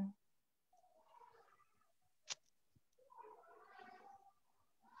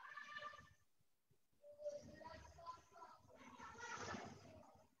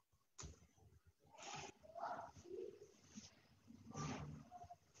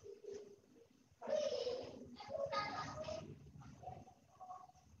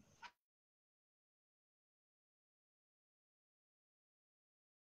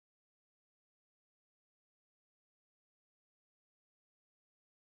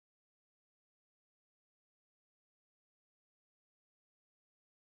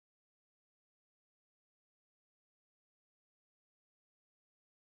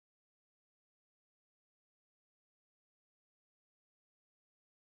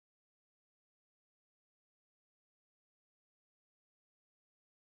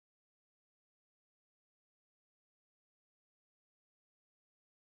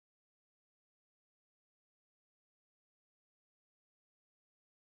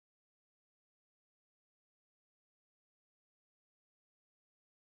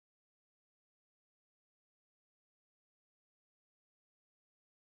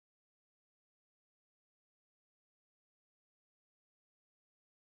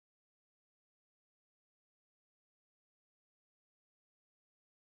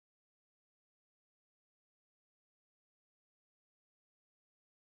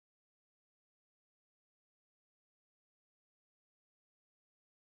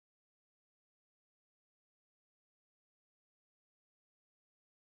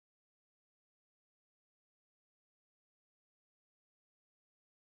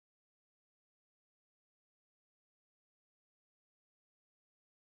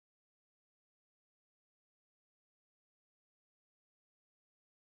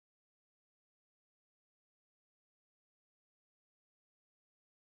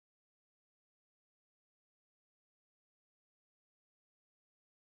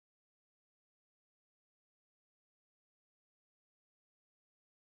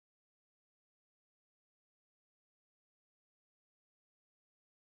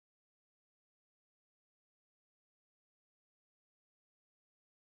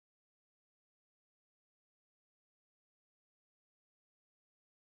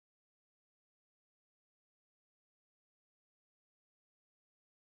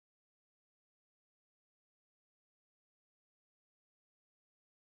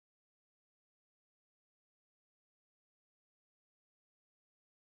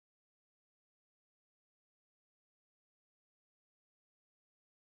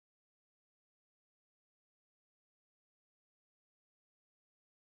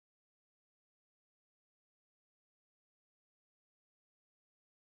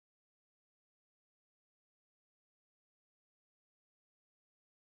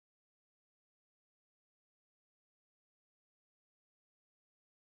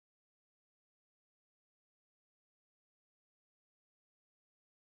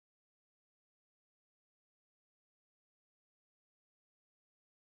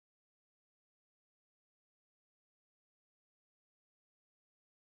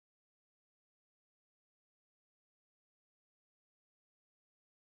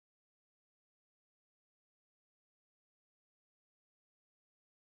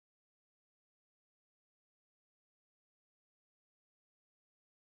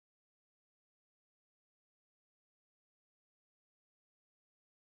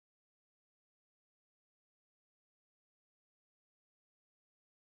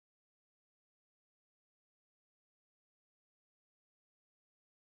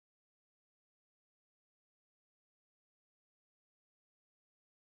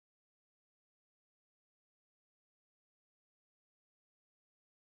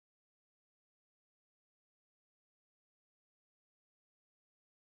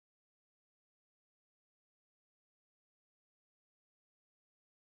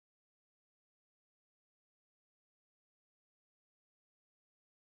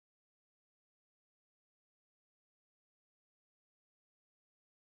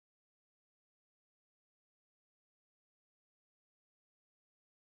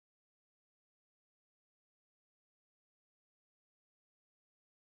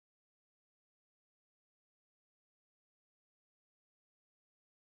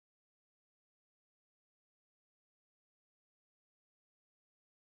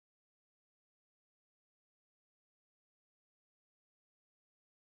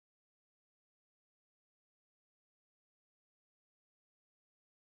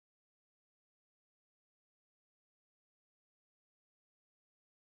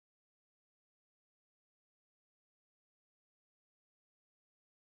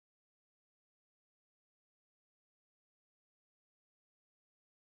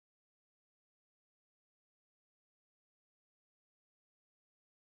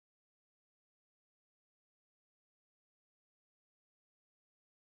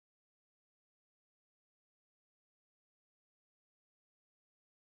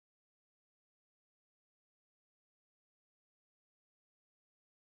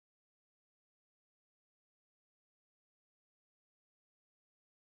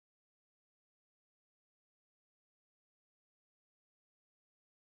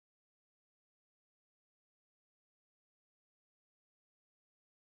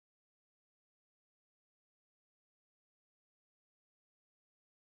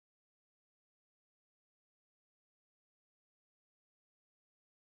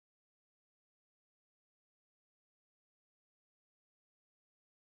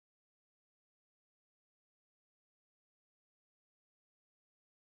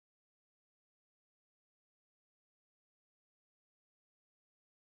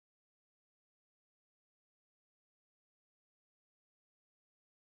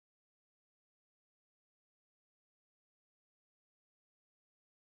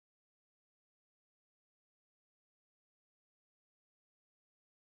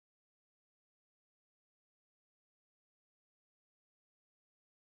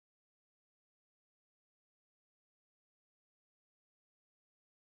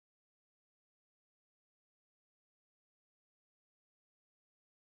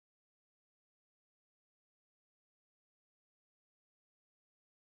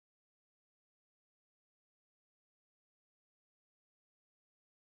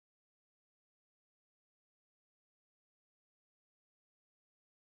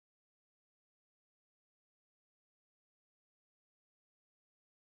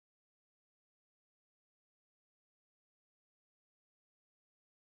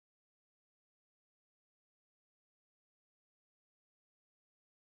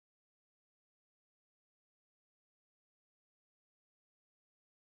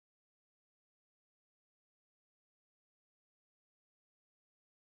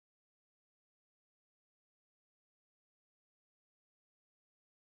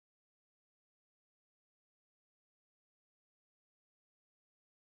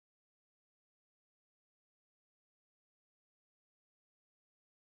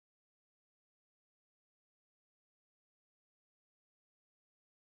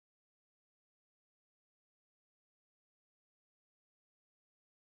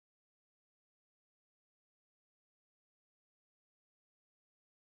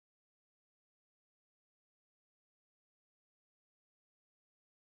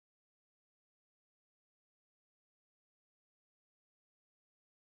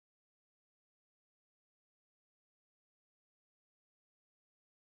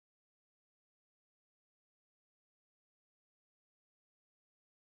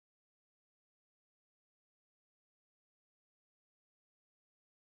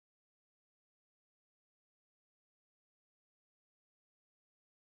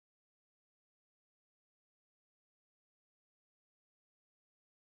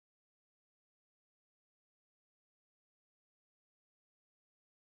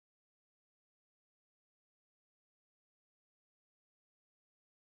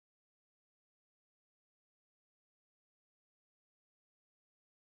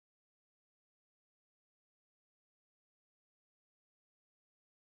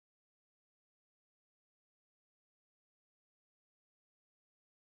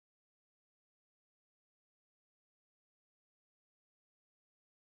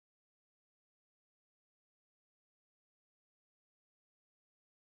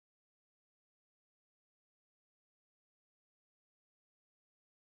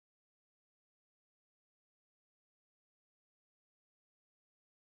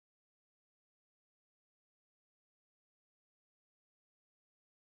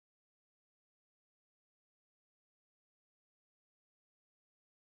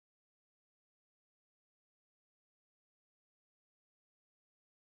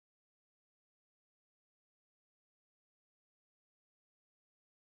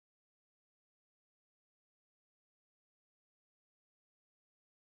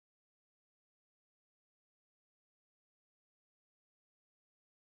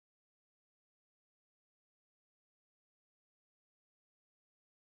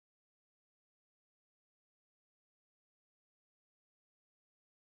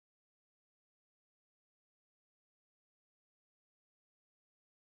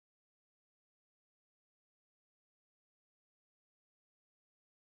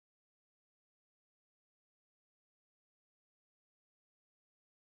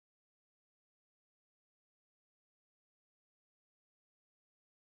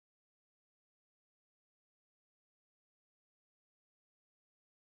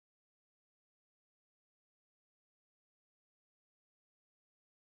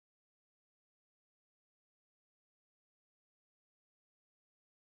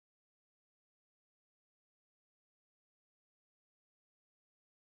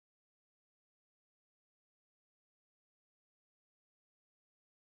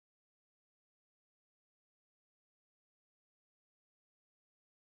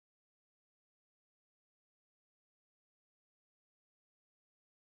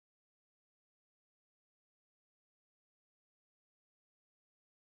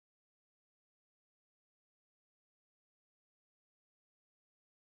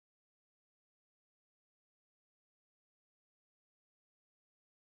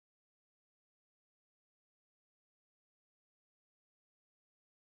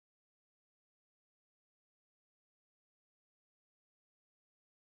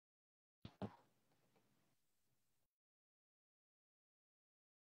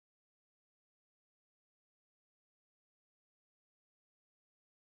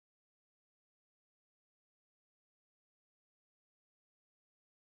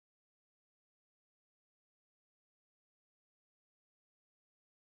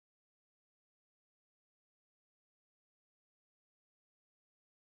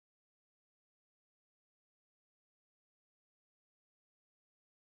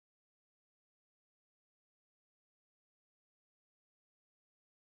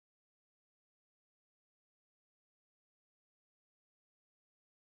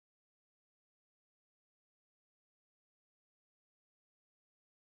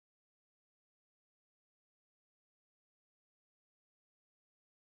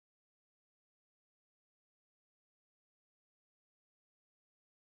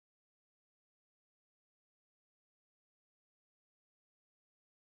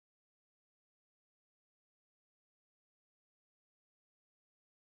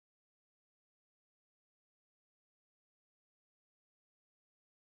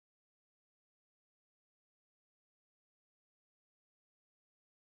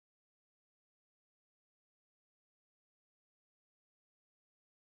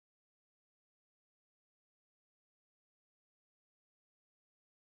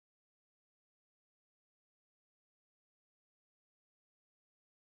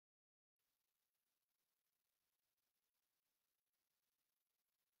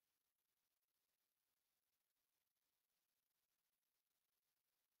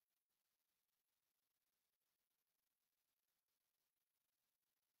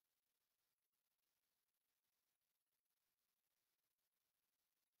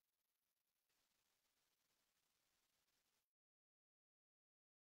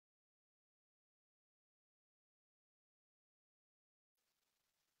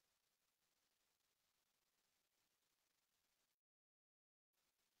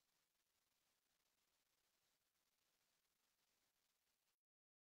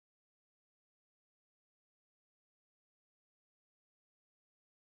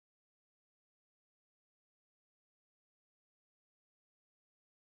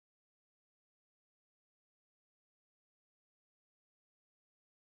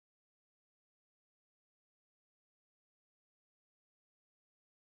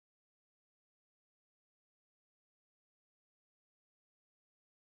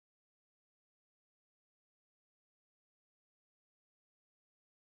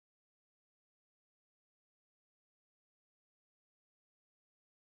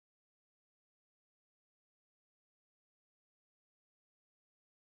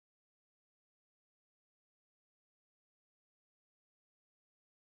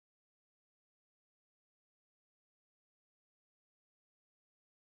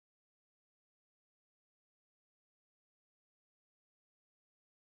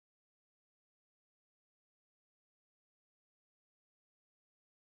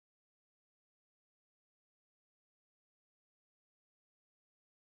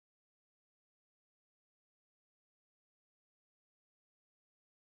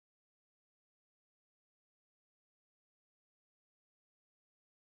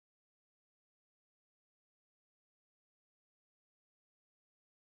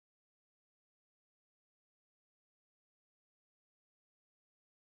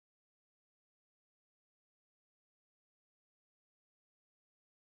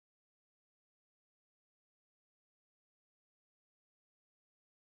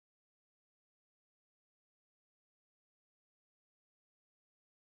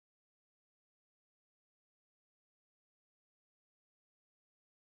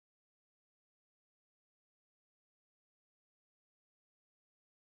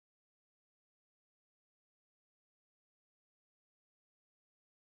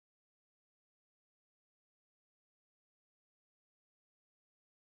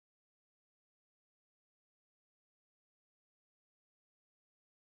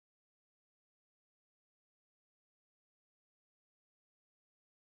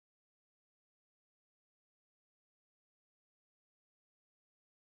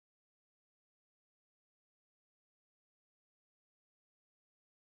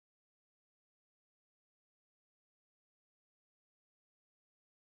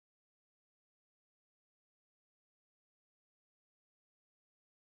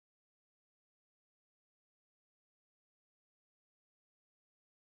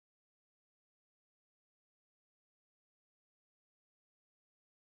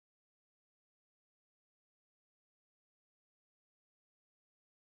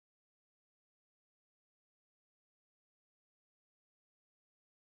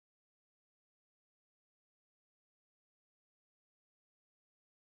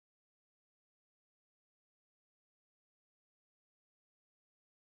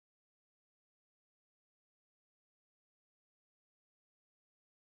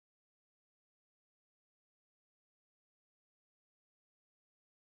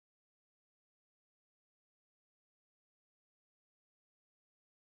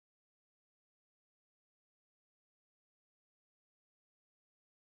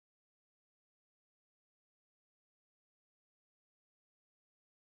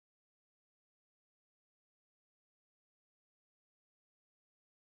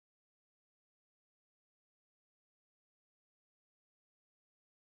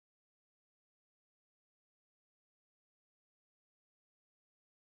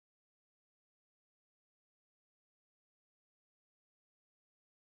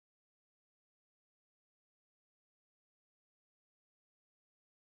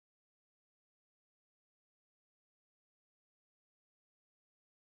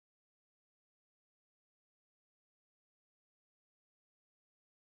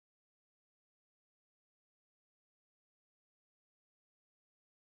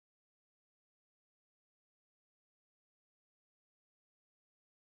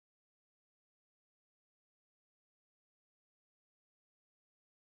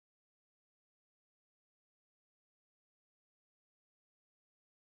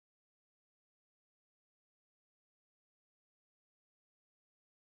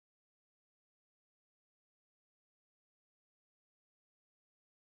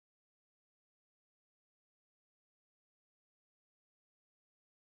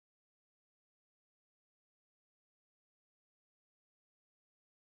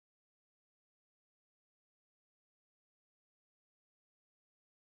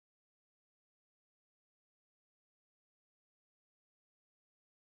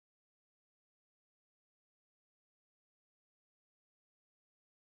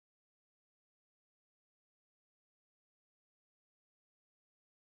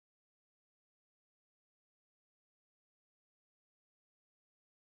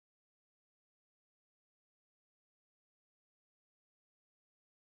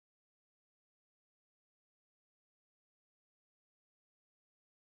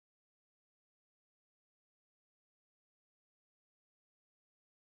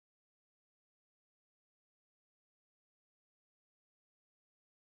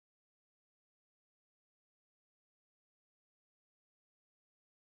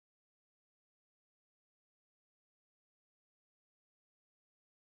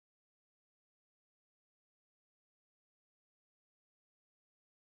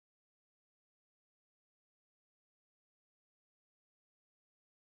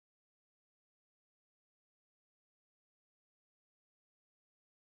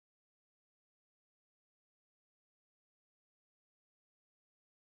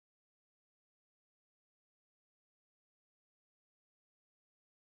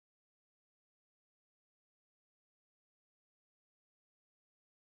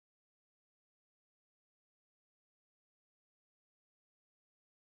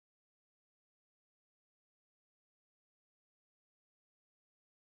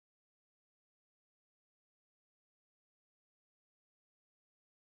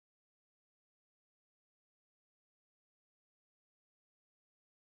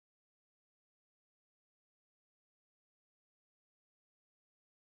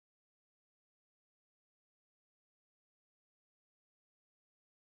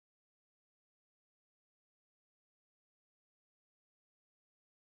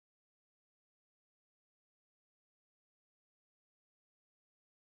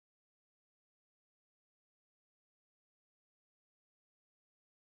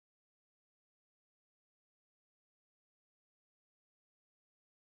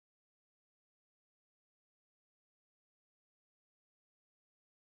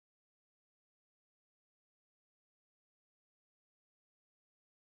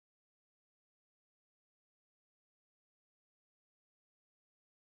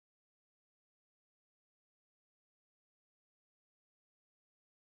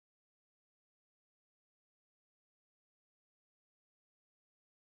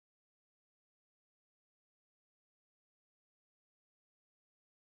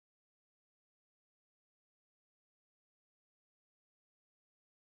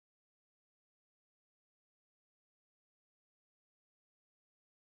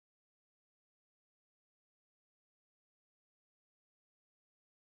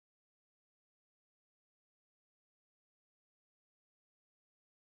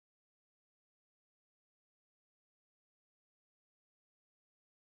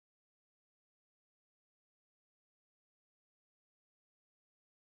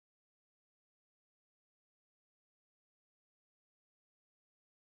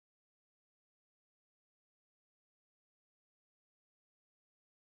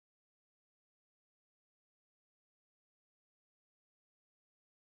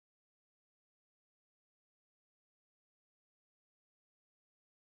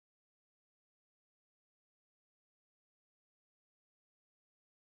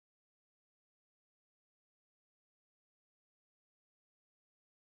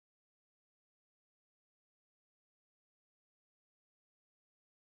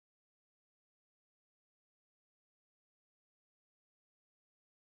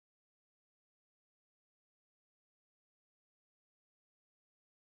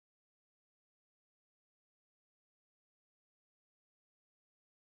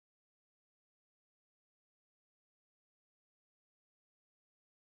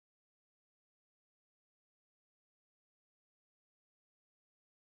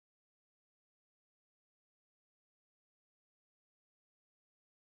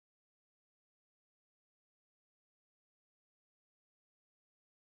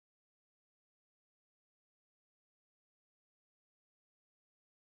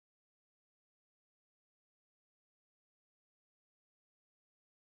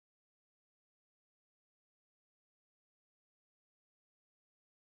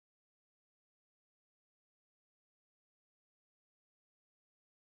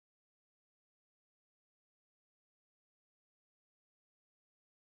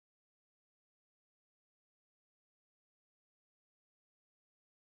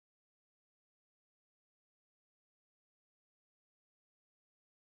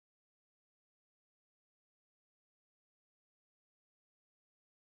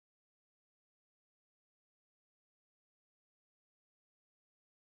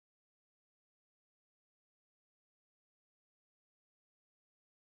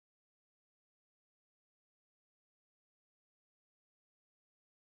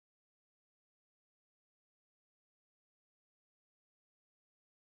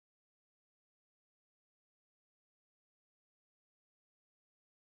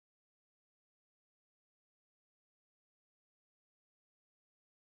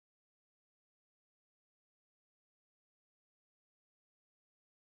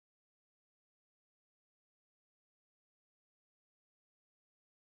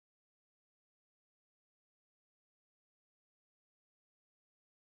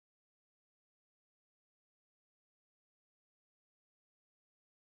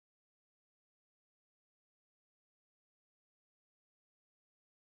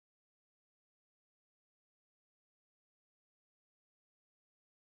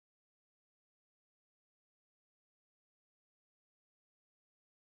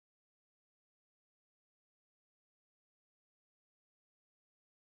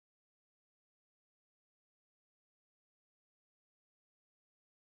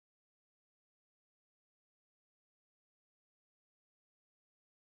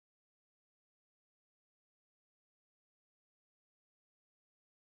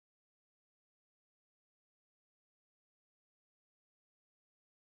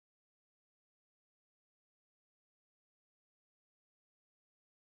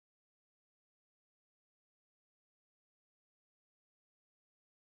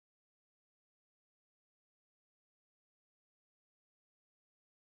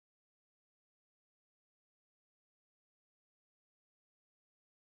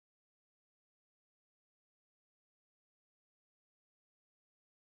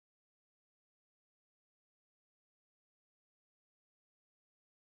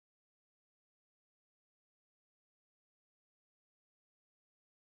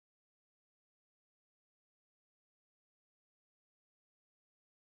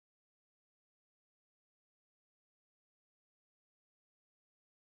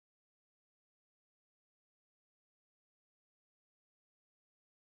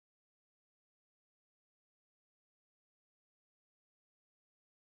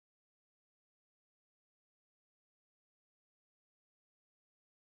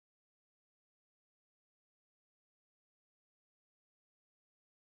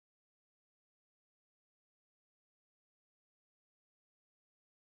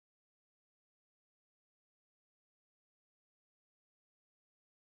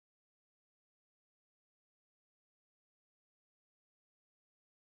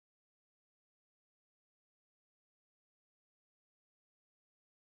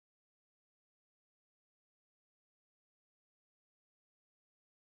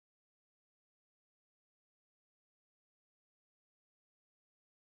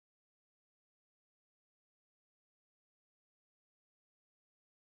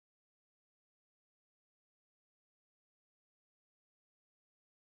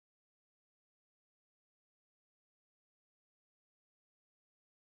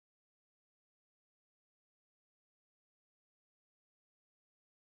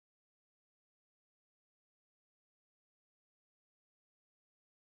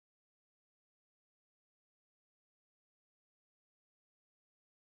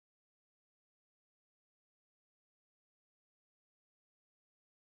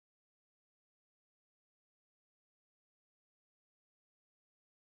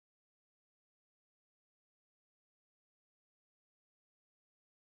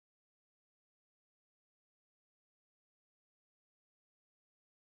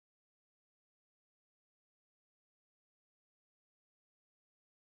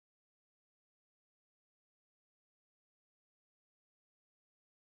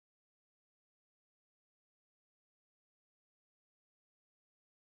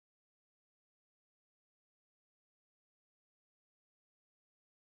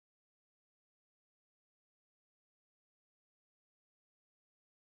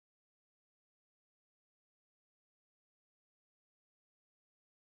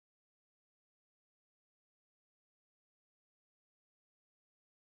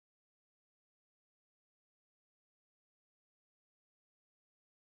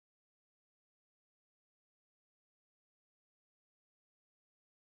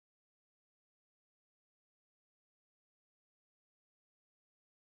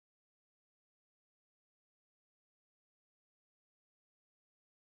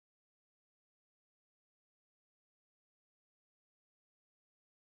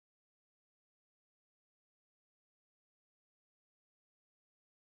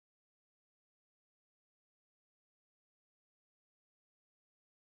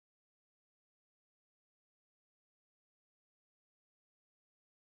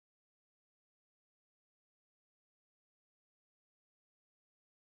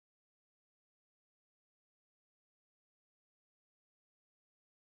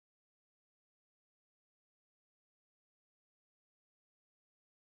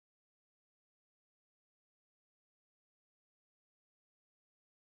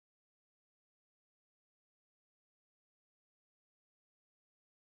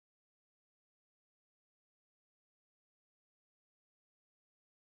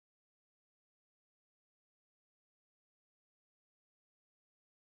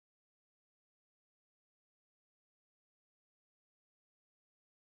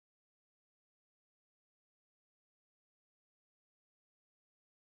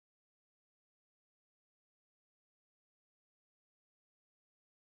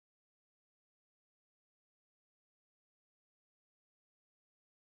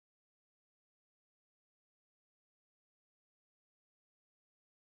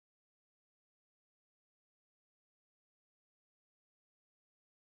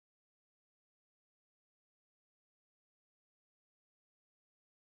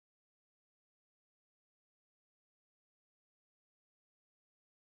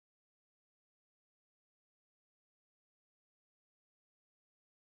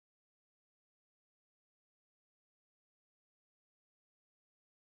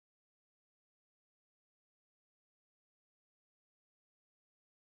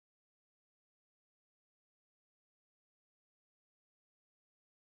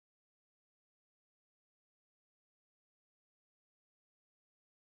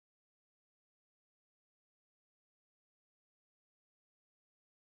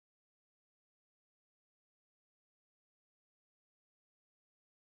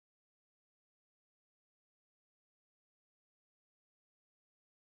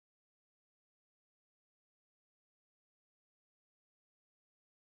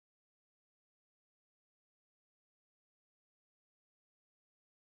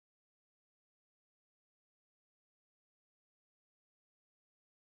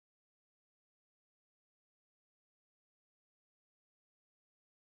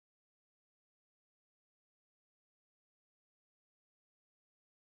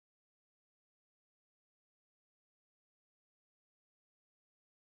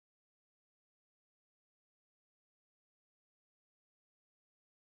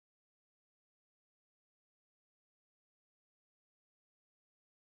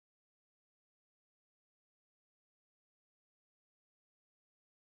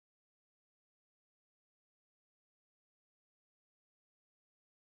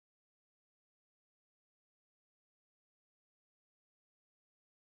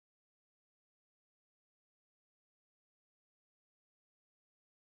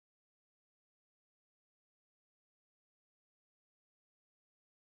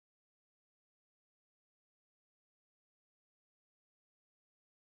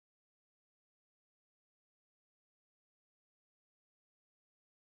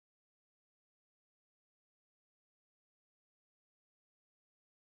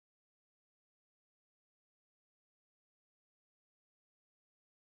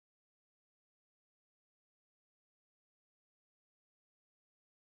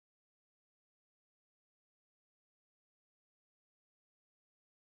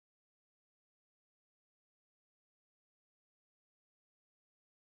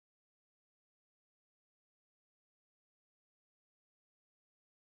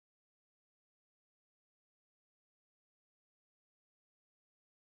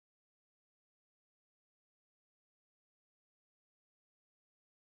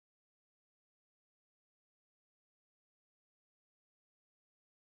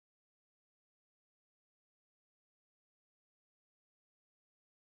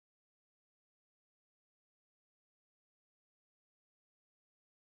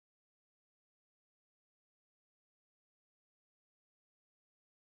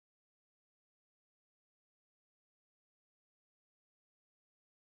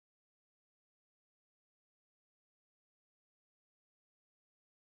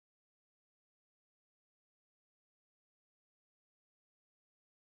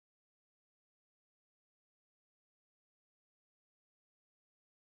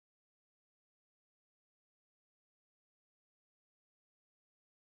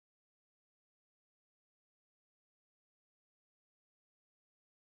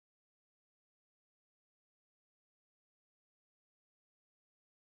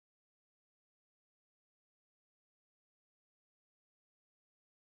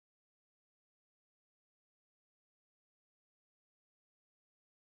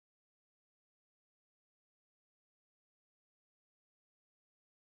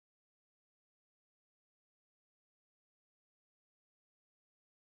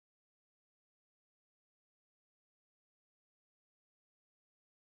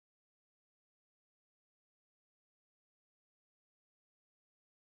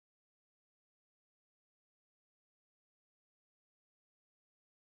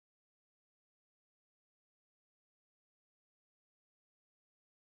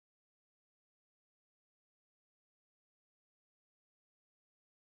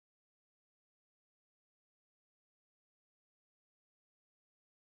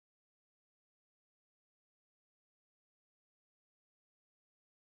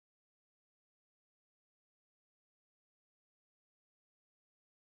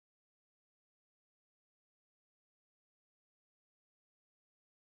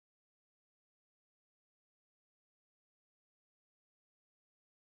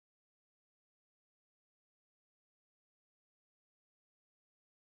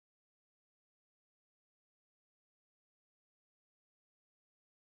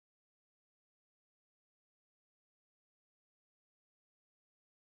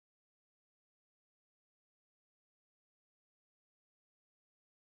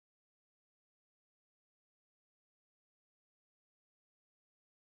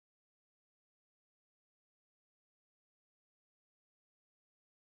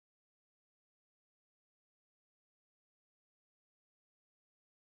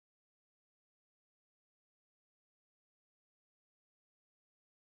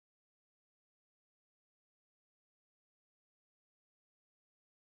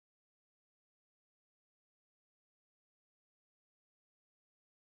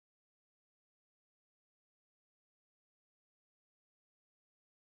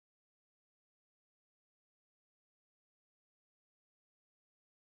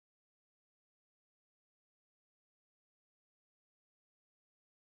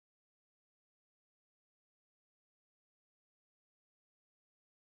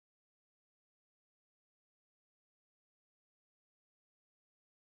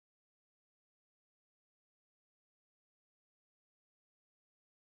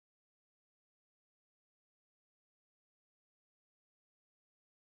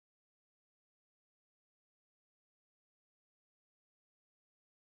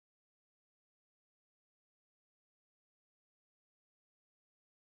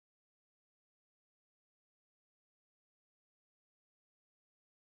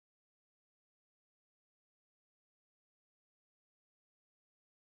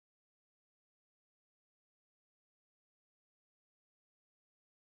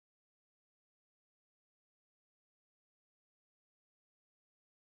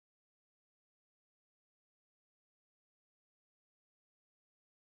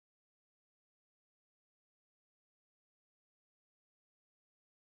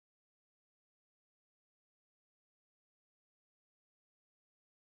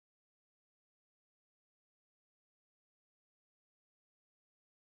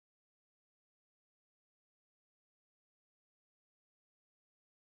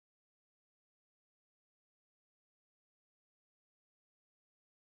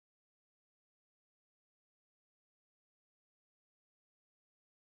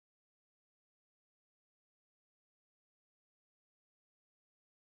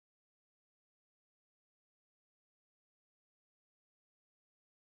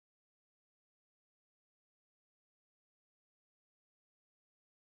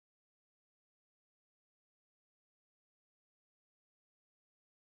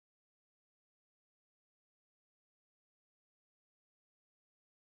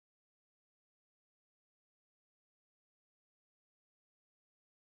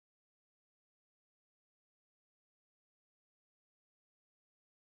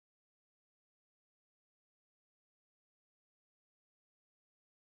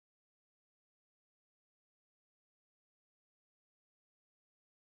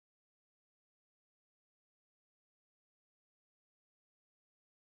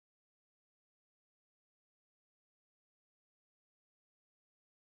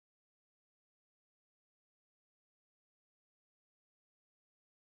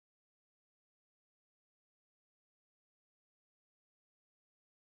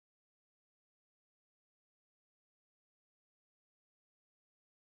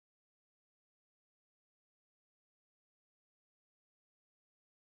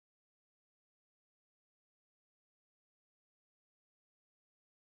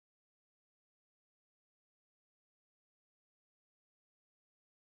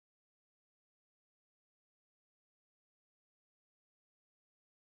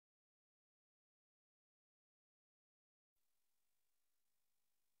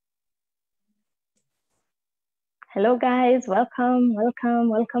 Hello guys, welcome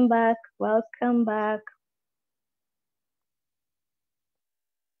back, welcome back.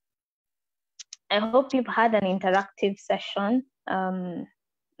 I hope you've had an interactive session, a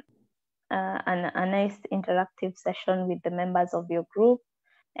nice interactive session with the members of your group.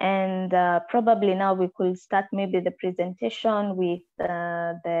 And probably now we could start maybe the presentation with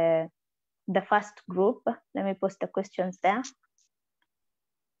the first group. Let me post the questions there.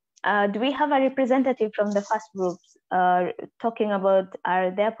 Do we have a representative from the first groups talking about, are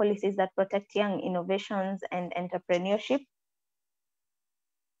there policies that protect young innovations and entrepreneurship?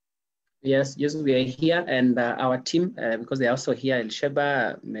 Yes, we are here, and our team, because they're also here,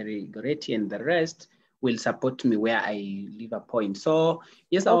 Elsheba, Mary Goretti, and the rest will support me where I leave a point. So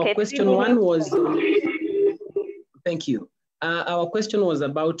yes, our question one was, thank you. Our question was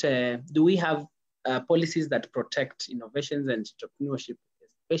about, do we have policies that protect innovations and entrepreneurship,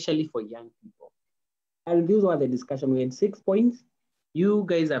 especially for young people? And these were the discussion. We had 6 points. You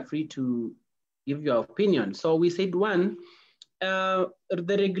guys are free to give your opinion. So we said one, the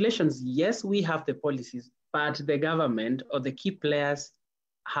regulations, yes, we have the policies, but the government or the key players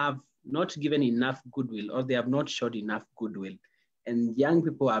have not given enough goodwill, or they have not showed enough goodwill. And young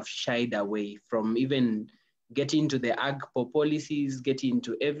people have shied away from even getting into the AGPO policies, getting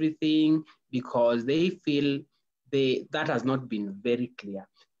into everything, because they feel that has not been very clear.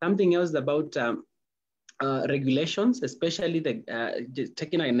 Something else about regulations, especially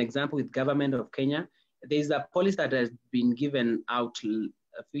taking an example with government of Kenya, there's a policy that has been given out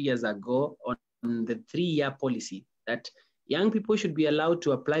a few years ago on the 3-year policy that young people should be allowed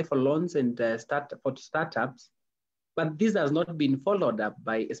to apply for loans and for startups. But this has not been followed up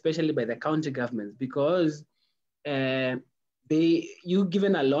especially by the county governments, because you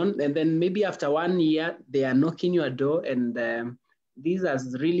given a loan and then maybe after 1 year they are knocking your door, and this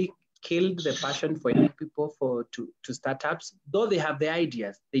has really killed the passion for young people to startups. Though they have the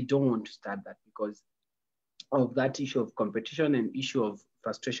ideas, they don't want to start that because of that issue of competition and issue of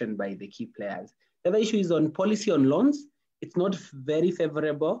frustration by the key players. The other issue is on policy on loans. It's not very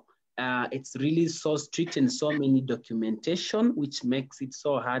favorable. It's really so strict and so many documentation, which makes it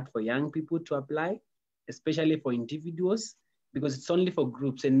so hard for young people to apply, especially for individuals, because it's only for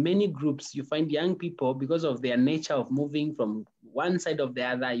groups. And many groups, you find young people, because of their nature of moving from one side of the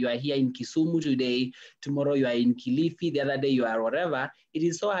other, you are here in Kisumu today, tomorrow you are in Kilifi, the other day you are wherever. It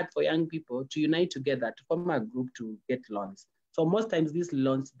is so hard for young people to unite together, to form a group to get loans. So most times these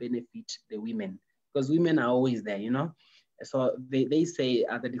loans benefit the women, because women are always there, you know? So they say,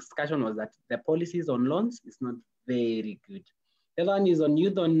 the discussion was that the policies on loans is not very good. The other one is on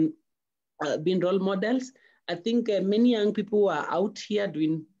youth, on being role models. I think many young people who are out here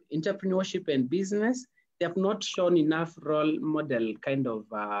doing entrepreneurship and business, they have not shown enough role model kind of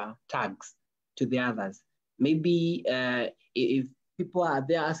tags to the others. Maybe if people are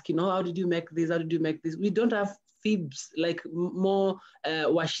there asking, oh, how did you make this? How did you make this? We don't have fibs, like more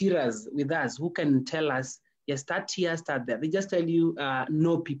washiras with us who can tell us, yes, start here, start there. They just tell you,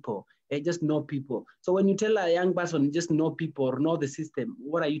 know people. They just know people. So when you tell a young person, just know people or know the system,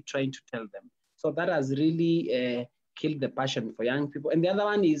 what are you trying to tell them? So that has really killed the passion for young people. And the other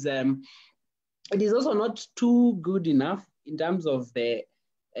one is, it is also not too good enough in terms of the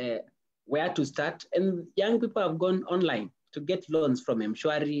where to start. And young people have gone online to get loans from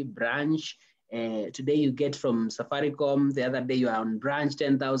Mshwari branch. Today you get from Safaricom, the other day you are on branch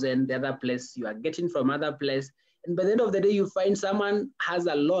 10,000, the other place you are getting from other place. And by the end of the day, you find someone has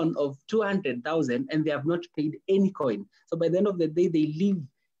a loan of 200,000 and they have not paid any coin. So by the end of the day, they leave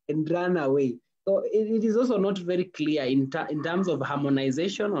and run away. So it is also not very clear in terms of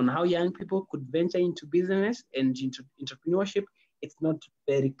harmonization on how young people could venture into business and into entrepreneurship. It's not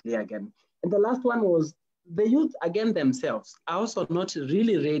very clear again. And the last one was the youth, again, themselves are also not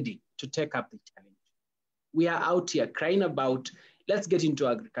really ready to take up the challenge. We are out here crying about, let's get into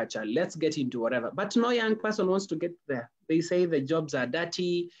agriculture, let's get into whatever. But no young person wants to get there. They say the jobs are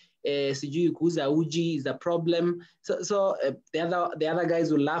dirty, sijui kuuza uji is a problem. So the other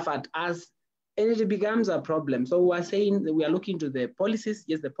guys will laugh at us, and it becomes a problem. So we're saying that we are looking to the policies.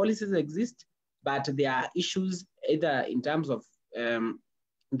 Yes, the policies exist, but there are issues either in terms of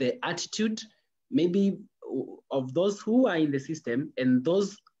the attitude, maybe of those who are in the system and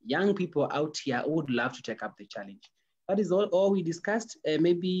those young people out here who would love to take up the challenge. That is all we discussed.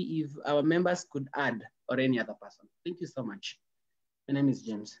 Maybe if our members could add, or any other person. Thank you so much. My name is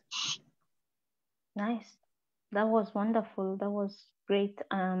James. Nice. That was wonderful. That was great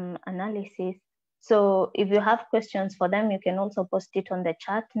analysis. So if you have questions for them, you can also post it on the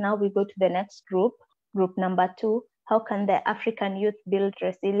chat. Now we go to the next group, group number 2. How can the African youth build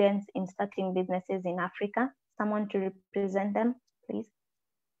resilience in starting businesses in Africa? someone to represent them, please?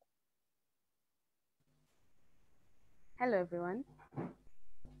 Hello, everyone.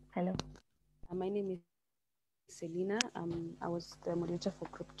 Hello. My name is Selina. I was the moderator for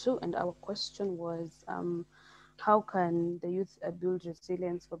Group 2, and our question was, how can the youth build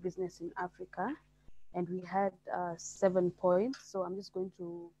resilience for business in Africa? And we had 7 points, so I'm just going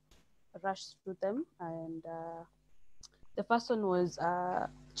to rush through them. And the first one was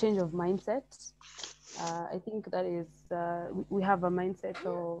change of mindset. I think that is, we have a mindset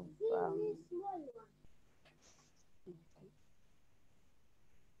of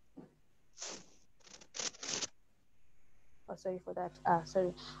sorry for that.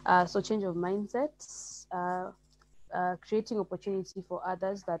 So change of mindsets, creating opportunity for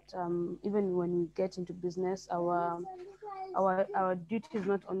others, that even when we get into business, our duty is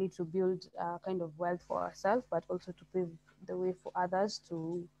not only to build kind of wealth for ourselves, but also to pave the way for others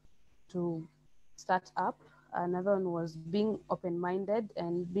to start up. Another one was being open-minded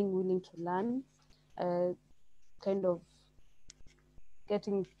and being willing to learn, kind of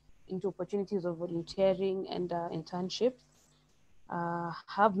getting into opportunities of volunteering and internships.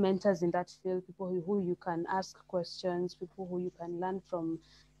 Have mentors in that field, people who you can ask questions, people who you can learn from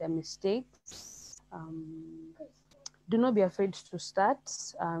their mistakes. Do not be afraid to start,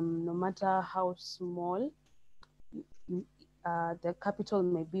 no matter how small the capital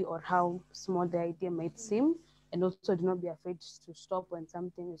may be or how small the idea might seem. And also do not be afraid to stop when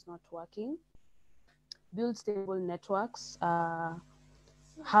something is not working. Build stable networks.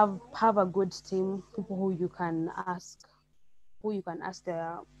 Have a good team, people who you can ask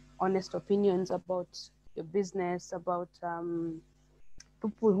their honest opinions about your business, about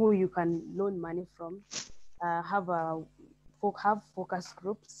people who you can loan money from. Have focus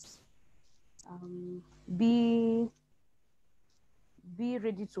groups. Be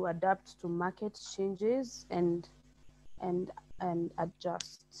ready to adapt to market changes and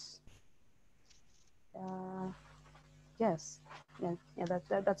adjust. Yes,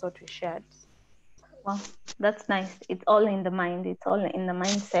 that's what we shared. Wow, that's nice. It's all in the mind. It's all in the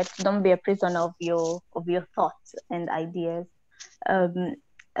mindset. Don't be a prisoner of your thoughts and ideas.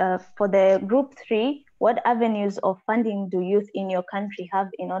 For the Group 3, what avenues of funding do youth in your country have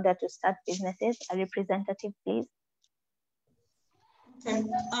in order to start businesses? A representative, please. Okay.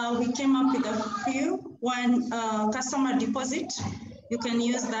 We came up with a few. One, customer deposit. You can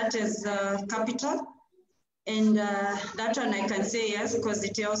use that as capital. And that one I can say yes, because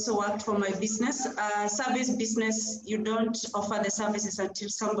it also worked for my business. Service business, you don't offer the services until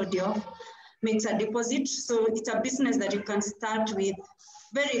somebody makes a deposit. So it's a business that you can start with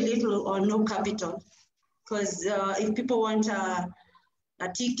very little or no capital. Because if people want a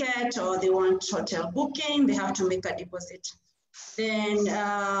ticket or they want hotel booking, they have to make a deposit. Then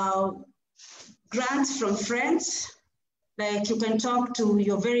grants from friends. Like you can talk to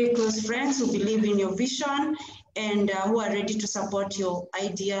your very close friends who believe in your vision and who are ready to support your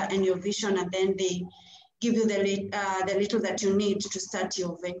idea and your vision, and then they give you the little that you need to start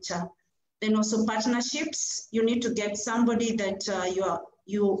your venture. Then also partnerships. You need to get somebody that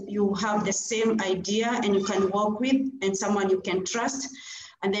you have the same idea and you can work with, and someone you can trust,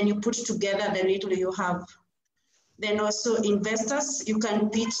 and then you put together the little you have. Then also investors, you can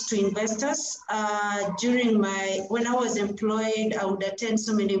pitch to investors. When I was employed, I would attend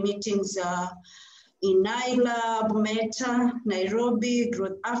so many meetings in NILAB, Meta, Nairobi,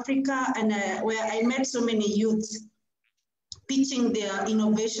 Growth Africa, and where I met so many youths pitching their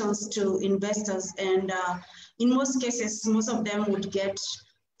innovations to investors. And in most cases, most of them would get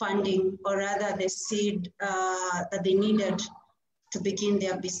funding, or rather the seed that they needed to begin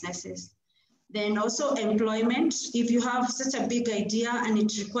their businesses. Then also employment. If you have such a big idea and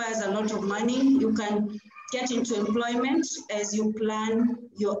it requires a lot of money, you can get into employment as you plan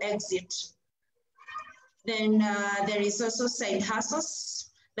your exit. Then there is also side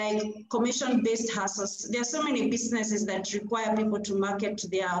hustles, like commission-based hustles. There are so many businesses that require people to market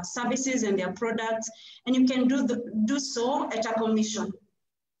their services and their products, and you can do so at a commission.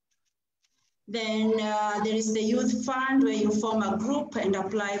 Then there is the youth fund, where you form a group and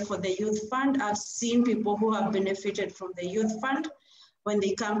apply for the youth fund. I've seen people who have benefited from the youth fund when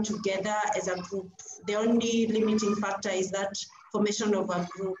they come together as a group. The only limiting factor is that formation of a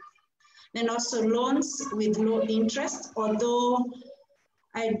group. Then also loans with low interest, although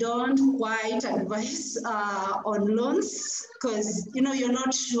I don't quite advise on loans, because you're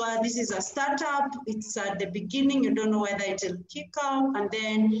not sure. This is a startup, it's at the beginning, you don't know whether it will kick out, and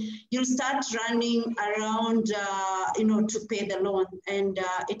then you'll start running around to pay the loan, and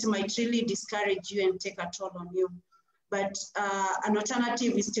it might really discourage you and take a toll on you. But an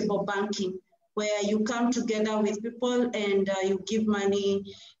alternative is stable banking, where you come together with people and you give money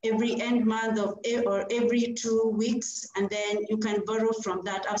every end month or every 2 weeks, and then you can borrow from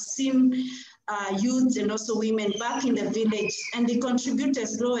that. I've seen youths and also women back in the village, and they contribute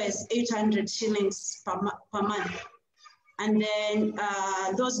as low as 800 shillings per month. And then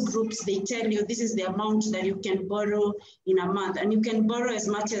those groups, they tell you this is the amount that you can borrow in a month, and you can borrow as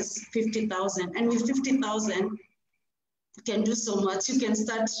much as 50,000. And with 50,000, you can do so much. You can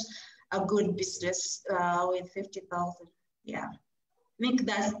start a good business with 50,000. Yeah, I think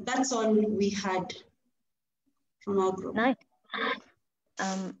that's all we had from our group. Nice.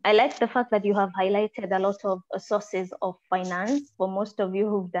 I like the fact that you have highlighted a lot of sources of finance. For most of you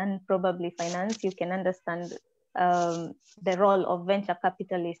who've done probably finance, you can understand the role of venture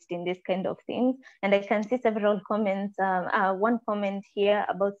capitalists in this kind of things. And I can see several comments. One comment here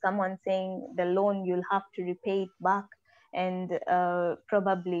about someone saying the loan, you'll have to repay it back, and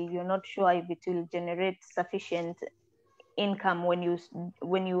probably you're not sure if it will generate sufficient income when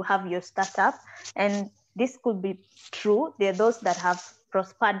you have your startup. And this could be true. There are those that have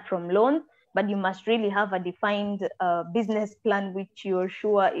prospered from loans, but you must really have a defined business plan which you're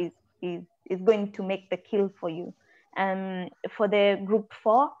sure is going to make the kill for you. For the group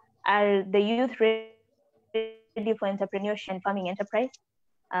 4, are the youth ready for entrepreneurship and farming enterprise?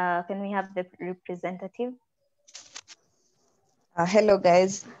 Can we have the representative? Hello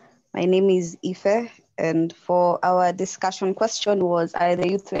guys, my name is Ife, and for our discussion question was, are the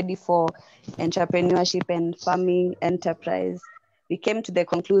youth ready for entrepreneurship and farming enterprise? We came to the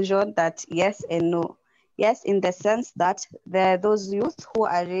conclusion that yes and no. Yes, in the sense that there are those youth who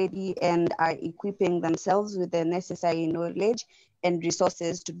are ready and are equipping themselves with the necessary knowledge and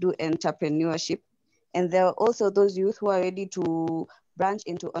resources to do entrepreneurship. And there are also those youth who are ready to branch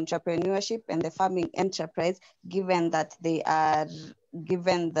into entrepreneurship and the farming enterprise, given that they are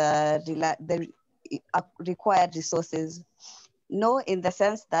given the required resources. No, in the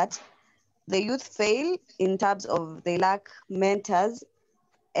sense that the youth fail in terms of they lack mentors,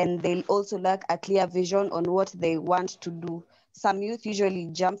 and they also lack a clear vision on what they want to do. Some youth usually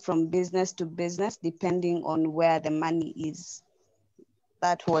jump from business to business depending on where the money is.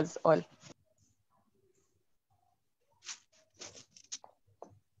 That was all.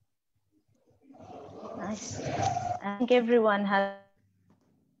 Nice. I think everyone has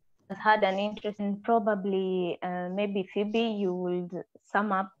had an interest in, probably maybe Phoebe, you would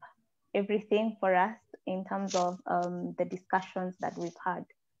sum up everything for us in terms of the discussions that we've had.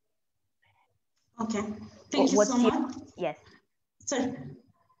 Okay, thank you so much. Yes. Sorry.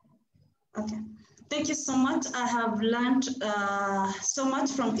 Okay, thank you so much. I have learned so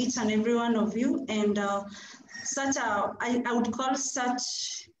much from each and every one of you, and I would call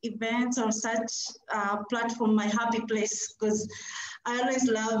such events or such platform my happy place, because I always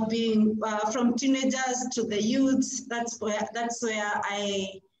love being from teenagers to the youths. That's where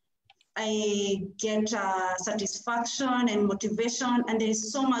I get satisfaction and motivation, and there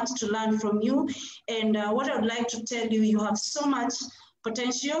is so much to learn from you. And what I would like to tell you, you have so much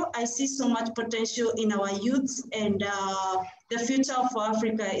potential. I see so much potential in our youths, and the future for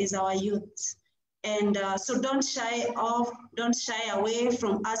Africa is our youth. And so don't shy away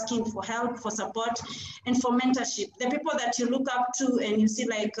from asking for help, for support, and for mentorship. The people that you look up to and you see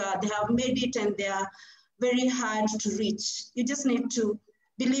like they have made it and they are very hard to reach. You just need to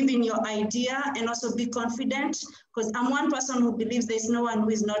believe in your idea and also be confident, because I'm one person who believes there's no one who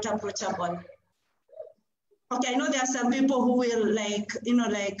is not approachable. Okay, I know there are some people who will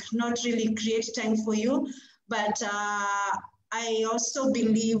not really create time for you, but I also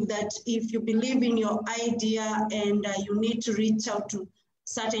believe that if you believe in your idea and you need to reach out to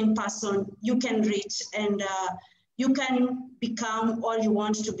certain person, you can reach, and you can become all you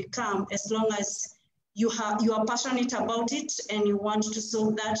want to become, as long as you are passionate about it and you want to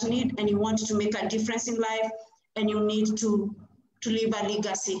solve that need and you want to make a difference in life and you need to leave a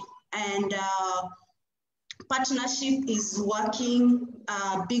legacy. And partnership is working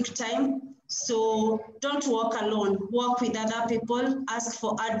big time. So don't walk alone, work with other people, ask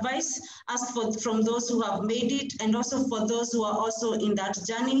for advice, ask from those who have made it, and also for those who are also in that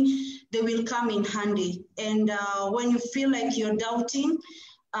journey, they will come in handy. And when you feel like you're doubting,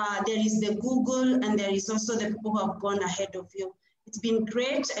 there is the Google, and there is also the people who have gone ahead of you. It's been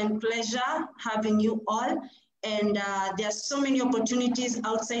great and pleasure having you all. And there are so many opportunities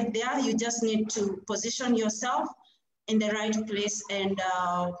outside there. You just need to position yourself in the right place, and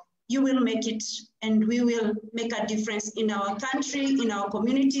you will make it, and we will make a difference in our country, in our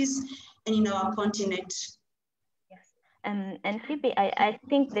communities, and in our continent. Yes. And Phoebe, I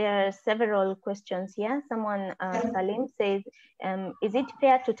think there are several questions here. Someone, Salim, says, is it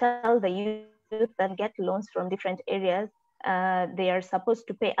fair to tell the youth youth that get loans from different areas, they are supposed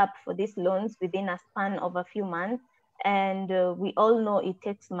to pay up for these loans within a span of a few months. And we all know it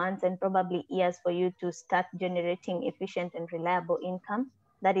takes months and probably years for you to start generating efficient and reliable income.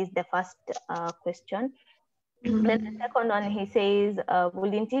 That is the first question. Then the second one, he says,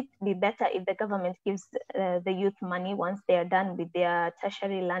 wouldn't it be better if the government gives the youth money once they are done with their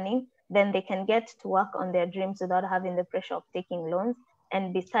tertiary learning? Then they can get to work on their dreams without having the pressure of taking loans.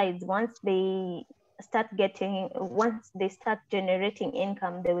 And besides, once they start generating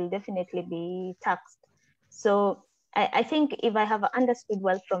income, they will definitely be taxed. So I think if I have understood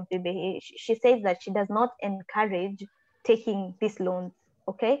well from Phoebe, she says that she does not encourage taking these loans,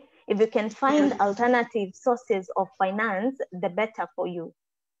 okay? If you can find alternative sources of finance, the better for you.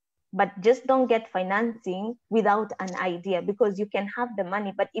 But just don't get financing without an idea, because you can have the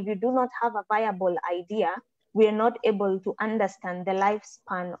money, but if you do not have a viable idea, we are not able to understand the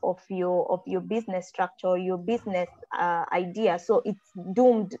lifespan of your business structure or your business idea. So it's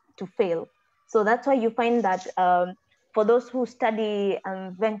doomed to fail. So that's why you find that for those who study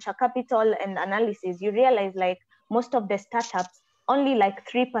venture capital and analysis, you realize like most of the startups, only like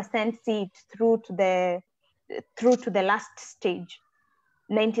 3% see it through to the last stage.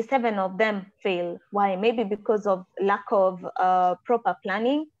 97 of them fail. Why? Maybe because of lack of proper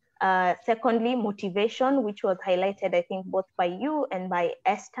planning. Secondly, motivation, which was highlighted, I think, both by you and by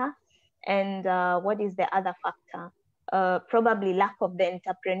Esther. And what is the other factor? Probably lack of the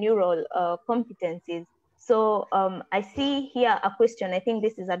entrepreneurial competencies. So I see here a question. I think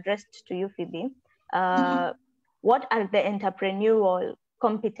this is addressed to you, Phoebe. What are the entrepreneurial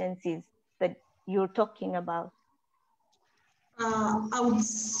competencies that you're talking about? I would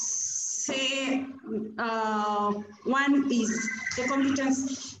say one is the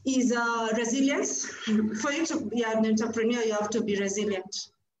competence is resilience. For you to be an entrepreneur, you have to be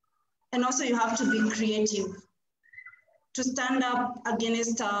resilient. And also you have to be creative. To stand up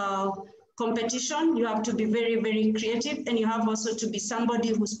against competition, you have to be very, very creative. And you have also to be somebody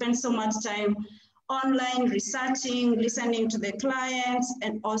who spends so much time online, researching, listening to the clients,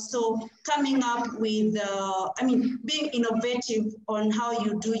 and also coming up with, being innovative on how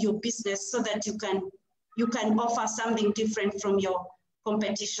you do your business so that you can offer something different from your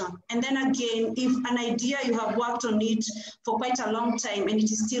competition. And then again, if an idea you have worked on it for quite a long time and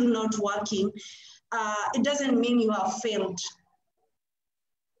it is still not working, it doesn't mean you have failed.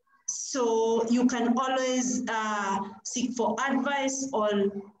 So you can always seek for advice or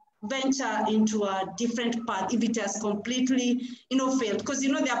venture into a different path if it has completely, failed. Because,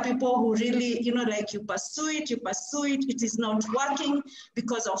 there are people who really, like you pursue it, it is not working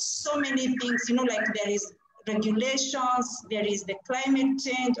because of so many things, like there is regulations, there is the climate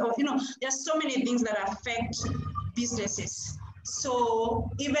change, or, there's so many things that affect businesses.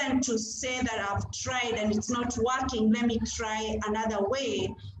 So even to say that I've tried and it's not working, let me try another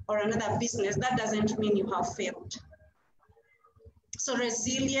way or another business, that doesn't mean you have failed. So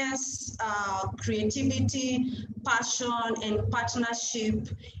resilience, creativity, passion, and partnership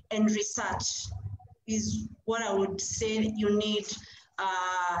and research is what I would say you need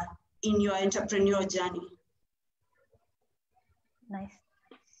in your entrepreneurial journey. Nice.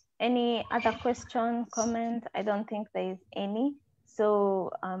 Any other question, comment? I don't think there is any. So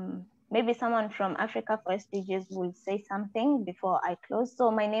maybe someone from Africa for SDGs will say something before I close.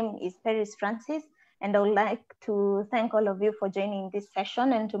 So my name is Paris Francis, and I would like to thank all of you for joining this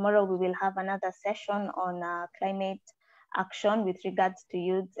session. And tomorrow we will have another session on climate action with regards to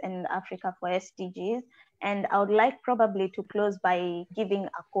youth and Africa for SDGs. And I would like probably to close by giving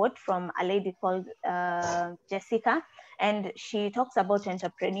a quote from a lady called Jessica. And she talks about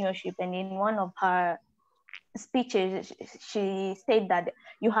entrepreneurship. And in one of her speeches, she said that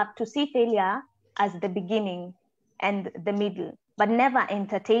you have to see failure as the beginning and the middle, but never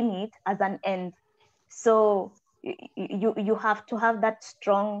entertain it as an end. So you have to have that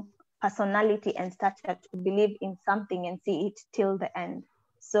strong personality and stature to believe in something and see it till the end.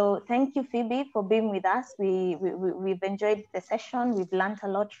 So thank you, Phoebe, for being with us. We've enjoyed the session. We've learned a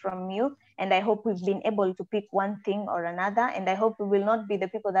lot from you. And I hope we've been able to pick one thing or another. And I hope we will not be the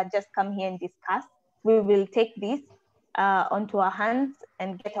people that just come here and discuss. We will take this onto our hands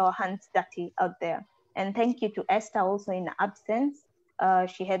and get our hands dirty out there. And thank you to Esther also in absence.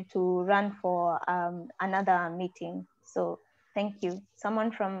 She had to run for another meeting. So thank you.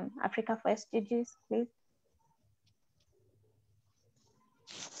 Someone from Africa for SDGs, please.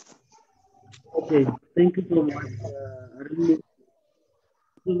 Okay, thank you so much. Really,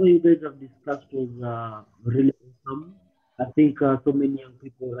 whatever you guys have discussed was really awesome. I think so many young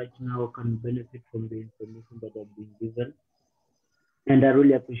people right now can benefit from the information that have been given. And I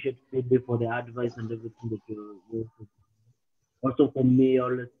really appreciate Phoebe for the advice and everything that you also for me, I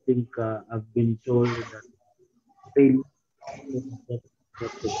always think I've been told that failure is just I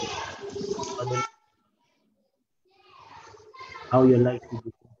don't know how your life will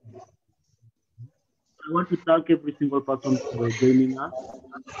be. I want to thank every single person for joining us.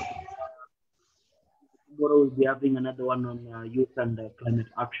 Tomorrow we'll be having another one on youth and climate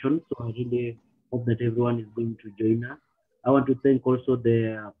action. So I really hope that everyone is going to join us. I want to thank also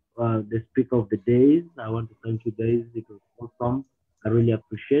the speaker of the days. I want to thank you guys. It was awesome. I really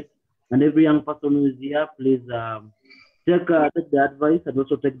appreciate. And every young person who is here, please take the advice and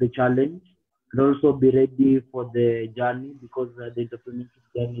also take the challenge, and also be ready for the journey, because the entrepreneurship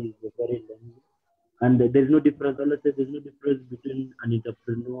journey is very lengthy. And there's no difference. I say there's no difference between an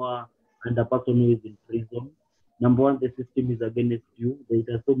entrepreneur and a person who is in prison. Number one, the system is against you.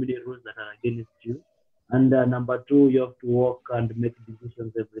 There are so many rules that are against you. And number two, you have to work and make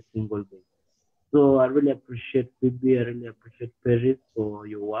decisions every single day. So I really appreciate Phoebe. I really appreciate Paris for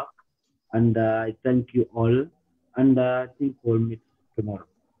your work. And I thank you all. And I think we'll meet tomorrow.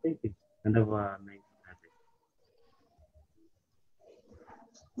 Thank you. And have a nice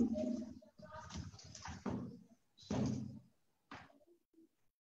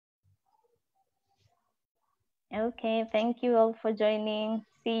day. Okay, thank you all for joining.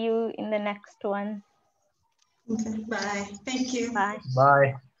 See you in the next one. Okay, bye. Thank you. Bye.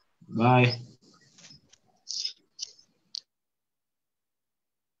 Bye. Bye.